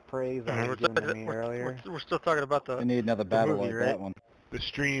saw that praise that was given to me earlier. We're still talking about the... I need another battle movie, like right? that one. The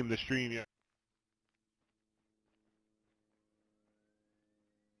stream, yeah.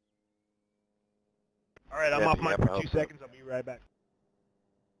 Alright, I'm off mic for 2 seconds. I'll be right back.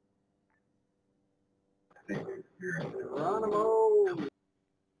 Geronimo!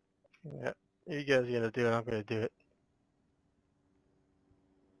 Yeah. You guys are gonna do it, I'm gonna do it.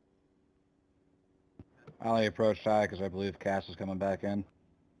 I only approached high because I believe Cass is coming back in.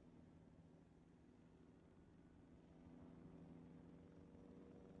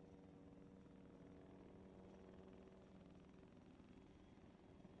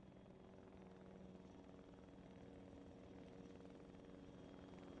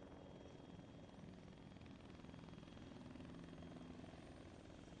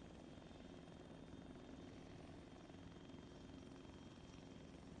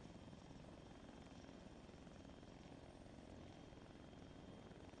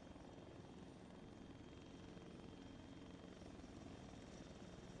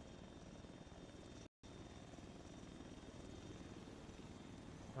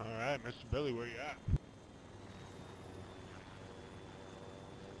 Alright, Mr. Billy, where you at?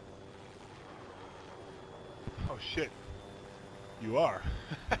 Oh shit. You are.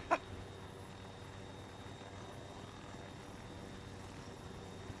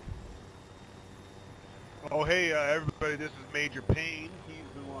 Oh hey everybody, this is Major Payne. He's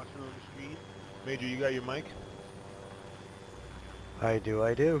been watching on the screen. Major, you got your mic? I do.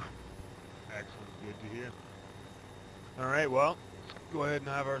 Excellent, good to hear. Alright, well, let's go ahead and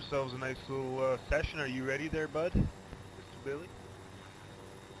have ourselves a nice little session. Are you ready there, bud? Mr. Billy?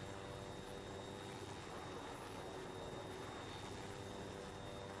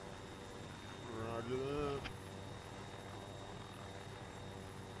 Roger that.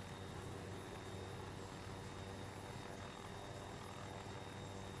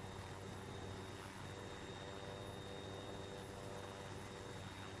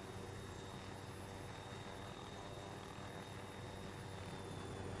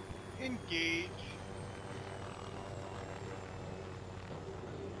 Engage.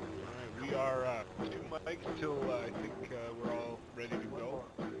 Alright, we are 2 mics till I think we're all ready to go.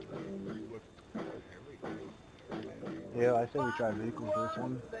 Yeah, I say we try vehicles for this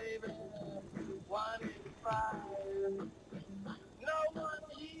one.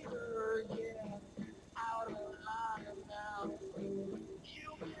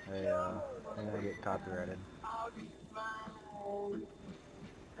 Hey, I'm gonna get copyrighted.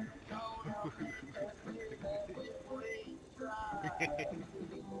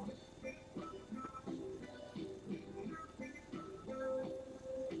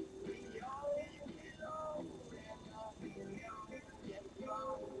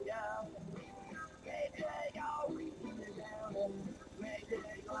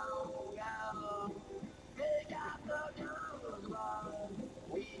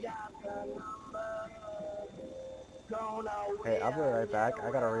 Hey, I'll be right back.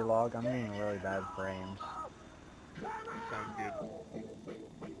 I gotta relog. I'm getting really bad frames. Sounds good.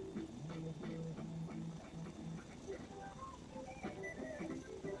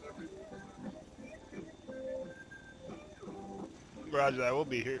 Roger that, we'll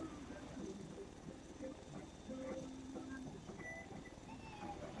be here.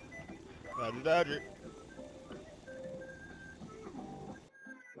 Roger, Dodger.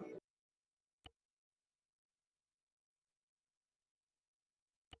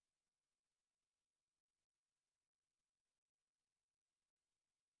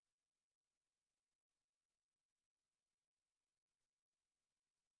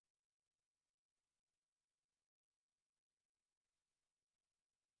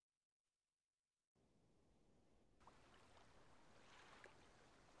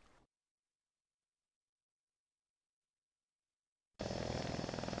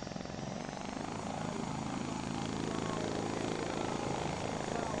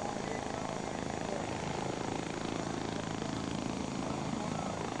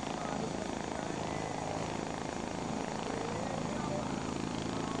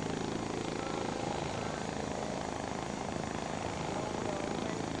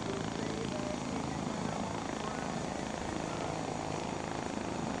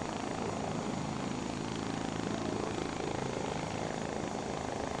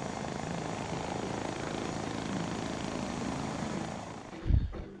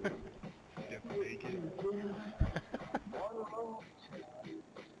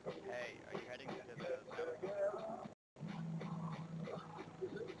 Hey, are you heading to the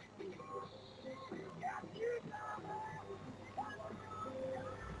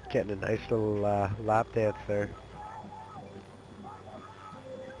Getting a nice little lap dance there.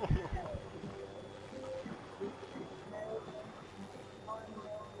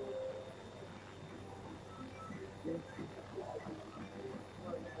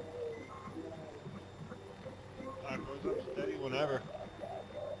 Alright, boys, I'm steady whenever.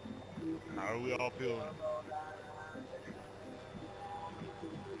 How are we all feeling?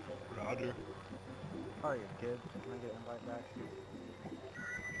 Roger. How are you, kids? Can I get an invite back?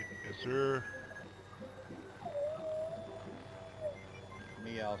 Yes, sir.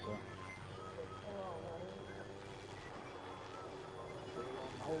 Me also.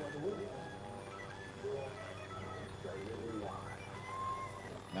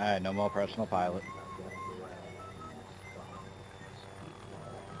 Alright, no more personal pilot.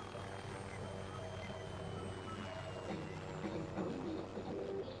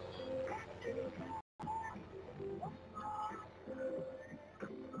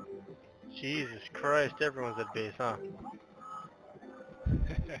 Jesus Christ, everyone's at base, huh?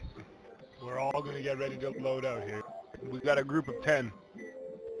 We're all gonna get ready to load out here. We got a group of 10.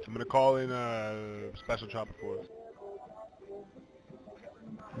 I'm gonna call in a special chopper force.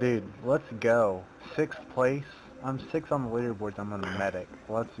 Dude, let's go. 6th place. I'm 6 on the leaderboards. I'm a medic.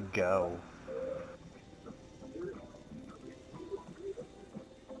 Let's go.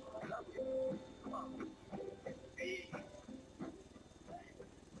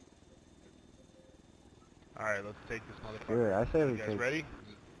 Alright, let's take this motherfucker. Sure, I say we You guys take... ready?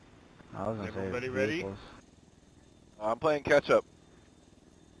 I was gonna Is say everybody ready? vehicles. I'm playing catch up.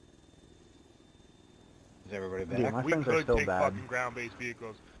 Is everybody back? Dude, my We friends are could still take bad. fucking ground-based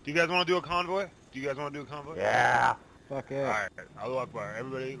vehicles. Do you guys want to do a convoy? Yeah! Fuck yeah. Alright, Allahu Akbar.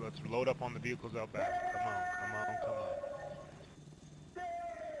 Everybody, let's load up on the vehicles out back. Come on.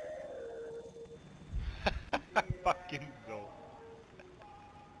 Fucking Zol.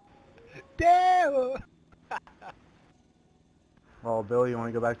 Damn! Well, Bill, you want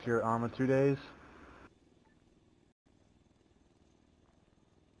to go back to your Arma 2 days?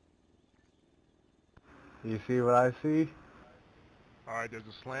 You see what I see? Alright, there's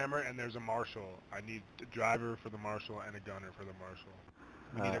a slammer and there's a marshal. I need a driver for the marshal and a gunner for the marshal.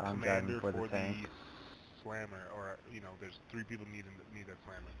 We need a I'm commander driving for for the tank. the slammer, or, you know, there's 3 people need that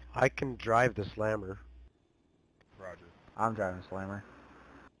slammer. I can drive the slammer. Roger. I'm driving Slammer.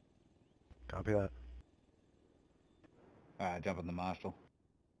 Copy that. Alright, jump on the Marshal.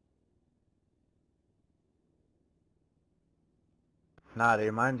 Nah,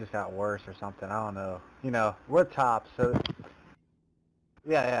 dude, mine just got worse or something. I don't know. You know, we're top, so...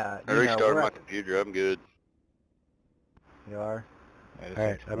 Yeah. I restarted my computer. I'm good. You are?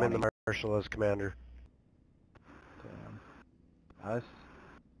 Alright, I'm in the marshal as commander. Damn. Us?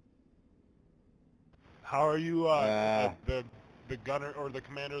 How are you, the gunner, or the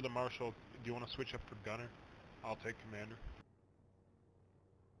commander, or the marshal? Do you want to switch up for gunner? I'll take commander.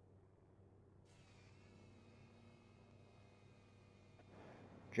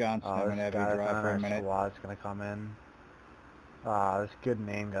 Johnson, I'm gonna have you drive for a minute. SWAT's gonna come in. This good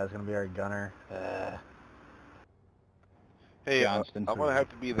name guy's gonna be our gunner. Hey, Johnston. I'm gonna have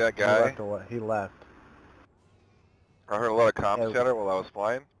to be that guy. He left. I heard a lot of comms chatter while I was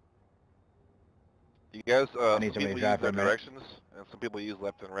flying. You guys, some need somebody people to drive use for a their minute. directions, and some people use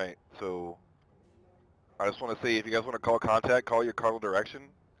left and right. So, I just want to say, if you guys want to call contact, call your cardinal direction,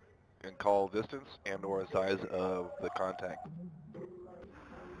 and call distance and/or size of the contact.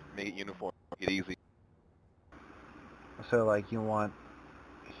 Make it uniform. Make it easy. So, like, you want...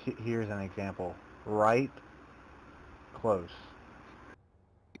 Here's an example. Right, close.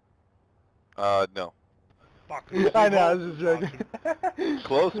 No. Fuck. I know, I was just joking.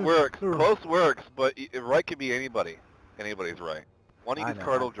 Close works, but right can be anybody. Anybody's right. One of these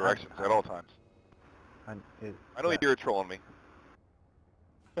cardinal directions at all times. I know you're trolling me.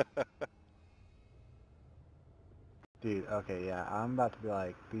 Dude, okay, yeah, I'm about to be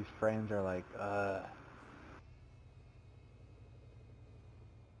like, these frames are like, I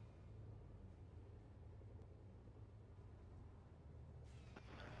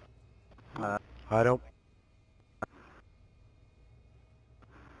don't...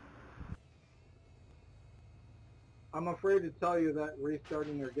 I'm afraid to tell you that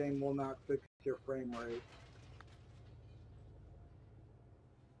restarting your game will not fix your frame rate.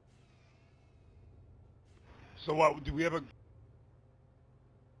 So what, do we have a...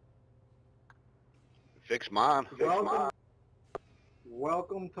 Fix mine.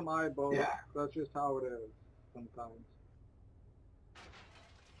 Welcome to my boat. Yeah. That's just how it is sometimes.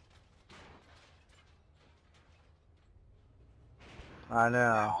 I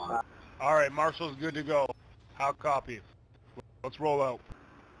know. Alright, Marshall's good to go. How copy? Let's roll out.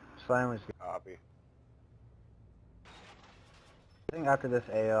 Slammer's good. Copy. I think after this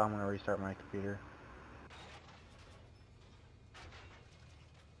AO, I'm gonna restart my computer.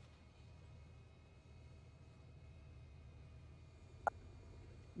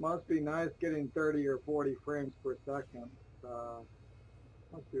 Must be nice getting 30 or 40 frames per second.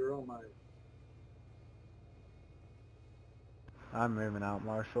 Must be real nice. I'm moving out,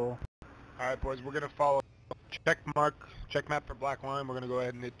 Marshall. Alright, boys, we're going to follow. Check map for Black Line. We're going to go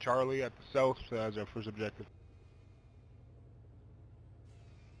ahead and hit Charlie at the south as our first objective.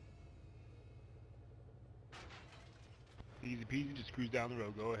 Easy peasy, just cruise down the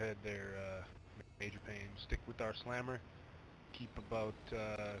road. Go ahead there, Major Payne. Stick with our slammer. Keep about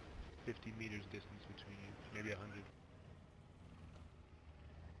 50 meters distance between you, maybe 100.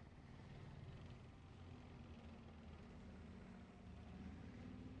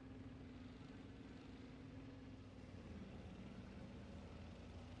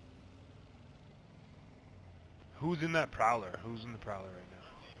 Who's in that Prowler? Who's in the Prowler right now?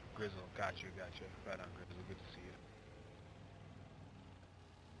 Grizzle. Gotcha. Right on, Grizzle. Good to see you.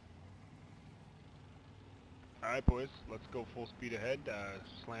 Alright, boys. Let's go full speed ahead.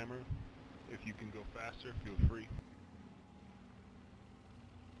 Slammer, if you can go faster, feel free.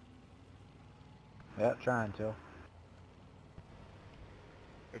 Yeah, trying to.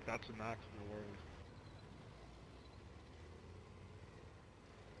 If that's a knock, no worries.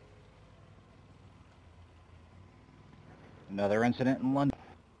 Another incident in London.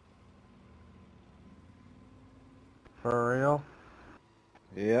 For real?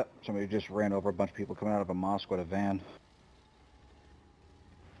 Yep, somebody just ran over a bunch of people coming out of a mosque with a van.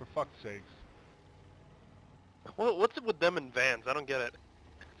 For fuck's sakes. What's it with them in vans? I don't get it.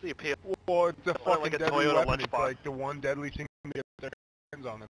 See a Well, it's a fucking like a deadly Toyota weapon. It's lunchbox. like the one deadly thing to get their hands on.